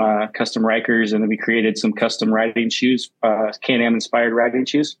custom Rikers, and then we created some custom riding shoes, Can-Am inspired riding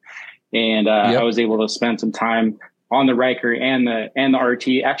shoes. And I was able to spend some time on the Riker and the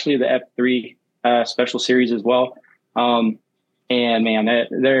RT, actually the F3 special series as well. And man,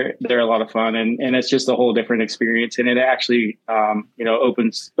 they're a lot of fun, and it's just a whole different experience. And it actually,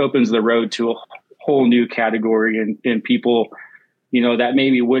 opens the road to a whole new category and people, that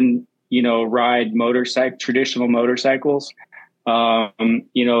maybe wouldn't, ride traditional motorcycles.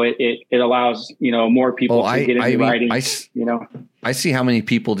 It allows, more people to get into riding, I see how many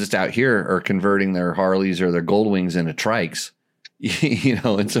people just out here are converting their Harleys or their Goldwings into trikes.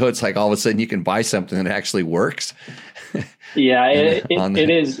 and so it's like all of a sudden you can buy something that actually works. Yeah, it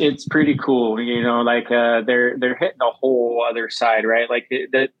is. It's pretty cool. Like they're hitting a whole other side, right? Like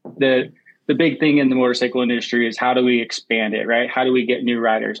the big thing in the motorcycle industry is how do we expand it, right? How do we get new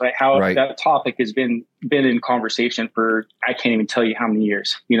riders? Like that topic has been in conversation for, I can't even tell you how many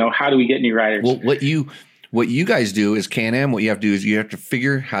years. How do we get new riders? Well, what you guys do is Can-Am. What you have to do is you have to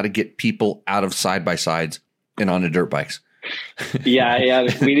figure how to get people out of side by sides and onto dirt bikes. Yeah.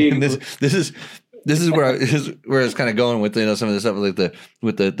 We need This is where I was kind of going with some of the stuff like the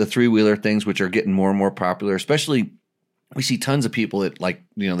 3-wheeler things, which are getting more and more popular. Especially, we see tons of people that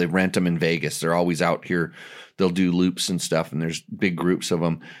they rent them in Vegas. They're always out here. They'll do loops and stuff, and there's big groups of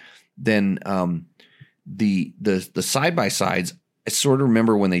them. Then the side by sides, I sort of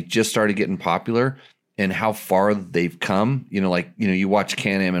remember when they just started getting popular and how far they've come. You watch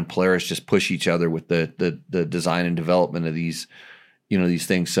Can-Am and Polaris just push each other with the design and development of these these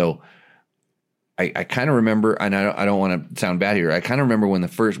things. So I kind of remember, and I don't want to sound bad here. I kind of remember when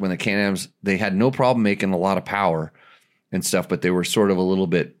the Can-Ams, they had no problem making a lot of power and stuff, but they were sort of a little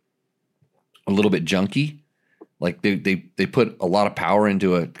bit junky. Like they put a lot of power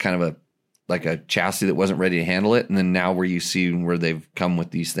into a kind of a chassis that wasn't ready to handle it. And then now where you see where they've come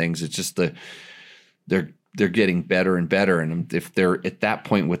with these things, it's just they're getting better and better. And if they're at that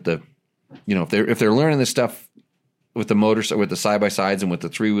point with if they're learning this stuff with the motors, with the side by sides and with the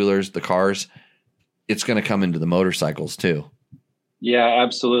 3-wheelers, the cars, it's going to come into the motorcycles too. Yeah,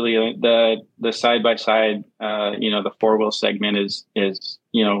 absolutely. The side by side, the 4-wheel segment is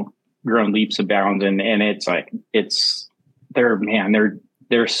grown leaps and bounds, and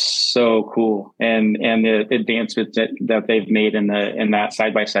they're so cool, and the advancements that they've made in that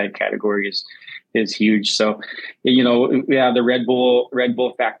side by side category is huge. So, we have the Red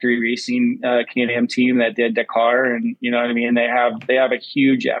Bull factory racing Can-Am team that did Dakar, and they have a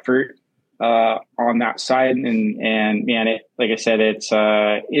huge effort on that side, and man, like I said,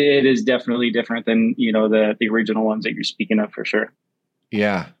 it is definitely different than the original ones that you're speaking of, for sure.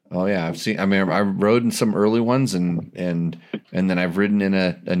 Yeah. Oh yeah. I rode in some early ones and then I've ridden in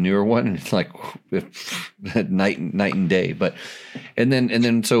a newer one, and it's like night and day. But and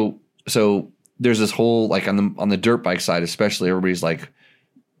then so there's this whole, like on the dirt bike side especially, everybody's like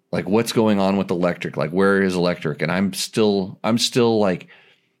what's going on with electric? Like, where is electric? And I'm still like,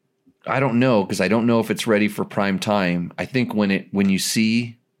 I don't know, because I don't know if it's ready for prime time. I think when you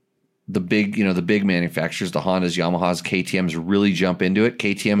see the big manufacturers, the Hondas, Yamahas, KTMs really jump into it.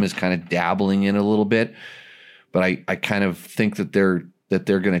 KTM is kind of dabbling in a little bit, but I kind of think that they're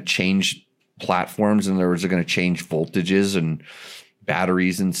going to change platforms, and they're going to change voltages and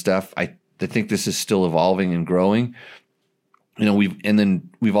batteries and stuff. I think this is still evolving and growing.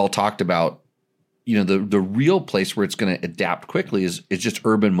 We've all talked about, the real place where it's going to adapt quickly is just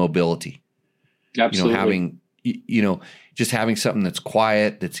urban mobility. Absolutely. Just having something that's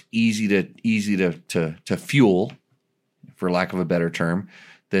quiet, that's easy to fuel, for lack of a better term,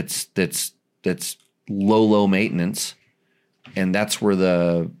 that's low maintenance, and that's where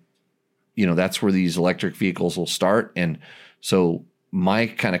these electric vehicles will start. And so my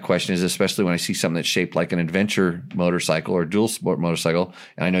kind of question is, especially when I see something that's shaped like an adventure motorcycle or dual sport motorcycle,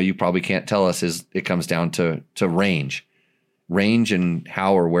 and I know you probably can't tell us, is it comes down to range, and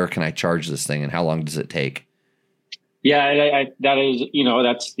how or where can I charge this thing, and how long does it take? Yeah, that is,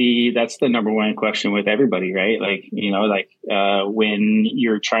 that's the number one question with everybody, right? When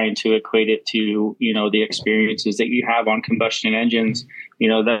you're trying to equate it to, the experiences that you have on combustion engines,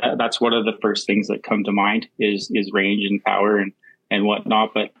 that's one of the first things that come to mind is range and power and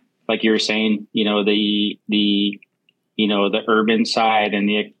whatnot. But like you were saying, the urban side and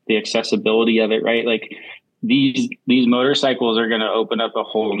the accessibility of it, right? Like these motorcycles are going to open up a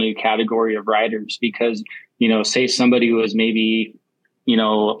whole new category of riders, because, say somebody who is maybe,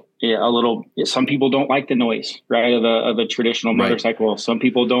 some people don't like the noise, right, of a traditional motorcycle. Right. Some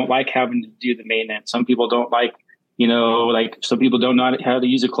people don't like having to do the maintenance. Some people don't like, some people don't know how to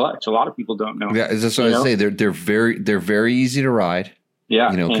use a clutch. A lot of people don't know. Yeah, that's what I say. They're very easy to ride.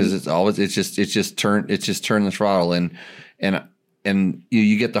 Yeah, because it's just turn the throttle, and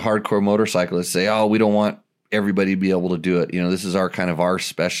you get the hardcore motorcyclists say, oh, we don't want everybody to be able to do it. This is our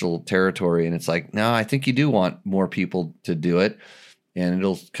special territory. And it's like, no, I think you do want more people to do it, and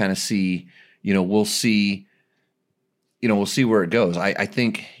it'll kind of see, we'll see where it goes. I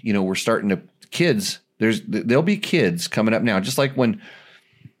think, we're starting to there'll be kids coming up now, just like when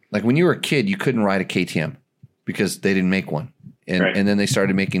you were a kid, you couldn't ride a KTM because they didn't make one. And, right. And then they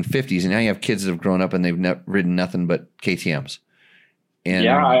started making 50s, and now you have kids that have grown up and they've ridden nothing but KTMs. And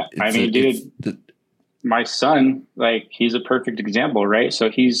yeah, dude, my son, like, he's a perfect example, right? So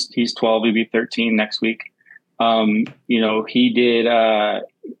he's 12, he'll be 13 next week.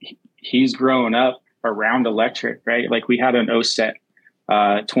 He's grown up around electric, right? Like, we had an OSET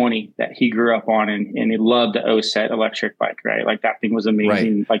 20 that he grew up on, and he loved the OSET electric bike, right? Like, that thing was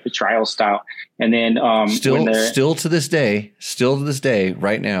amazing, Right. like the trial style. And then still to this day,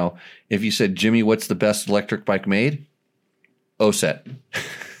 right now, if you said, Jimmy, what's the best electric bike made? OSET.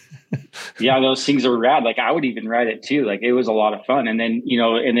 yeah, those things are rad. Like, I would even ride it too. Like, it was a lot of fun. And then he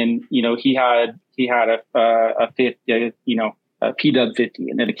had a PW 50,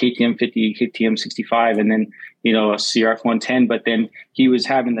 and then a KTM 50, KTM 65, and then a CRF 110. But then he was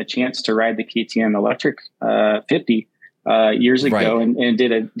having the chance to ride the KTM electric 50 years ago, Right. and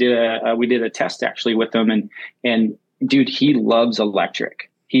we did a test actually with him, and dude, he loves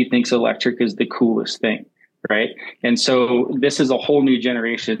electric. He thinks electric is the coolest thing, right? And so this is a whole new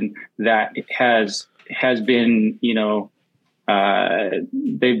generation that has been,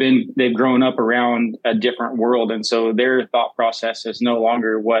 they've grown up around a different world, and so their thought process is no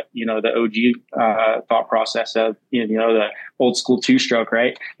longer what the OG thought process of the old school 2-stroke,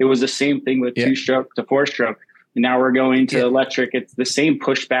 right? It was the same thing with 2-stroke to 4-stroke. Now we're going to electric. It's the same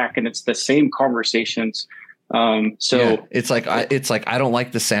pushback, and it's the same conversations. It's like I don't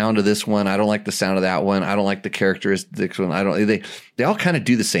like the sound of this one. I don't like the sound of that one. I don't like the characteristics one. They all kind of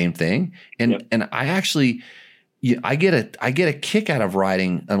do the same thing, and I actually. Yeah, I get a kick out of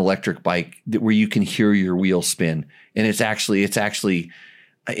riding an electric bike where you can hear your wheels spin, and it's kind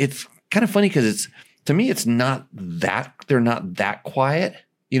of funny because to me it's not that they're not that quiet.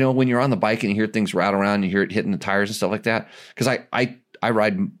 When you're on the bike and you hear things rattle around, you hear it hitting the tires and stuff like that. Because I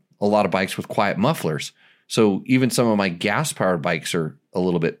ride a lot of bikes with quiet mufflers, so even some of my gas powered bikes are a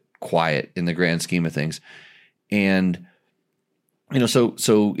little bit quiet in the grand scheme of things, and. So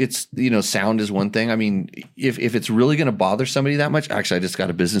it's, sound is one thing. I mean, if it's really going to bother somebody that much, actually, I just got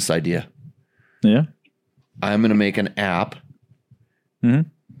a business idea. Yeah. I'm going to make an app. Mm-hmm.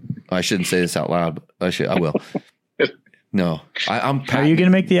 I shouldn't say this out loud. I will. No, I'm. How are you going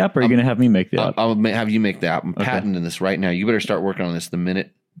to make the app, or are you going to have me make the app? I'll have you make the app. I'm patenting this right now. You better start working on this the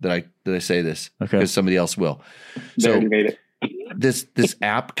minute that I say this, because somebody else will. So made it. This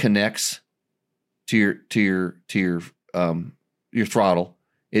app connects to your throttle.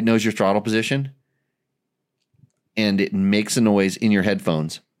 It knows your throttle position, and it makes a noise in your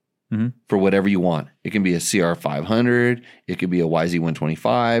headphones for whatever you want. It can be a CR500. It could be a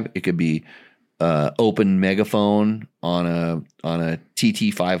YZ125. It could be open megaphone on a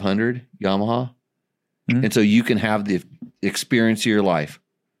TT500 Yamaha. And so you can have the experience of your life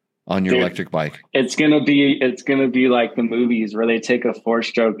on your electric bike. It's gonna be like the movies where they take a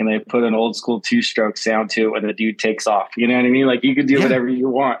 4-stroke and they put an old school 2-stroke sound to it when the dude takes off. You know what I mean? Like, you could do whatever you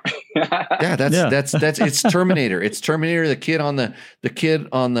want. That's it's Terminator. It's Terminator. The kid on the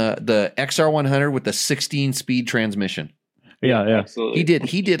XR100 with the 16-speed transmission. Yeah. Absolutely.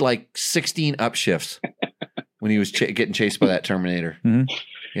 He did like 16 upshifts when he was getting chased by that Terminator.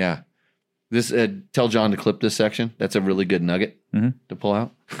 Yeah. This tell John to clip this section. That's a really good nugget to pull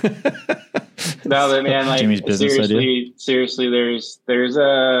out. No, but man, like, Jimmy's business seriously, there's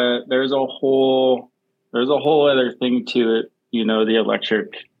a whole other thing to it. The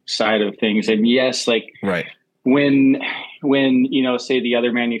electric side of things, and yes, like right when say the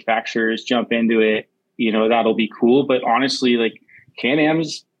other manufacturers jump into it, that'll be cool. But honestly, like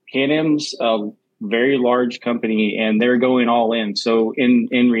Can-Am's a very large company, and they're going all in. So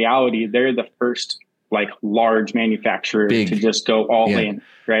in reality, they're the first like large manufacturer to just go all in,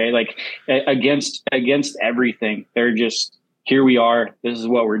 right? Like against everything. They're just, here we are, this is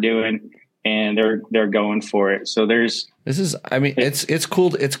what we're doing, and they're going for it. So it's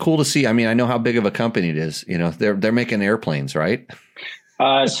cool. It's cool to see. I mean, I know how big of a company it is. They're making airplanes, right?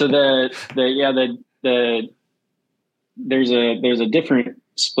 So there's a different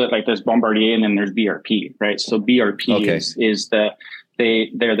split. Like, there's Bombardier and then there's BRP, right? So BRP is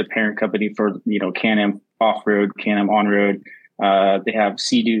they're the parent company for Can-Am off-road, Can-Am on-road. They have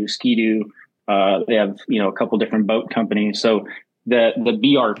Sea-Doo, Ski-Doo. They have a couple different boat companies. So the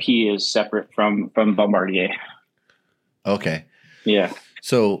BRP is separate from Bombardier. Okay. Yeah.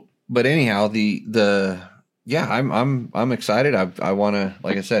 So, but anyhow, I'm excited. I want to,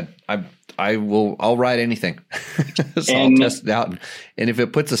 like I said, I'll ride anything. So I'll test it out. And if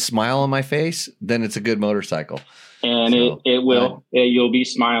it puts a smile on my face, then it's a good motorcycle. And it will. You'll be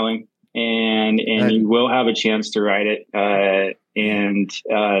smiling, and you will have a chance to ride it. I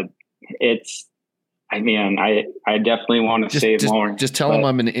definitely want to save more. Just tell them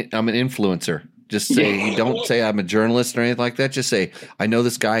I'm an influencer. Just say, you don't say I'm a journalist or anything like that. Just say, I know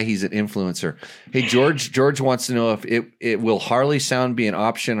this guy. He's an influencer. Hey, George wants to know if it will Harley sound be an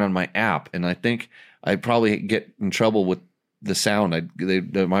option on my app. And I think I'd probably get in trouble with the sound. They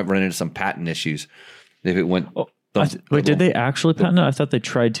might run into some patent issues if it went. Wait, did they actually patent it? I thought they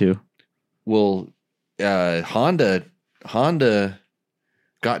tried to. Well, Honda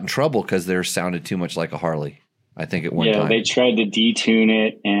got in trouble because theirs sounded too much like a Harley. I think at one time. Yeah, they tried to detune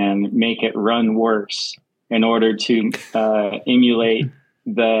it and make it run worse in order to emulate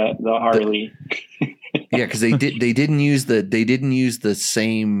the Harley. Yeah, because they didn't use the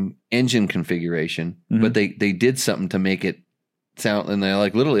same engine configuration, but they did something to make it sound, and they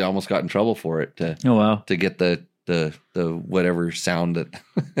like literally almost got in trouble for it to get the whatever sound that.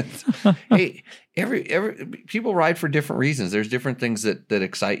 Hey, every people ride for different reasons. There's different things that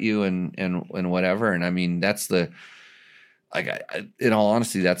excite you and whatever. And I mean, that's in all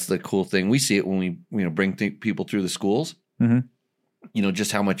honesty, that's the cool thing. We see it when we bring people through the schools. Mm-hmm.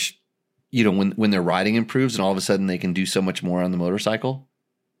 Just how much when their riding improves and all of a sudden they can do so much more on the motorcycle.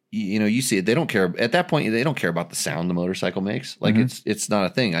 You see it. They don't care at that point. They don't care about the sound the motorcycle makes. Like it's not a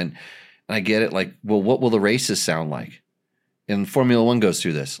thing. And I get it. Like, well, what will the races sound like? And Formula One goes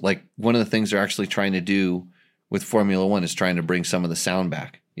through this. Like, one of the things they're actually trying to do with Formula One is trying to bring some of the sound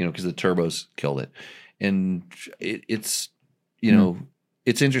back, because the turbos killed it. And it's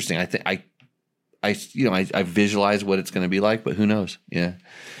it's interesting. I think I visualize what it's going to be like, but who knows? Yeah.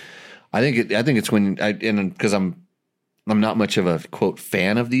 I think it's because I'm not much of a quote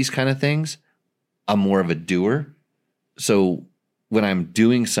fan of these kind of things. I'm more of a doer. So when I'm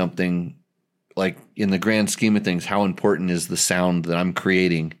doing something, like in the grand scheme of things, how important is the sound that I'm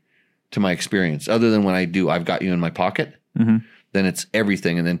creating to my experience? Other than when I've got you in my pocket, then it's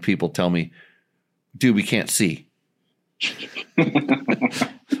everything. And then people tell me, dude, we can't see.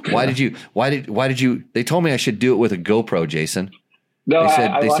 Why did you, they told me I should do it with a GoPro, Jason. No,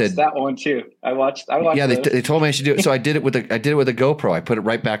 I watched that one too. I watched. Yeah, they told me I should do it. So I did it with a GoPro. I put it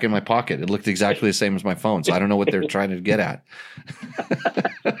right back in my pocket. It looked exactly the same as my phone. So I don't know what they're trying to get at.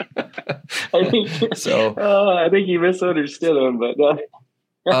 I think you misunderstood them, but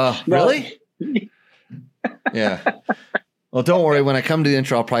really? Yeah. Well, don't worry. When I come to the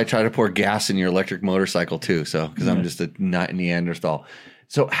intro, I'll probably try to pour gas in your electric motorcycle too. So because I'm just a Neanderthal.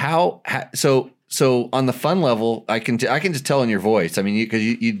 So So on the fun level, I can just tell in your voice. I mean, because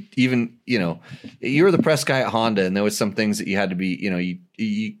you even you were the press guy at Honda, and there was some things that you had to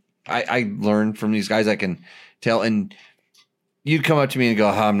be. I learned from these guys. I can tell, and you'd come up to me and go,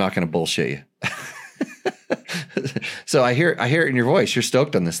 "I'm not going to bullshit you." So I hear it in your voice. You're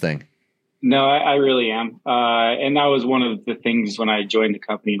stoked on this thing. No, I really am, and that was one of the things when I joined the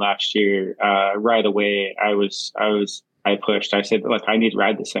company last year. Right away, I pushed. I said, "Look, I need to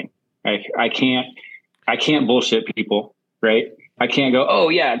ride this thing. I can't bullshit people, right? I can't go, oh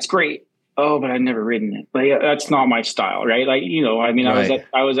yeah, it's great. Oh, but I've never ridden it. Like, that's not my style, right? Like, right.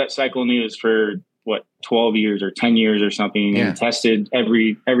 I was at Cycle News for 12 years or 10 years or something, and tested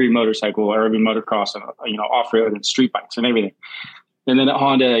every motorcycle or every motocross, off road and street bikes and everything. And then at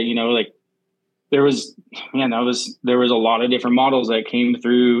Honda, there was a lot of different models that came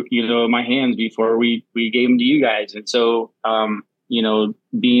through, my hands before we gave them to you guys, and so.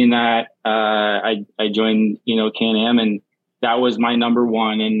 Being that I joined, Can-Am, and that was my number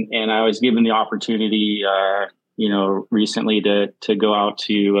one, and I was given the opportunity, recently to go out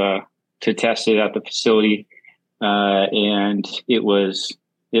to test it at the facility, and it was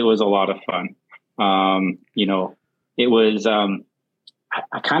a lot of fun. It was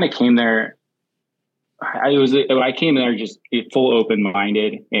I kind of came there. I came there just full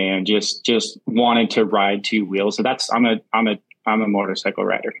open-minded and just wanted to ride two wheels. So I'm a motorcycle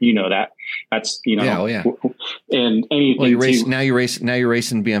rider. That. That's Yeah, oh yeah. And anything. Well, now you're racing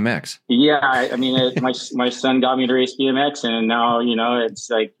BMX. Yeah, I mean, my son got me to race BMX, and now it's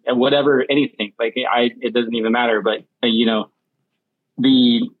like whatever, anything. Like it doesn't even matter. But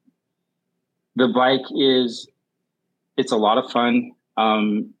the bike it's a lot of fun.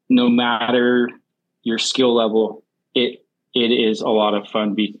 No matter your skill level, it is a lot of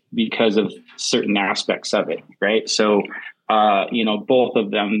fun because of certain aspects of it, right? So. Both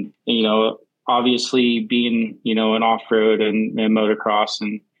of them, obviously being, an off-road and motocross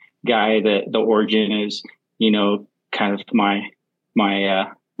and guy, that the Origin is, kind of my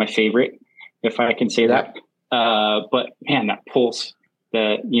favorite, if I can say that. But man, that Pulse,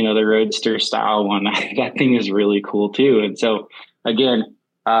 the Roadster style one, that thing is really cool too. And so again,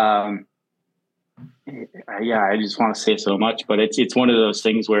 I just want to say so much, but it's one of those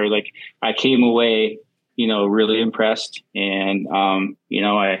things where I came away, really impressed. And,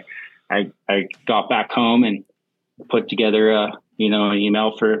 I I got back home and put together an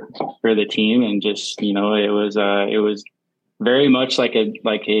email for the team, and just, it was very much like a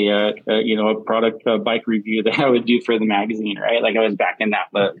product bike review that I would do for the magazine, right? Like I was back in that,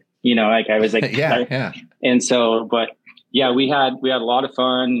 but I was like, yeah. And so, but yeah, we had a lot of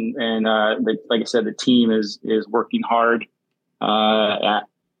fun, and like I said, the team is working hard at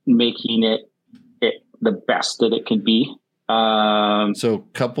making it the best that it could be. So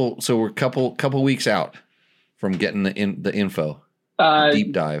we're couple weeks out from getting the info,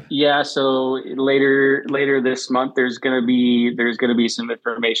 deep dive. Yeah. So later this month, there's going to be some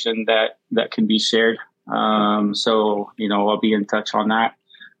information that can be shared. So, I'll be in touch on that.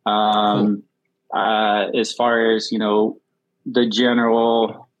 Cool. As far as, the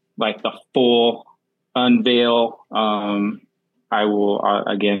general, like the full unveil, I will,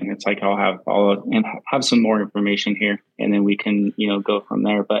 again, it's like I'll have some more information here, and then we can, go from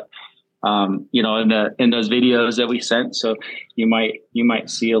there. But, in those videos that we sent, so you might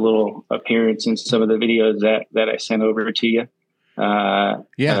see a little appearance in some of the videos that I sent over to you. So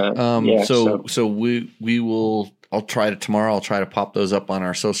we will, I'll try to pop those up on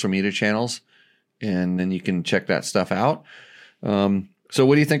our social media channels, and then you can check that stuff out. So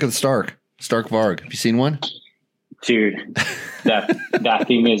what do you think of the Stark Varg? Have you seen one? Dude, that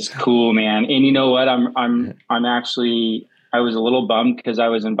thing is cool, man. And you know what? I'm actually, I was a little bummed because I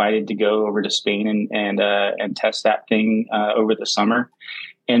was invited to go over to Spain and test that thing over the summer,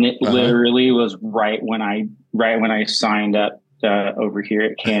 and it literally was right when I signed up over here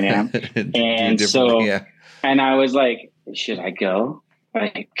at Can-Am, and so and I was like, should I go?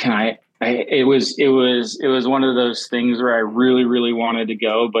 Like, can I? It was one of those things where I really, really wanted to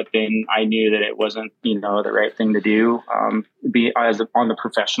go, but then I knew that it wasn't, the right thing to do, on the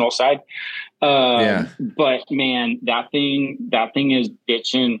professional side. But man, that thing is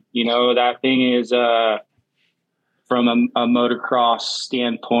bitching, that thing is, from a motocross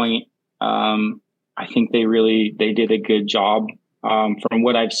standpoint. I think they did a good job. From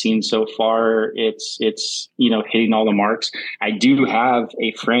what I've seen so far, it's hitting all the marks. I do have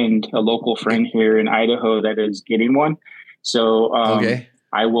a local friend here in Idaho that is getting one. So okay,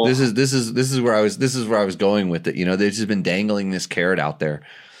 I will. This is where I was going with it. They've just been dangling this carrot out there,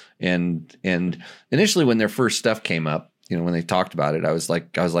 and initially when their first stuff came up, when they talked about it, I was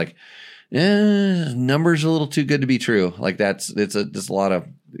like, numbers a little too good to be true. Like it's a lot of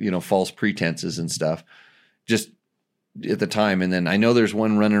false pretenses and stuff. Just at the time, and then I know there's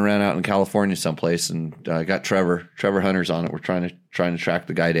one running around out in California someplace, and I got Trevor Hunter's on it. We're trying to track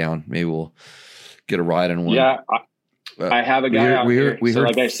the guy down. Maybe we'll get a ride on one. Yeah, I have a guy we heard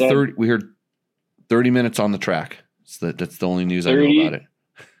like I said, we heard 30 minutes on the track. That's the only news I know about it.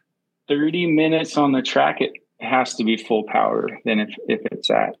 30 minutes on the track. It has to be full power. Then if it's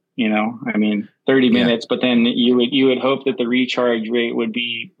at 30 minutes, but then you would hope that the recharge rate would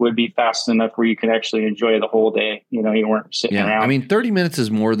be fast enough where you could actually enjoy the whole day. You weren't sitting around. 30 minutes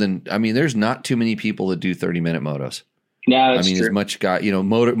is more than, there's not too many people that do 30-minute motos. Yeah, that's true. As much guy,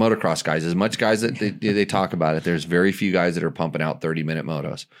 motocross guys, as much guys that they talk about it, there's very few guys that are pumping out 30-minute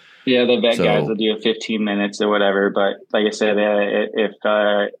motos. Yeah, the vet guys will do 15 minutes or whatever. But like I said, if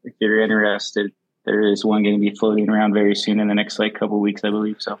you're interested, there is one going to be floating around very soon in the next couple of weeks, I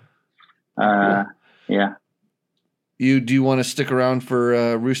believe. So, yeah. Do you want to stick around for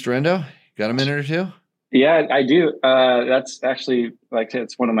Roosterendo? Got a minute or two? Yeah, I do. That's actually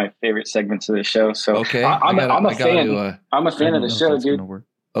it's one of my favorite segments of the show. So okay, I'm a fan. I'm a fan of the show, dude.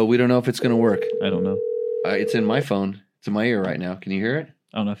 Oh, we don't know if it's going to work. I don't know. It's in my phone. It's in my ear right now. Can you hear it?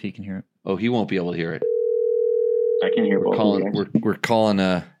 I don't know if he can hear it. Oh, he won't be able to hear it. I can hear both. We're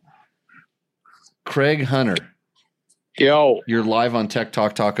calling Craig Hunter. Yo. You're live on Tech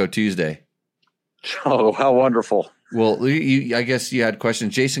Talk Taco Tuesday. Oh, how wonderful. Well, I guess you had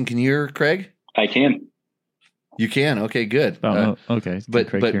questions. Jason, can you hear Craig? I can. You can? Okay, good. Okay. But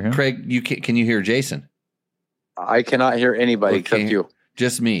Craig, can you hear Jason? I cannot hear anybody except you.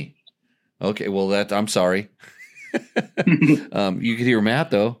 Just me. Okay, well, I'm sorry. You could hear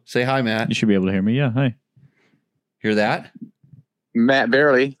Matt, though. Say hi, Matt. You should be able to hear me. Yeah, hi. Hear that? Matt,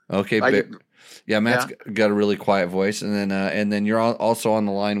 barely. Okay, yeah, Matt's got a really quiet voice, and then you're also on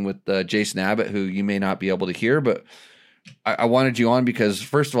the line with Jason Abbott, who you may not be able to hear, but I wanted you on because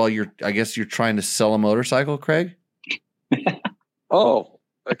first of all, I guess you're trying to sell a motorcycle, Craig. Oh,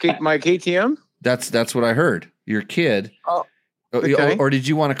 my KTM. That's what I heard. Your kid. Oh, okay. Or did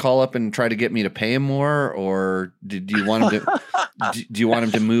you want to call up and try to get me to pay him more, or do you want him to? Do you want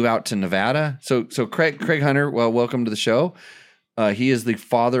him to move out to Nevada? So Craig Hunter. Well, welcome to the show. He is the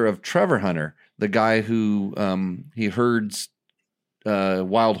father of Trevor Hunter, the guy who he herds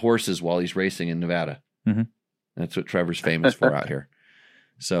wild horses while he's racing in Nevada. Mhm. That's what Trevor's famous for out here.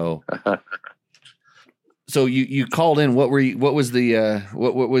 So, so you called in. What was the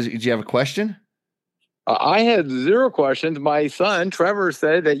what was? Did you have a question? I had 0 questions. My son Trevor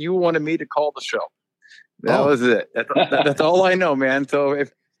said that you wanted me to call the show. That was it. That's all I know, man. So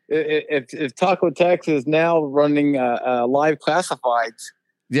if Taco Tex is now running live classifieds,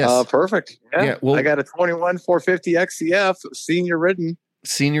 Yes, perfect. Yeah, well, I got a 21 450 XCF senior ridden.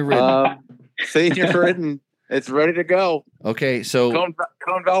 senior ridden. Senior ridden. It's ready to go. Okay, so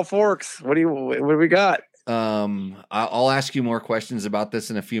Cone Val Forks. What do we got? I'll ask you more questions about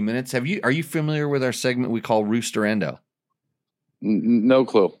this in a few minutes. Are you familiar with our segment we call Rooster Endo? No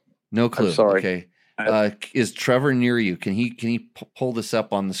clue. No clue. I'm sorry. Okay. Is Trevor near you? Can he pull this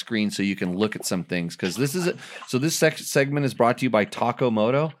up on the screen so you can look at some things? Because this is this segment is brought to you by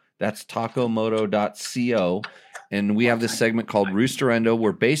Tacomoto. That's tacomoto.co, and we have this segment called Rooster Endo,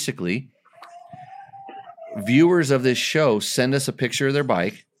 where basically viewers of this show send us a picture of their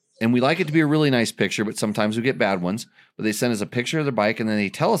bike, and we like it to be a really nice picture, but sometimes we get bad ones. But they send us a picture of their bike, and then they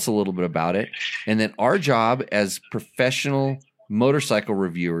tell us a little bit about it, and then our job as professional motorcycle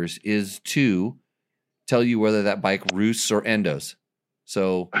reviewers is to tell you whether that bike roosts or endos.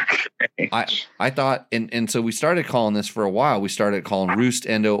 So I thought, and so we started calling this for a while. We started calling roost,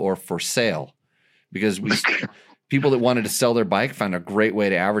 endo, or for sale, because people that wanted to sell their bike found a great way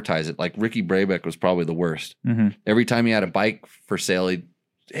to advertise it. Like Ricky Brabeck was probably the worst. Mm-hmm. Every time he had a bike for sale,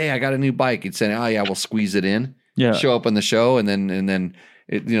 hey, I got a new bike. He'd say, oh yeah, we'll squeeze it in. Yeah. Show up on the show, and then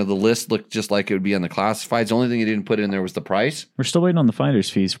it, the list looked just like it would be on the classifieds. The only thing he didn't put in there was the price. We're still waiting on the finder's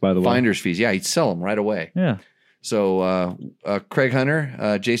fees, by the way. Finder's fees. Yeah, he'd sell them right away. Yeah. So Craig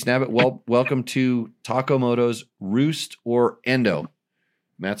Hunter, Jason Abbott, welcome to Tacomoto's Roost or Endo.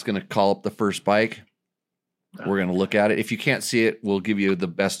 Matt's going to call up the first bike. We're going to look at it. If you can't see it, we'll give you the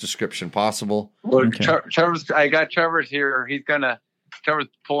best description possible. Well, Okay. I got Trevor's here. Trevor's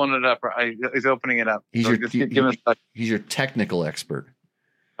pulling it up. He's opening it up. He's So give us a He's your technical expert.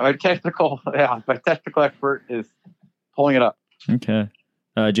 my technical expert is pulling it up. Okay.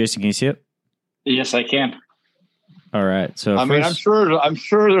 Jason, can you see it? Yes, I can. All right. So I mean, I'm sure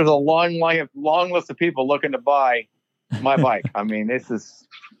there's a long list of people looking to buy my bike. I mean, this is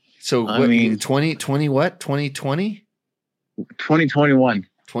So I mean- 2020 what? 2020? 2021.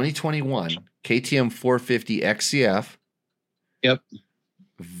 2021 KTM 450 XCF. Yep.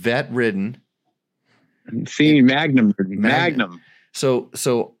 Vet ridden. See Magnum.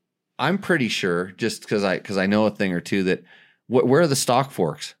 So I'm pretty sure, just because I know a thing or two, that where are the stock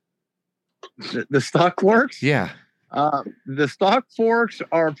forks? The stock forks. Yeah. The stock forks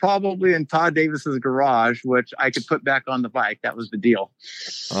are probably in Todd Davis's garage, which I could put back on the bike. That was the deal.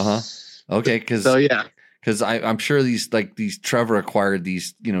 Okay, because yeah. I'm sure these Trevor acquired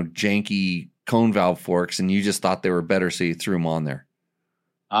these janky cone valve forks, and you just thought they were better, so you threw them on there.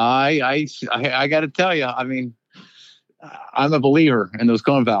 I got to tell you, I mean, I'm a believer in those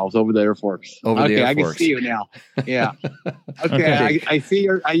cone valves over the air forks. Over I can forks. see you now. Yeah. Okay. Okay. I see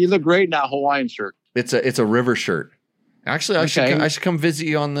you look great in that Hawaiian shirt. It's a river shirt. Actually, I Okay. should come visit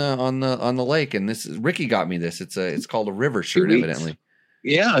you on the lake. And Ricky got me this. It's called a river shirt, 2 weeks. evidently.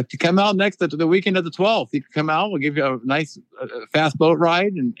 Yeah, to come out next to the weekend of the 12th. You can come out. We'll give you a nice fast boat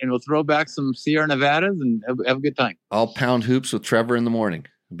ride, and we'll throw back some Sierra Nevadas and have a good time. I'll pound hoops with Trevor in the morning.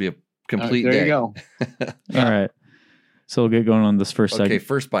 It'll be a complete there day. you go. All right. So we'll get going on this first Okay, segment.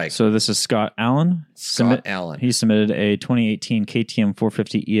 first bike. So this is Scott Allen. Scott Allen. He submitted a 2018 KTM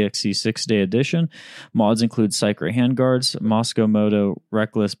 450 EXE 6-day edition. Mods include Cycra handguards, Moscow Moto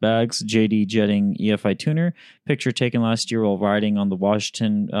Reckless bags, JD Jetting EFI tuner. Picture taken last year while riding on the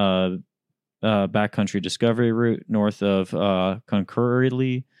Washington backcountry discovery route north of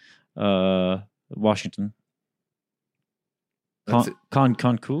Concurrently, Washington. That's it.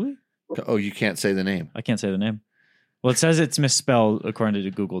 Conculi? Oh, you can't say the name. I can't say the name. Well, it says it's misspelled according to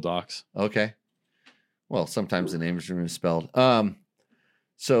Google Docs. Okay. Well, sometimes the names are misspelled.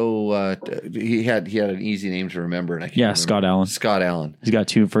 So he had an easy name to remember, and I can't remember. Scott Allen. Scott Allen. He's got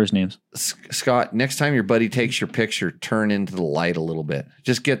 2 first names. Scott, next time your buddy takes your picture, turn into the light a little bit.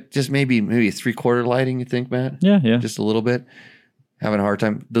 Just maybe a 3/4 lighting. You think, Matt? Yeah. Just a little bit. Having a hard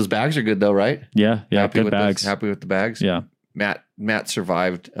time. Those bags are good though, right? Yeah. Happy Good with bags. Happy with the bags. Yeah. Matt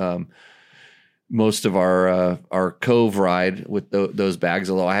survived most of our Cove ride with those bags.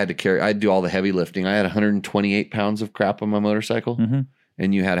 Although I'd do all the heavy lifting. I had 128 pounds of crap on my motorcycle, Mm-hmm.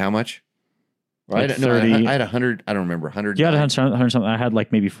 and you had how much? Right? Like No, 30. I had 100. I don't remember. 100. Yeah, I had 100 something. I had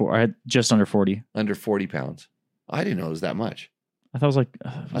like maybe 4. I had just under 40. Under 40 pounds. I didn't know it was that much. I thought it was like.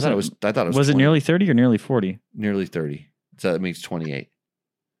 I thought it was. Was it 20, nearly 30 or nearly 40? nearly 30. So that makes 28.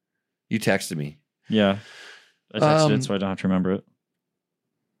 You texted me. Yeah. I texted it so I don't have to remember it.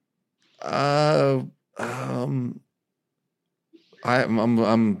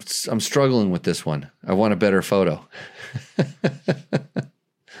 I'm struggling with this one. I want a better photo.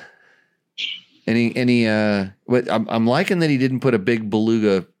 I'm liking that he didn't put a big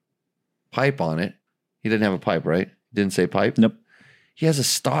beluga pipe on it. He didn't have a pipe, right? Didn't say pipe? Nope. He has a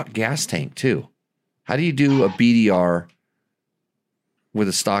stock gas tank too. How do you do a BDR with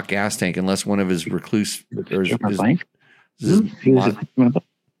a stock gas tank unless one of his recluse or his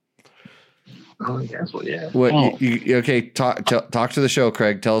Oh, yes, well, yeah. what? Okay, talk to the show,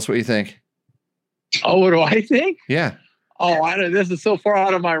 Craig. Tell us what you think. Oh, what do I think? Yeah. Oh, this is so far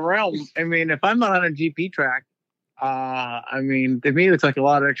out of my realm. I mean, if I'm not on a GP track, I mean, to me, it looks like a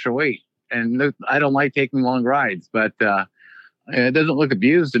lot of extra weight. And I don't like taking long rides, but it doesn't look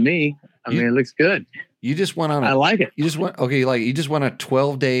abused to me. I mean, it looks good. You just went on. I like it. You just went a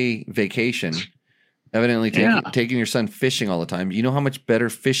 12-day vacation. Evidently taking your son fishing all the time. You know how much better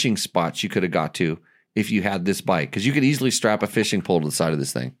fishing spots you could have got to if you had this bike? Because you could easily strap a fishing pole to the side of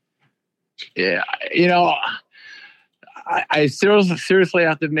this thing. Yeah, you know, I seriously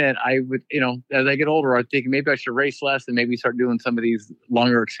have to admit, I would, you know, as I get older, I think maybe I should race less and maybe start doing some of these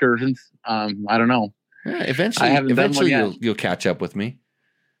longer excursions. I don't know. Yeah, eventually you'll catch up with me.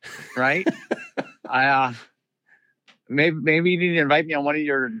 Right? Maybe you need to invite me on one of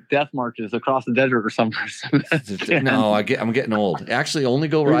your death marches across the desert or something. No, I'm getting old. Actually, only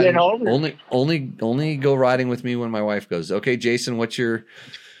go riding. Only go riding with me when my wife goes. Okay, Jason, what's your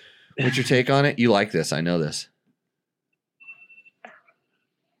take on it? You like this? I know this.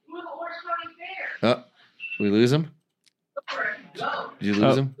 Oh, we lose him? Did you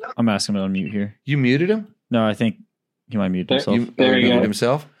lose him? I'm asking him to unmute here. You muted him? No, I think he might mute himself. There you go.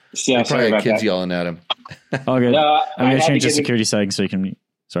 Himself? Yeah, probably had kids yelling at him. Oh, good. No, I'm going to change the security settings so you can mute.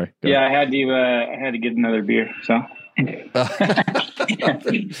 Sorry. Yeah, I had to get another beer, so. To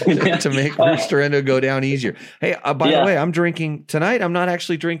make Rooster Endo go down easier. Hey, by the way, I'm drinking tonight. I'm not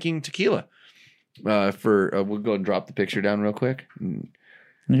actually drinking tequila. We'll go and drop the picture down real quick.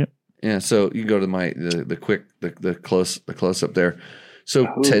 Yep. Yeah. So you can go to the close up there. So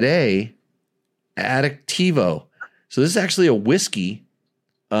today, Addictivo. So this is actually a whiskey,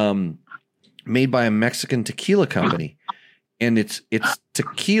 made by a Mexican tequila company. And it's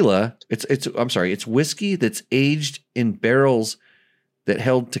tequila. It's whiskey that's aged in barrels that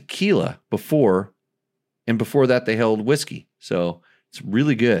held tequila before, and before that they held whiskey. So it's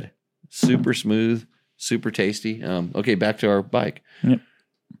really good, super smooth, super tasty. Okay, back to our bike. Yep.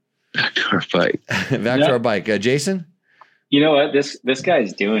 Back to our bike. To our bike. Jason. You know what? This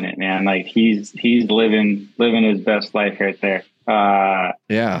guy's doing it, man. Like he's living his best life right there.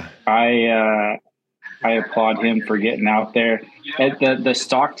 Yeah. I applaud him for getting out there. The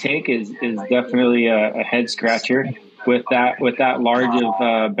stock take is definitely a head scratcher with that large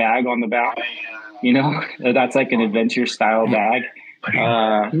of bag on the back. You know, that's like an adventure style bag.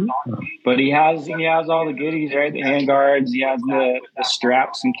 But he has all the goodies, right? The hand guards. He has the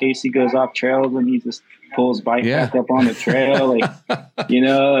straps in case he goes off trails and he just pulls bike back up on the trail. Like, you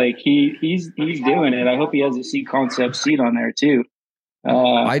know, like he's doing it. I hope he has a C Concept seat on there too.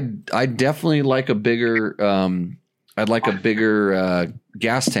 I definitely like a bigger. I'd like a bigger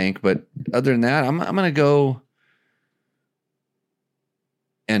gas tank, but other than that, I'm gonna go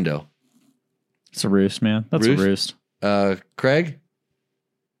Endo. It's a roost, man. That's a roost. Craig,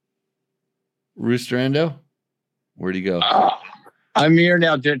 Rooster Endo, where'd he go? I'm here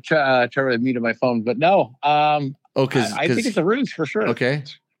now to try to mute on my phone, but no. Because I think it's a roost for sure. Okay,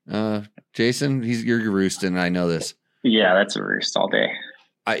 Jason, you're roosting. I know this. Yeah, that's a roost all day.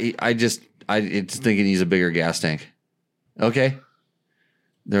 It's thinking he's a bigger gas tank. Okay.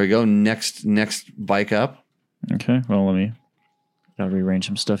 There we go. Next bike up. Okay. Well, gotta rearrange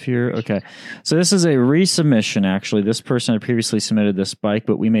some stuff here. Okay. So this is a resubmission, actually. This person had previously submitted this bike,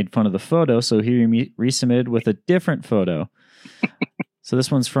 but we made fun of the photo. So here he resubmitted with a different photo. So this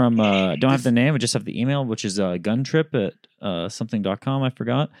one's from, don't have the name, I just have the email, which is guntrip at something.com. I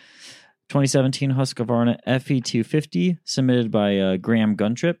forgot. 2017 Husqvarna FE250 submitted by Graham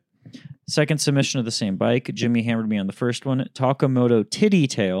Guntrip. Second submission of the same bike. Jimmy hammered me on the first one. Takamoto Titty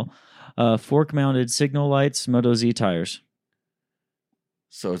Tail, fork mounted signal lights, Moto Z tires.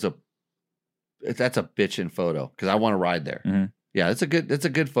 So that's a bitchin' photo because I want to ride there. Mm-hmm. Yeah, that's a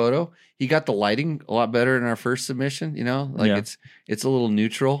good photo. He got the lighting a lot better in our first submission. You know, it's a little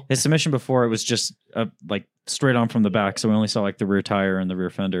neutral. His submission before it was just like straight on from the back, so we only saw like the rear tire and the rear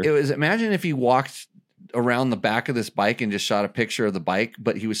fender. Imagine if he walked around the back of this bike and just shot a picture of the bike,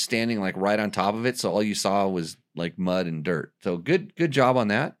 but he was standing like right on top of it, so all you saw was like mud and dirt. So good job on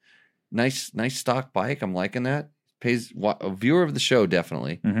that. Nice stock bike. I'm liking that. Pays a viewer of the show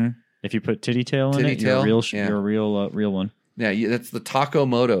definitely. Mm-hmm. If you put titty tail in Titty it, tail, you're a real one. Yeah, that's the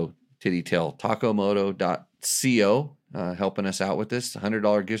Takomoto titty tail. Takomoto.co helping us out with this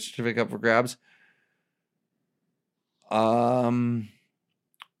 $100 gift certificate up for grabs.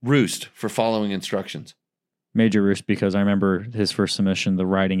 Roost for following instructions. Major Roost, because I remember his first submission, the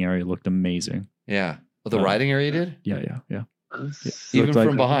riding area looked amazing. Yeah. Oh, the riding area did? Yeah. Even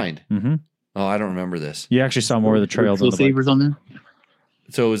from behind? Mm-hmm. Oh, I don't remember this. You actually saw more of the trail than the savers on there.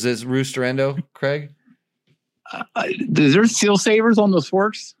 So is this Roosterendo, Craig? Is there seal savers on those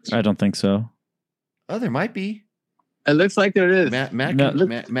forks? I don't think so. Oh, there might be. It looks like there is.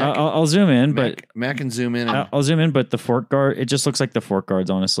 I'll zoom in, but Mac can zoom in. I'll zoom in, but the fork guard, it just looks like the fork guards,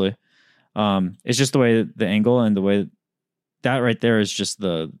 honestly. It's just the way the angle and the way that right there is just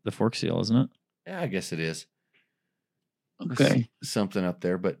the fork seal, isn't it? Yeah, I guess it is. Okay. There's something up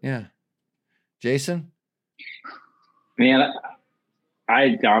there, but yeah. Jason? Man,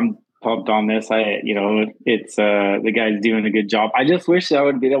 I'm pumped on this. It's the guy's doing a good job. I just wish I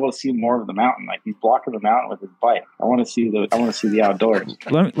would be able to see more of the mountain. Like he's blocking the mountain with his bike. I want to see the outdoors.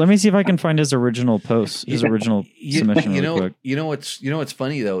 Let me see if I can find his original post, his original submission. Really quick. You know what's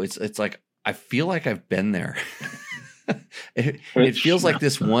funny though? It's like I feel like I've been there. It feels like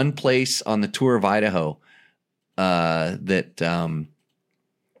this one place on the tour of Idaho that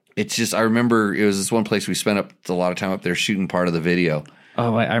it's just, I remember it was this one place we spent a lot of time up there shooting part of the video.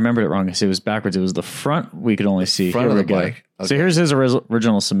 Oh, I remembered it wrong. It was backwards. It was the front we could only see. Front of the bike. Okay. So here's his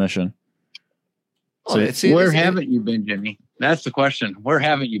original submission. Where haven't you been, Jimmy? That's the question. Where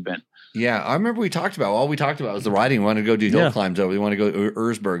haven't you been? Yeah, I remember all we talked about was the riding. We wanted to go do hill climbs over. We want to go to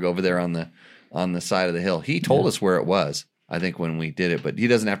Erzberg over there on the side of the hill. He told us where it was, I think, when we did it, but he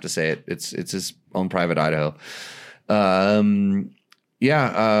doesn't have to say it. It's his own private Idaho. I'm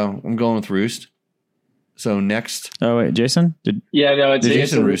going with Roost. So next. Oh wait, Jason?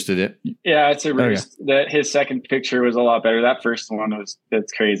 Jason roosted it. Yeah, it's a roost. That his second picture was a lot better. That first one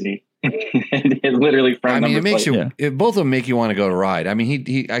that's crazy. It literally from it makes both of them make you want to go to ride. I mean,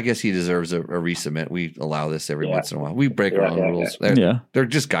 he I guess he deserves a resubmit. We allow this every once in a while. We break our own rules. They're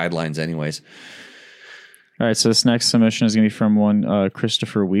just guidelines anyways. All right, so this next submission is going to be from one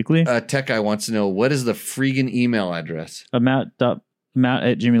Christopher Weekly. Tech guy wants to know, what is the freaking email address? Matt at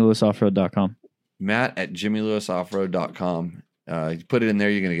jimmylewisoffroad.com. Matt at jimmylewisoffroad.com. You put it in there,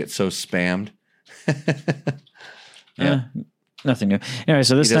 you're going to get so spammed. Nothing new. Anyway,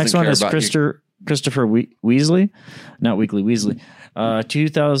 so this next one is Christopher Weasley, not Weekly, Weasley.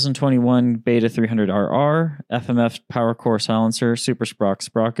 2021 Beta 300RR, FMF Power Core Silencer, Super Sprock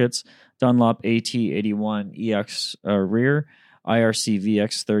Sprockets, Dunlop AT81 EX rear, IRC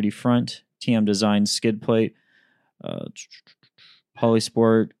VX30 front, TM Design skid plate,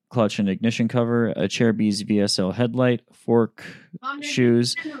 Polysport clutch and ignition cover, a Cherubies VSL headlight, fork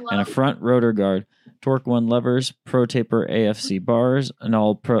shoes, and a front rotor guard. Torque 1 levers, Pro Taper AFC bars, an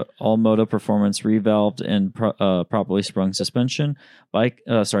all Moto Performance revalved and properly sprung suspension.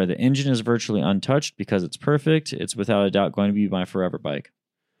 The engine is virtually untouched because it's perfect. It's without a doubt going to be my forever bike.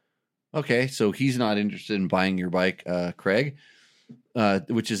 Okay, so he's not interested in buying your bike, Craig,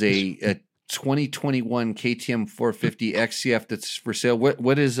 which is a 2021 KTM 450 XCF that's for sale.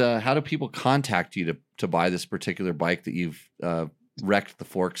 What is? How do people contact you to buy this particular bike that you've wrecked the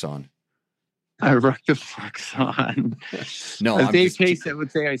forks on? I wrecked the forks on. No, as Dave Chase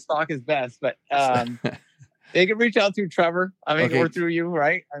would say, I stock is best, but they can reach out through Trevor. I mean, or through you,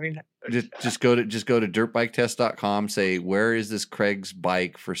 right? I mean, just go to dirtbiketest.com. Say, where is this Craig's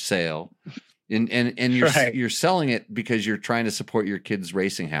bike for sale? And you're selling it because you're trying to support your kid's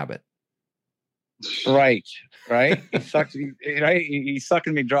racing habit. Right. He's sucking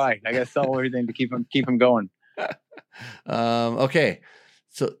me dry. I got to sell everything to keep him going. Okay,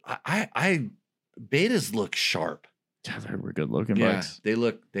 so I betas look sharp. Yeah, they were good looking bikes. They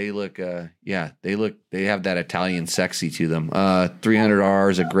have that Italian sexy to them.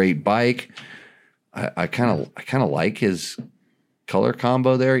 300R is a great bike. I kind of like his color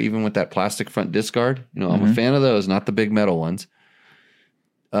combo there, even with that plastic front disc guard. I'm a fan of those, not the big metal ones.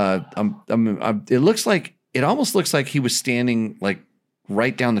 It almost looks like he was standing like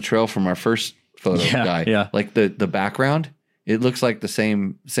right down the trail from our first photo guy. Yeah. Like the background, it looks like the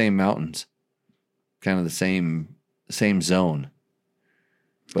same mountains, kind of the same zone.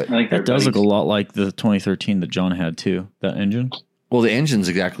 But that does look a lot like the 2013 that John had too. That engine. Well, the engine's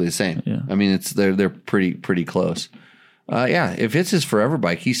exactly the same. Yeah. I mean, they're pretty close. If it's his forever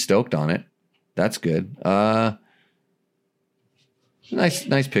bike, he's stoked on it. That's good.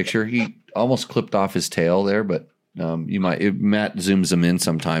 Nice picture. He almost clipped off his tail there, but Matt zooms him in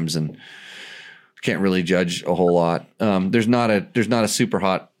sometimes and can't really judge a whole lot. There's not a super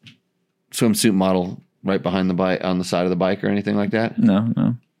hot swimsuit model right behind the bike on the side of the bike or anything like that.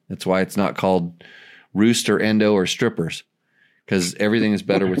 No. That's why it's not called Roost or Endo or strippers, because everything is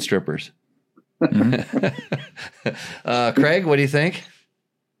better with strippers. Mm-hmm. Craig, what do you think?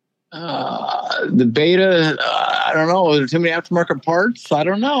 The Beta, I don't know. Are there too many aftermarket parts? I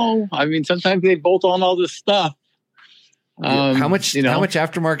don't know. I mean, sometimes they bolt on all this stuff. How much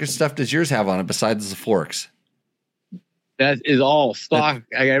aftermarket stuff does yours have on it besides the forks? That is all stock.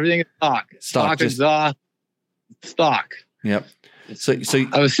 Everything is stock. Stock exhaust. Stock. Yep. So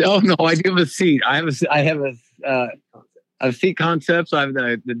I do have a seat. I have a seat concepts. I have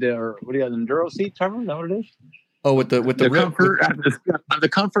the what do you have, the Enduro seat, Trevor? Is that what it is? Oh, with the Comfort, the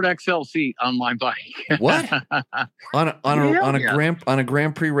Comfort XL seat on my bike. What? on a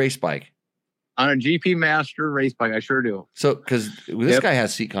Grand Prix race bike? On a GP Master race bike, I sure do. So, because this guy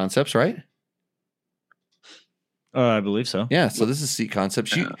has Seat Concepts, right? I believe so. Yeah. So this is Seat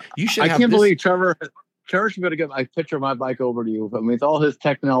Concepts. You should. I can't believe Trevor should be able to get my picture of my bike over to you. I mean, with all his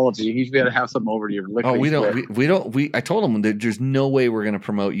technology, he should be able to have something over to you. We don't. I told him that there's no way we're going to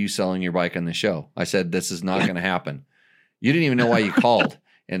promote you selling your bike on the show. I said this is not going to happen. You didn't even know why you called,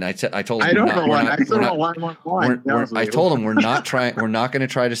 and I told him I don't know why. I still don't know why. I told him we're not going to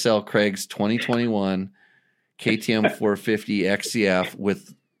try to sell Craig's 2021 KTM 450 XCF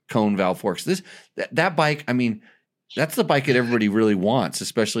with cone valve forks. That bike. I mean, that's the bike that everybody really wants,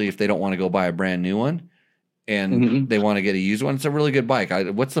 especially if they don't want to go buy a brand new one. And they want to get a used one. It's a really good bike.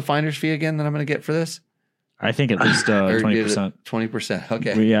 What's the finder's fee again that I'm going to get for this? I think at least 20%. 20%.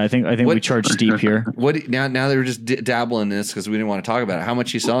 Okay. Yeah, I think we charge steep here. Now they were just dabbling in this because we didn't want to talk about it. How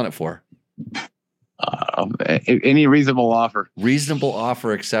much are you selling it for? Any reasonable offer. Reasonable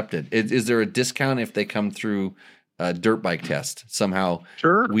offer accepted. Is there a discount if they come through a dirt bike test somehow?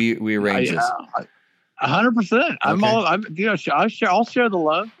 Sure. We arrange this. 100%. I'll share the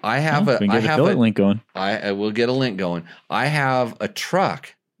love. I have a link going. I will get a link going. I have a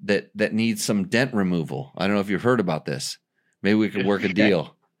truck that needs some dent removal. I don't know if you've heard about this. Maybe we could work a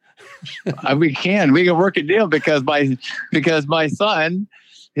deal. We can work a deal because my son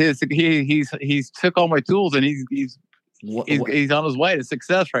he's took all my tools and he's on his way to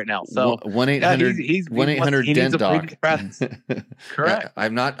success right now. So 1-800 Dent Doc. Correct.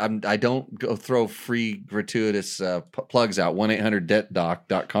 I don't go throw free gratuitous plugs out.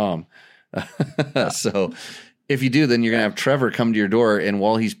 1-800dentdoc.com. So if you do, then you're gonna have Trevor come to your door, and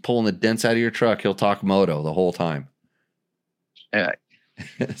while he's pulling the dents out of your truck, he'll talk moto the whole time. Yeah.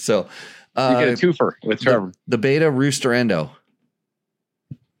 So you get a twofer with Trevor. The Beta, Roost, or Endo?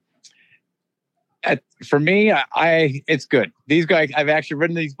 For me, it's good. These guys, I've actually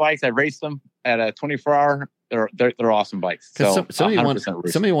ridden these bikes. I've raced them at a 24-hour. They're awesome bikes. So somebody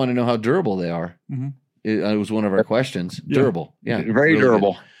want to know how durable they are. Mm-hmm. It was one of our questions. Yeah. Durable, yeah, very really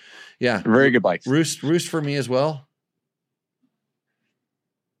durable. Good. Yeah, very good bikes. Roost for me as well.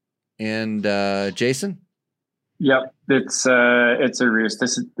 And Jason. Yep, it's a Roost.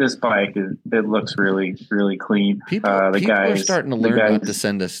 This bike it looks really really clean. People are starting to learn not to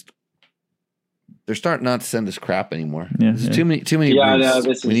send us. They're starting not to send us crap anymore. Yeah, there's too many. Yeah, no,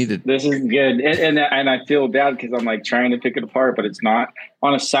 this is good, and I feel bad because I'm like trying to pick it apart, but it's not.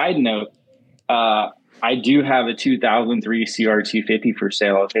 On a side note, I do have a 2003 CR250 for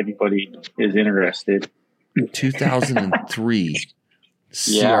sale if anybody is interested. 2003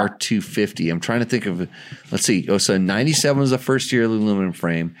 CR250. I'm trying to think of. Let's see. Oh, so 97 was the first year of the aluminum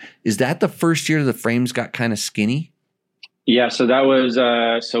frame. Is that the first year the frames got kind of skinny? Yeah, so that was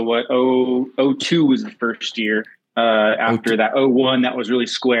 02 was the first year. After 02. That 01 that was really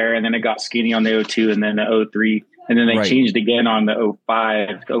square, and then it got skinny on the 02, and then the 03, and then they changed again on the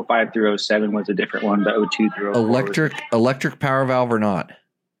 05. 05 through 07 was a different one. The 02 through 04. Electric power valve or not?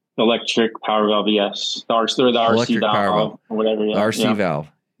 Electric power valve, yes. The RC valve or whatever. Yeah. RC valve.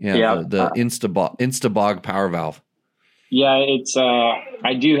 Yeah. The Instabog power valve. Yeah, it's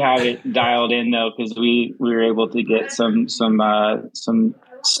I do have it dialed in though, because we were able to get some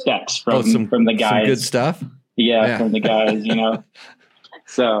specs from the guys. Some good stuff. Yeah, from the guys,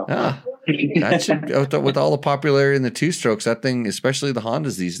 So that should, with all the popularity in the two strokes, that thing, especially the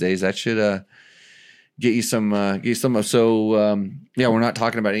Hondas these days, that should get you some. So we're not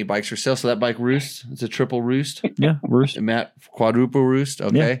talking about any bikes for sale. So that bike Roost, it's a triple Roost. Yeah, Roost. Matt, quadruple Roost.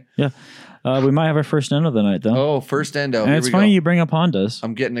 Okay. Yeah. We might have our first endo of the night, though. Oh, first endo. And it's funny you bring up Hondas.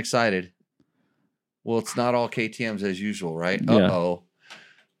 I'm getting excited. Well, it's not all KTMs as usual, right? Yeah.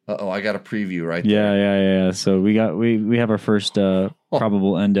 Uh-oh, I got a preview right Yeah, there. yeah. So we have our first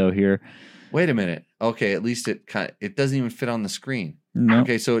probable endo here. Wait a minute. Okay, at least it doesn't even fit on the screen. No.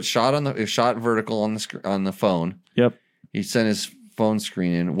 Okay, so it's shot vertical on the phone. Yep. He sent his phone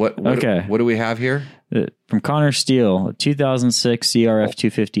screen in. What do we have here? From Connor Steele, 2006 CRF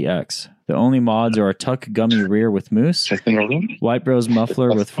 250X. The only mods are a Tuck gummy rear with moose, White Bros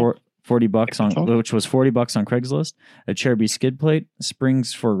muffler with $40 which was $40 on Craigslist, a Cherby skid plate,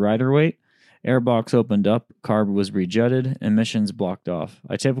 springs for rider weight, airbox opened up, carb was rejetted, emissions blocked off.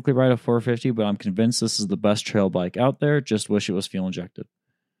 I typically ride a 450, but I'm convinced this is the best trail bike out there. Just wish it was fuel injected.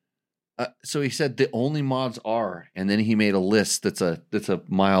 So he said the only mods are, and then he made a list that's a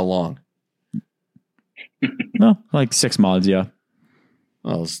mile long. No, like 6 mods, yeah.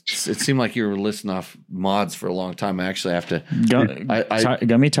 Well, it seemed like you were listing off mods for a long time. I actually have to.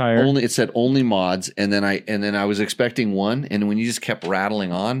 Gummy tire. It said only mods, and then I was expecting one, and when you just kept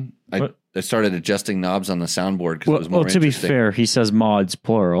rattling on, I started adjusting knobs on the soundboard because it was more interesting. To be fair, he says mods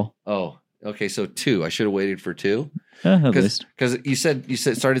plural. Oh, okay, so 2. I should have waited for 2. At least because you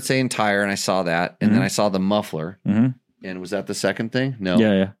started saying tire, and I saw that, and then I saw the muffler. Mm-hmm. And was that the second thing? No.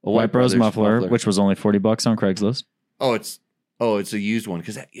 Yeah. A White Bros muffler, which was only $40 on Craigslist. It's a used one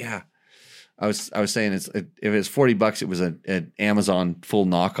because I was saying if it's $40, it was an Amazon full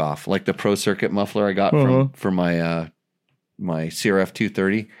knockoff, like the Pro Circuit muffler I got from my my CRF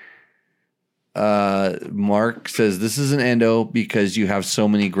 230. Mark says this is an endo because you have so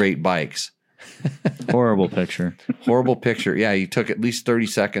many great bikes. Horrible picture. Horrible picture. Yeah, you took at least 30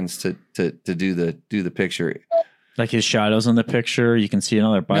 seconds to do the picture. Like his shadows on the picture, you can see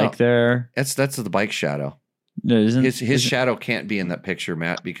another bike there. That's the bike shadow. No, his shadow can't be in that picture,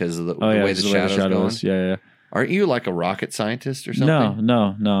 Matt, because of the way the shadow's going. Yeah. Aren't you like a rocket scientist or something?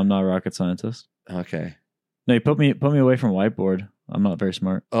 No, I'm not a rocket scientist. Okay. No, you put me away from whiteboard. I'm not very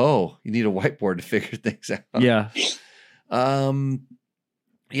smart. Oh, you need a whiteboard to figure things out. Yeah.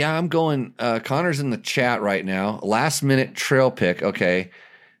 Yeah, I'm going. Connor's in the chat right now. Last minute trail pick. Okay.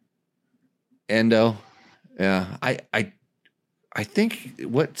 Endo. Yeah. I think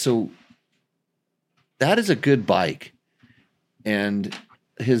so that is a good bike. And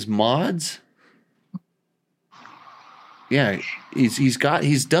his mods. Yeah, he's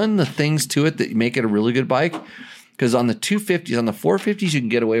done the things to it that make it a really good bike. Because on the 250s, on the 450s, you can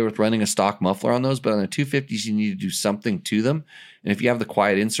get away with running a stock muffler on those, but on the 250s, you need to do something to them. And if you have the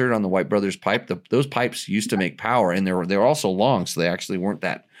quiet insert on the White Brothers pipe, those pipes used to make power, and they're also long, so they actually weren't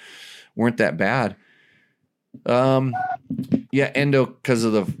that bad. Yeah, endo because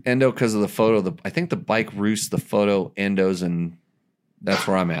of the photo. I think the bike roosts the photo endos, and that's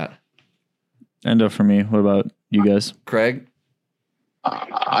where I'm at. Endo for me. What about you guys? Craig?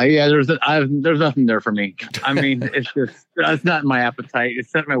 Yeah, there's nothing there for me. I mean, it's not my appetite.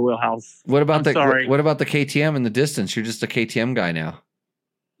 It's not my wheelhouse. What about what about the KTM in the distance? You're just a KTM guy now.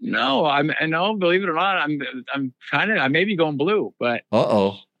 No, believe it or not, I may be going blue, but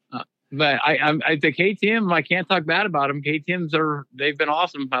but the KTM, I can't talk bad about them. KTMs they've been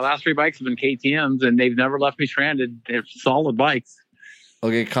awesome. My last 3 bikes have been KTMs, and they've never left me stranded. They're solid bikes.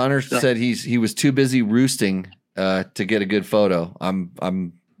 Okay, Connor said he was too busy roosting to get a good photo.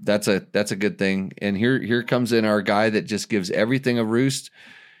 That's a good thing. And here comes in our guy that just gives everything a roost.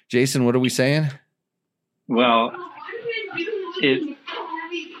 Jason, what are we saying? Well,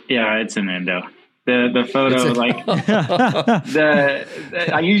 it's an endo. The photo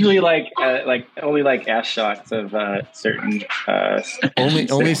I usually only like ass shots of certain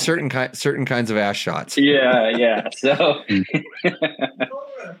only certain kinds of ass shots. Yeah. So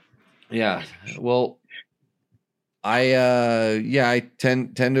yeah. Well, I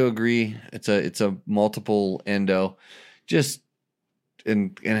tend to agree. It's a multiple endo. Just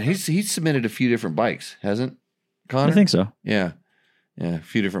and he's submitted a few different bikes, hasn't Connor? I think so. Yeah, a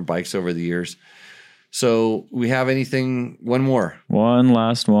few different bikes over the years. So we have anything? One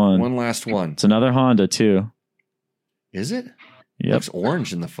last one. One last one. It's another Honda too. Is it? Yep. Looks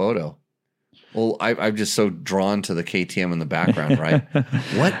orange in the photo. Well, I'm just so drawn to the KTM in the background, right?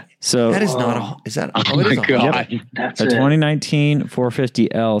 What? So that is not a. Is that? Oh my God! Yep. A 2019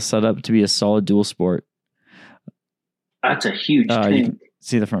 450L set up to be a solid dual sport. That's a huge thing. You can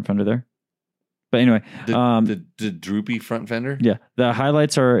see the front fender there. But anyway, the droopy front fender. Yeah, the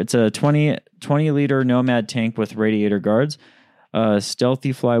highlights are it's a 20 liter Nomad tank with radiator guards,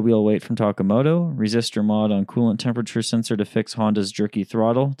 stealthy flywheel weight from Takamoto, resistor mod on coolant temperature sensor to fix Honda's jerky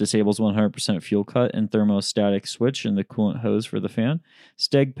throttle, disables 100% fuel cut and thermostatic switch in the coolant hose for the fan,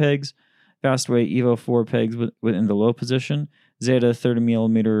 steg pegs, Fastway Evo 4 pegs within the low position, Zeta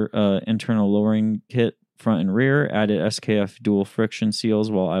 30mm internal lowering kit front and rear. Added SKF dual friction seals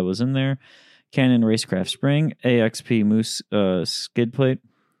while I was in there. Canon Racecraft spring. AXP Moose skid plate.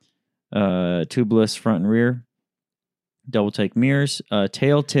 Tubeless front and rear. Double take mirrors.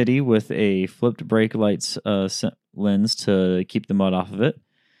 Tail titty with a flipped brake lights lens to keep the mud off of it.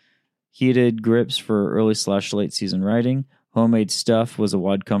 Heated grips for early/late season riding. Homemade stuff was a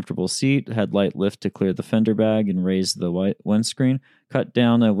wide, comfortable seat. Had light lift to clear the fender bag and raise the windscreen. Cut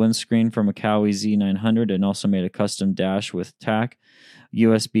down a windscreen from a Cowie Z900 and also made a custom dash with tack,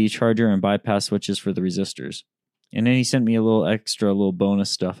 USB charger, and bypass switches for the resistors. And then he sent me a little bonus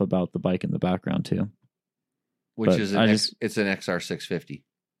stuff about the bike in the background too. Which But is it's an XR650.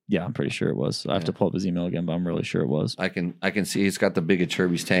 Yeah, I'm pretty sure it was. I have to pull up his email again, but I'm really sure it was. I can see it's got the big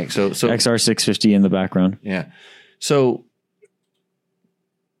Acerbis tank. So XR650 in the background. yeah. So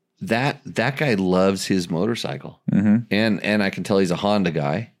that guy loves his motorcycle. Mm-hmm. And I can tell he's a Honda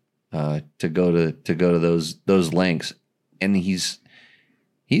guy to go to those lengths, and he's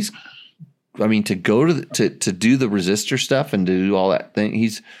I mean to go to do the resistor stuff and to do all that thing,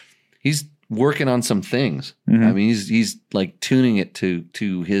 he's working on some things. Mm-hmm. I mean he's like tuning it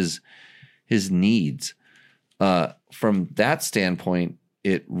to his needs. From that standpoint,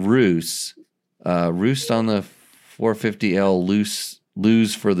 it roost on the 450L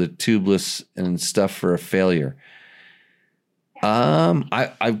lose for the tubeless and stuff for a failure.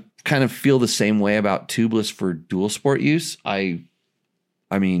 I kind of feel the same way about tubeless for dual sport use. I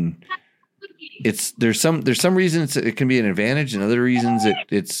mean, there's some reasons it can be an advantage, and other reasons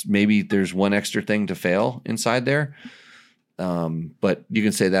it's maybe there's one extra thing to fail inside there. But you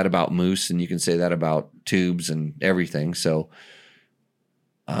can say that about Moose, and you can say that about tubes and everything. So,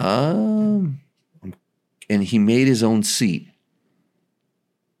 and he made his own seat.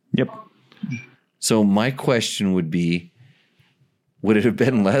 Yep. So my question would be, would it have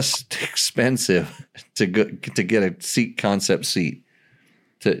been less expensive to get a seat concept seat?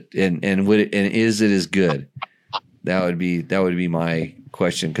 And is it as good? That would be my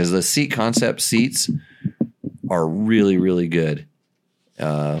question, because the seat concept seats are really, really good.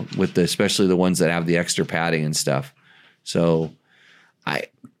 Especially the ones that have the extra padding and stuff. So I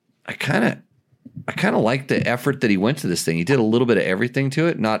kind of like the effort that he went to this thing. He did a little bit of everything to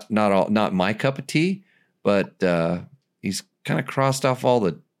it. Not my cup of tea, but he's kind of crossed off all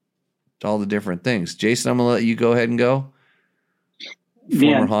the different things. Jason, I'm gonna let you go ahead and go.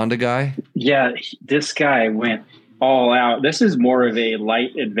 Former Honda guy. Yeah, this guy went all out. This is more of a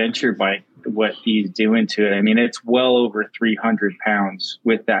light adventure bike, what he's doing to it. I mean, it's well over 300 pounds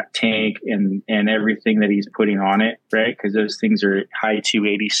with that tank and everything that he's putting on it, right? Because those things are high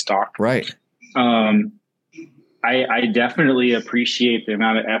 280 stock. Right. I definitely appreciate the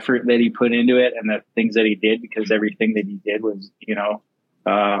amount of effort that he put into it and the things that he did, because everything that he did was,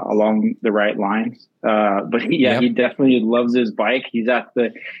 along the right lines. But he definitely loves his bike. He's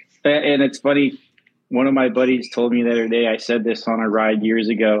and it's funny. One of my buddies told me the other day, I said this on a ride years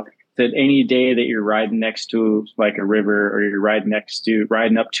ago, that any day that you're riding next to like a river, or you're riding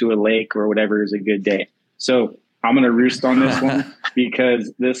up to a lake or whatever, is a good day. So I'm going to roost on this one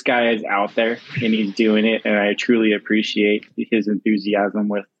because this guy is out there and he's doing it. And I truly appreciate his enthusiasm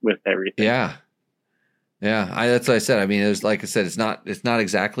with everything. Yeah. Yeah. That's what I said. I mean, it was, like I said, it's not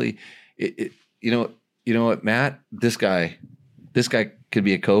exactly it. You know what, Matt, this guy could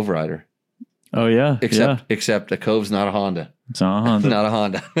be a Cove rider. Oh yeah. Except a Cove's not a Honda. It's not a Honda. Not a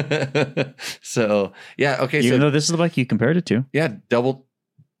Honda. So yeah. Okay. Even though this is the bike you compared it to. Yeah.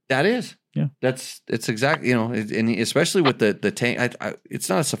 That is. Yeah. It's exactly, and especially with the tank, it's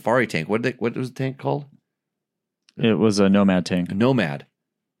not a Safari tank. What was the tank called? It was a Nomad tank. A Nomad.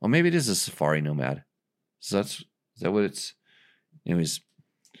 Well, maybe it is a Safari Nomad. So is that what it's, anyways.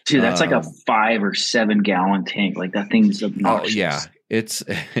 Dude, that's like a 5 or 7 gallon tank. Like that thing's obnoxious. Oh yeah. It's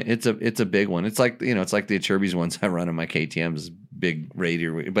a big one. It's like, it's like the Acerbis ones I run in my KTMs, big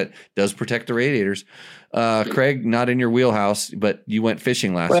radiator, but does protect the radiators. Craig, not in your wheelhouse, but you went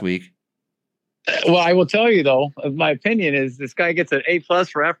fishing last week. Well, I will tell you though, my opinion is this guy gets an A+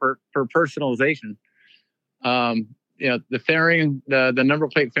 for effort for personalization. The fairing, the number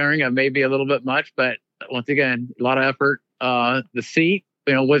plate fairing, may be a little bit much, but once again, a lot of effort. The seat,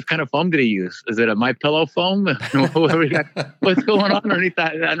 what kind of foam did he use? Is it a MyPillow foam? What's going on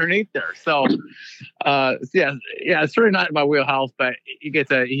underneath there? So, it's really not in my wheelhouse, but he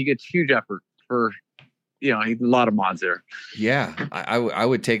gets huge effort for. A lot of mods there. Yeah, I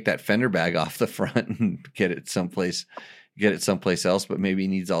would take that fender bag off the front and get it someplace else, but maybe he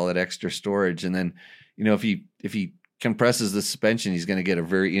needs all that extra storage. And then, if he compresses the suspension, he's going to get a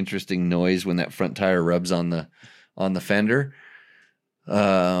very interesting noise when that front tire rubs on the fender.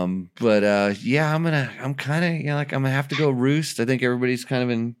 Yeah, I'm kind of, like, I'm gonna have to go Roost. I think everybody's kind of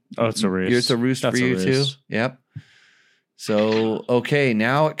in. Oh, it's a Roost. It's a Roost That's for a you Roost. too. Yep. So, okay,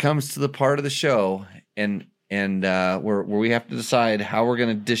 now it comes to the part of the show and where we have to decide how we're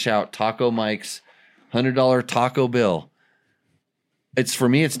going to dish out Taco Mike's $100 taco bill. For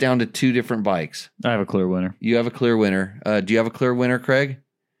me, it's down to two different bikes. I have a clear winner. You have a clear winner. Do you have a clear winner, Craig?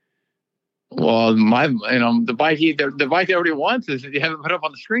 Well, the bike he already wants is you haven't put up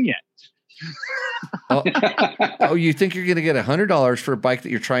on the screen yet. Oh, you think you're going to get $100 for a bike that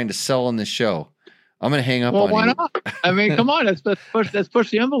you're trying to sell on this show? I'm going to hang up on you. Well, why not? I mean, come on, let's push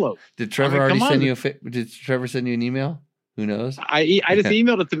the envelope. Did Trevor already send you Did Trevor send you an email? Who knows? I just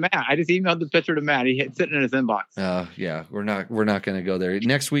emailed it to Matt. I just emailed the picture to Matt. It's sitting in his inbox. Oh yeah, we're not going to go there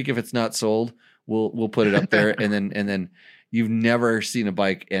next week. If it's not sold, we'll put it up there, and then you've never seen a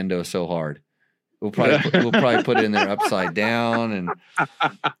bike endo so hard. We'll probably put it in there upside down and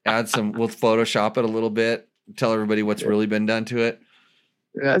add some. We'll Photoshop it a little bit. Tell everybody what's really been done to it.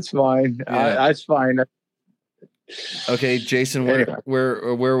 That's fine. Yeah. That's fine. Okay, Jason, where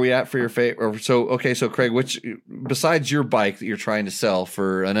are we at for your favorite? So Craig, which besides your bike that you're trying to sell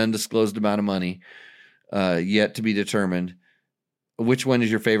for an undisclosed amount of money, yet to be determined, which one is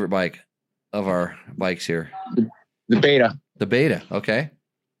your favorite bike of our bikes here? The Beta. The Beta. Okay.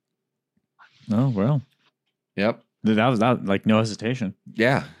 Oh well. Yep. That was like no hesitation.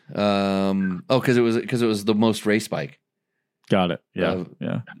 Yeah. Because it was the most race bike. Got it. Yeah.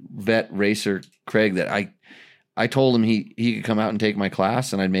 Yeah. Vet racer Craig that I told him he could come out and take my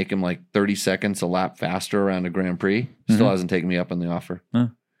class and I'd make him like 30 seconds a lap faster around a Grand Prix. Still hasn't taken me up on the offer. Huh.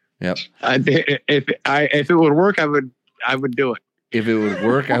 Yep. If it would work, I would do it. If it would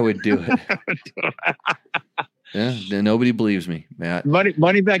work, I would do it. Yeah. Nobody believes me, Matt.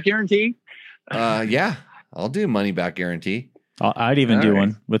 Money back guarantee? Yeah. I'll do money back guarantee. I'd even do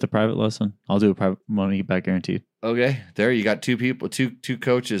one with a private lesson. I'll do a private money back guaranteed. Okay, there you got two people, two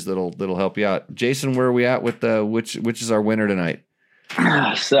coaches that'll help you out. Jason, where are we at with which is our winner tonight?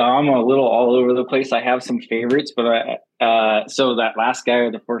 So I'm a little all over the place. I have some favorites, but so that last guy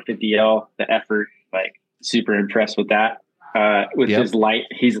with the 450L, the effort, like super impressed with that. With his light,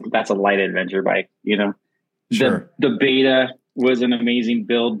 that's a light adventure bike, you know. Sure. The Beta was an amazing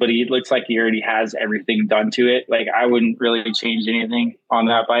build, but he looks like he already has everything done to it. Like I wouldn't really change anything on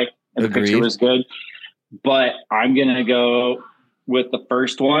that bike. And the picture was good. But I'm going to go with the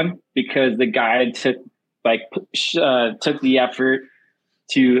first one because the guy took the effort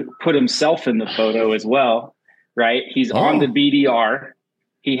to put himself in the photo as well, right? He's on the BDR.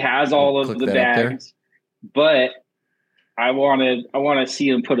 He has all of the bags, but I want to see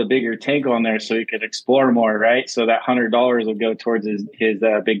him put a bigger tank on there so he could explore more, right? So that $100 will go towards his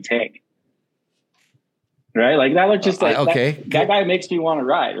big tank. Right, like that looks just like that guy makes me want to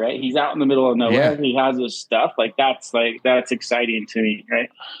ride. Right, he's out in the middle of nowhere. Yeah. He has his stuff. That's exciting to me. Right.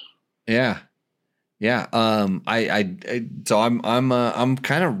 Yeah, yeah. I'm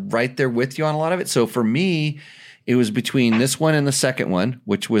kind of right there with you on a lot of it. So for me, it was between this one and the second one,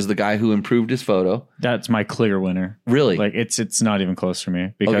 which was the guy who improved his photo. That's my clear winner. Really, like it's not even close for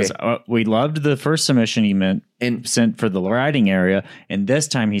me because we loved the first submission he sent for the riding area, and this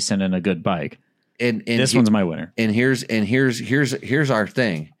time he sent in a good bike. And this one's my winner. And here's our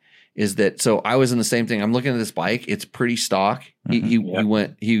thing, is that so I was in the same thing. I'm looking at this bike; it's pretty stock.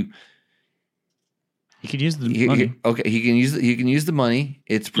 Mm-hmm. He could use the money. He can use the money.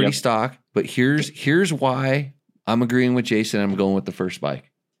 It's pretty stock. But here's why I'm agreeing with Jason. I'm going with the first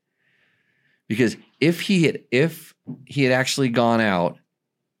bike because if he had actually gone out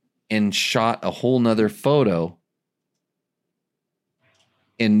and shot a whole nother photo.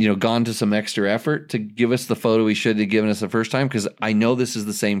 And, gone to some extra effort to give us the photo he should have given us the first time. Because I know this is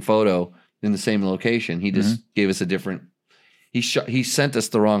the same photo in the same location. He just gave us a different. He sent us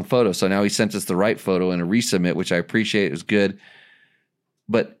the wrong photo, so now he sent us the right photo in a resubmit, which I appreciate. It was good,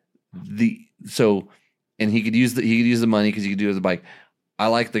 but he could use the money because he could do it with the bike. I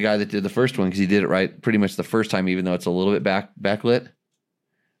like the guy that did the first one because he did it right pretty much the first time, even though it's a little bit backlit.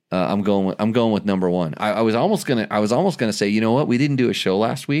 I'm going with number one. I was almost gonna say, you know what, we didn't do a show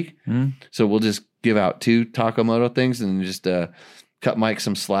last week, so we'll just give out two Takamoto things and just cut Mike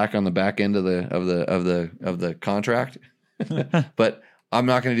some slack on the back end of the contract. But I'm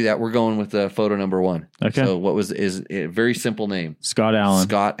not going to do that. We're going with photo number one. Okay. So is a very simple name? Scott Allen.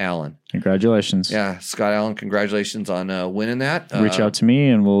 Scott Allen. Congratulations. Yeah, Scott Allen. Congratulations on winning that. Reach out to me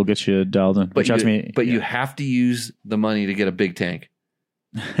and we'll get you dialed in. Reach out to me. But you have to use the money to get a big tank.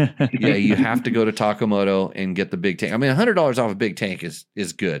 Yeah, you have to go to Takamoto and get the big tank. I mean, $100 off a big tank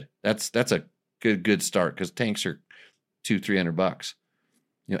is good. That's a good start because tanks are $200-300.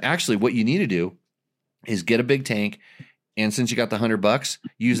 Actually, what you need to do is get a big tank, and since you got the $100,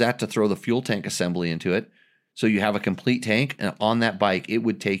 use that to throw the fuel tank assembly into it. So you have a complete tank, and on that bike, it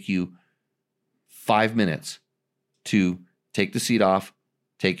would take you 5 minutes to take the seat off,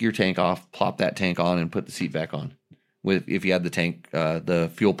 take your tank off, plop that tank on, and put the seat back on. If you had the tank, the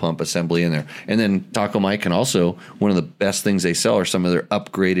fuel pump assembly in there. And then Taco Mike can also, one of the best things they sell are some of their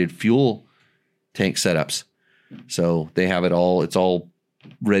upgraded fuel tank setups. So they have it all. It's all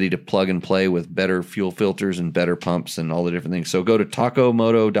ready to plug and play with better fuel filters and better pumps and all the different things. So go to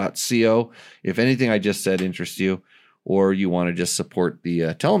tacomoto.co. If anything I just said interests you, or you want to just support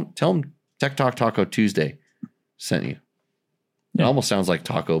the, tell them Tech Talk Taco Tuesday sent you. Yeah. It almost sounds like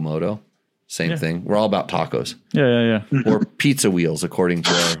Taco Moto. Same thing. We're all about tacos. Yeah. Or pizza wheels, according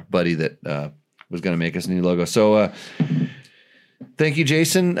to our buddy that was going to make us a new logo. So thank you,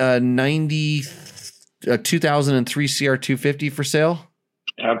 Jason. 2003 CR250 for sale.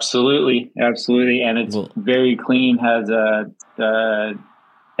 Absolutely. And it's very clean. Has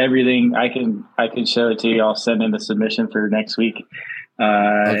everything. I can show it to you. I'll send in the submission for next week.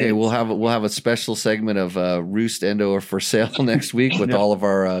 Okay, we'll have a special segment of Roost Endo for sale next week with all of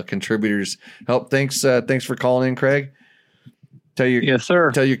our contributors. Thanks for calling in, Craig. Yes,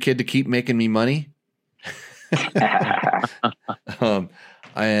 sir. Tell your kid to keep making me money. So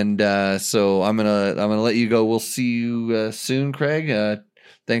I'm gonna let you go. We'll see you soon, Craig.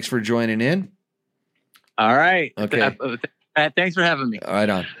 Thanks for joining in. All right. Okay. Thanks for having me. Right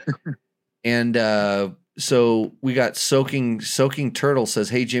on. And so we got Soaking Turtle says,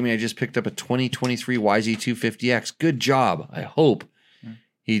 "Hey Jimmy, I just picked up a 2023 YZ250X. Good job. I hope."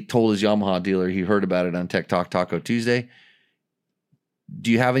 He told his Yamaha dealer he heard about it on Tech Talk Taco Tuesday.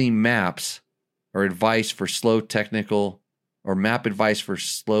 Do you have any maps or advice for map advice for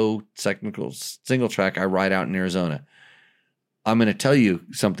slow technical single track I ride out in Arizona? I'm going to tell you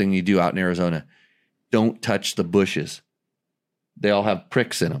something you do out in Arizona. Don't touch the bushes. They all have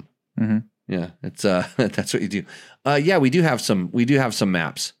pricks in them. Mm-hmm. Yeah, it's that's what you do. Yeah, we do have some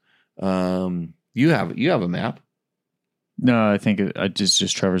maps. You have a map? No, I think it's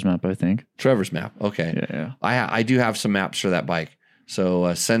just Trevor's map. I think Trevor's map. Okay. Yeah. I do have some maps for that bike.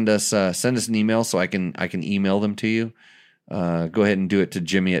 So send us an email so I can email them to you. Go ahead and do it to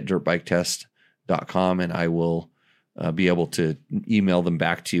jimmy@dirtbiketest.com, and I will be able to email them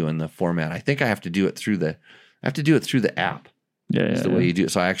back to you in the format. I think I have to do it through the app. Yeah, That's the way you do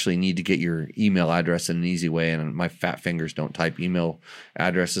it. So I actually need to get your email address in an easy way, and my fat fingers don't type email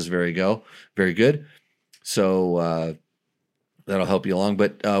addresses very good. So that'll help you along.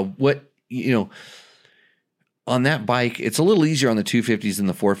 But on that bike, it's a little easier on the 250s than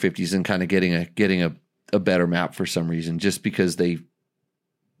the 450s, and kind of getting a better map for some reason, just because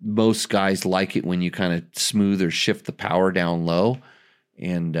most guys like it when you kind of smooth or shift the power down low,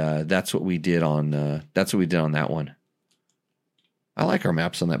 and that's what we did on that one. I like our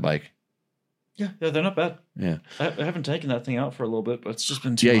maps on that bike. Yeah, they're not bad. Yeah, I haven't taken that thing out for a little bit, but it's just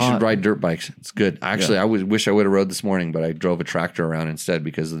been too hot. You should ride dirt bikes. It's good. Actually, I wish I would have rode this morning, but I drove a tractor around instead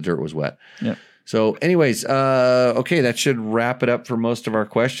because the dirt was wet. Yeah. So, anyways, okay, that should wrap it up for most of our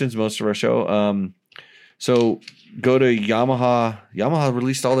questions, most of our show. So go to Yamaha. Yamaha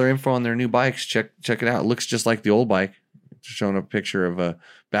released all their info on their new bikes. Check it out. It looks just like the old bike. It's showing a picture of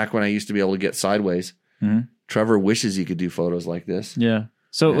back when I used to be able to get sideways. Mm-hmm. Trevor wishes he could do photos like this. Yeah.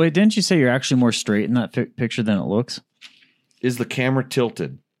 So wait, didn't you say you're actually more straight in that picture than it looks? Is the camera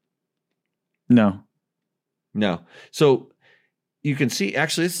tilted? No. So you can see.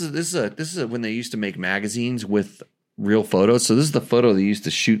 Actually, this is when they used to make magazines with real photos. So this is the photo they used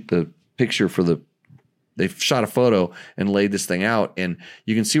to shoot the picture for the. They shot a photo and laid this thing out, and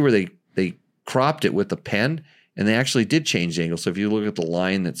you can see where they cropped it with the pen, and they actually did change the angle. So if you look at the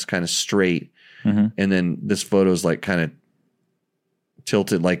line that's kind of straight, mm-hmm. and then this photo is like kind of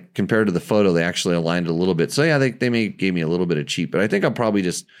tilted, like compared to the photo, they actually aligned it a little bit. So yeah, they gave me a little bit of cheap, but I think I'm probably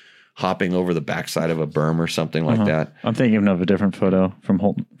just hopping over the backside of a berm or something like that. I'm thinking of a different photo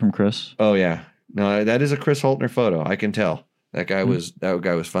from Chris. Oh yeah, no, that is a Chris Holtner photo. I can tell that guy was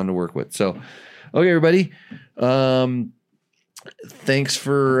fun to work with. So. Okay, everybody. Thanks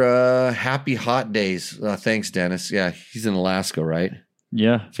for happy hot days. Thanks, Dennis. Yeah, he's in Alaska, right?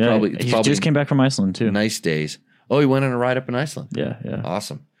 Yeah. He just came back from Iceland too. Nice days. Oh, he went on a ride up in Iceland. Yeah.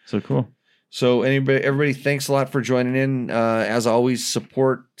 Awesome. So cool. So everybody, thanks a lot for joining in. As always,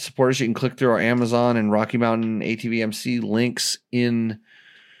 support us. You can click through our Amazon and Rocky Mountain ATVMC links in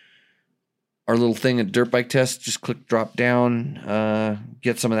our little thing at Dirt Bike Test. Just click drop down,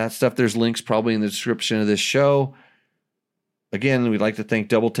 get some of that stuff. There's links probably in the description of this show. Again, we'd like to thank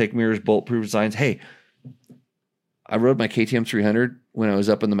Double Take Mirrors, Bulletproof Designs. Hey, I rode my KTM 300 when I was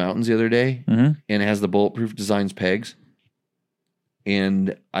up in the mountains the other day, Mhm. and it has the Bulletproof Designs pegs.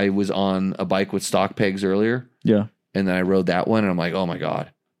 And I was on a bike with stock pegs earlier, Yeah. and then I rode that one, and I'm like, oh my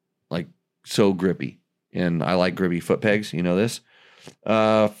God, like so grippy. And I like grippy foot pegs. You know this.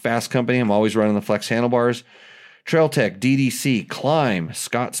 Fast Company, I'm always running the Flex handlebars. Trail Tech, DDC, Climb,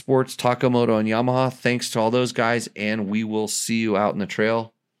 Scott Sports, Takamoto, and Yamaha. Thanks to all those guys, and we will see you out in the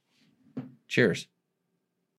trail. Cheers.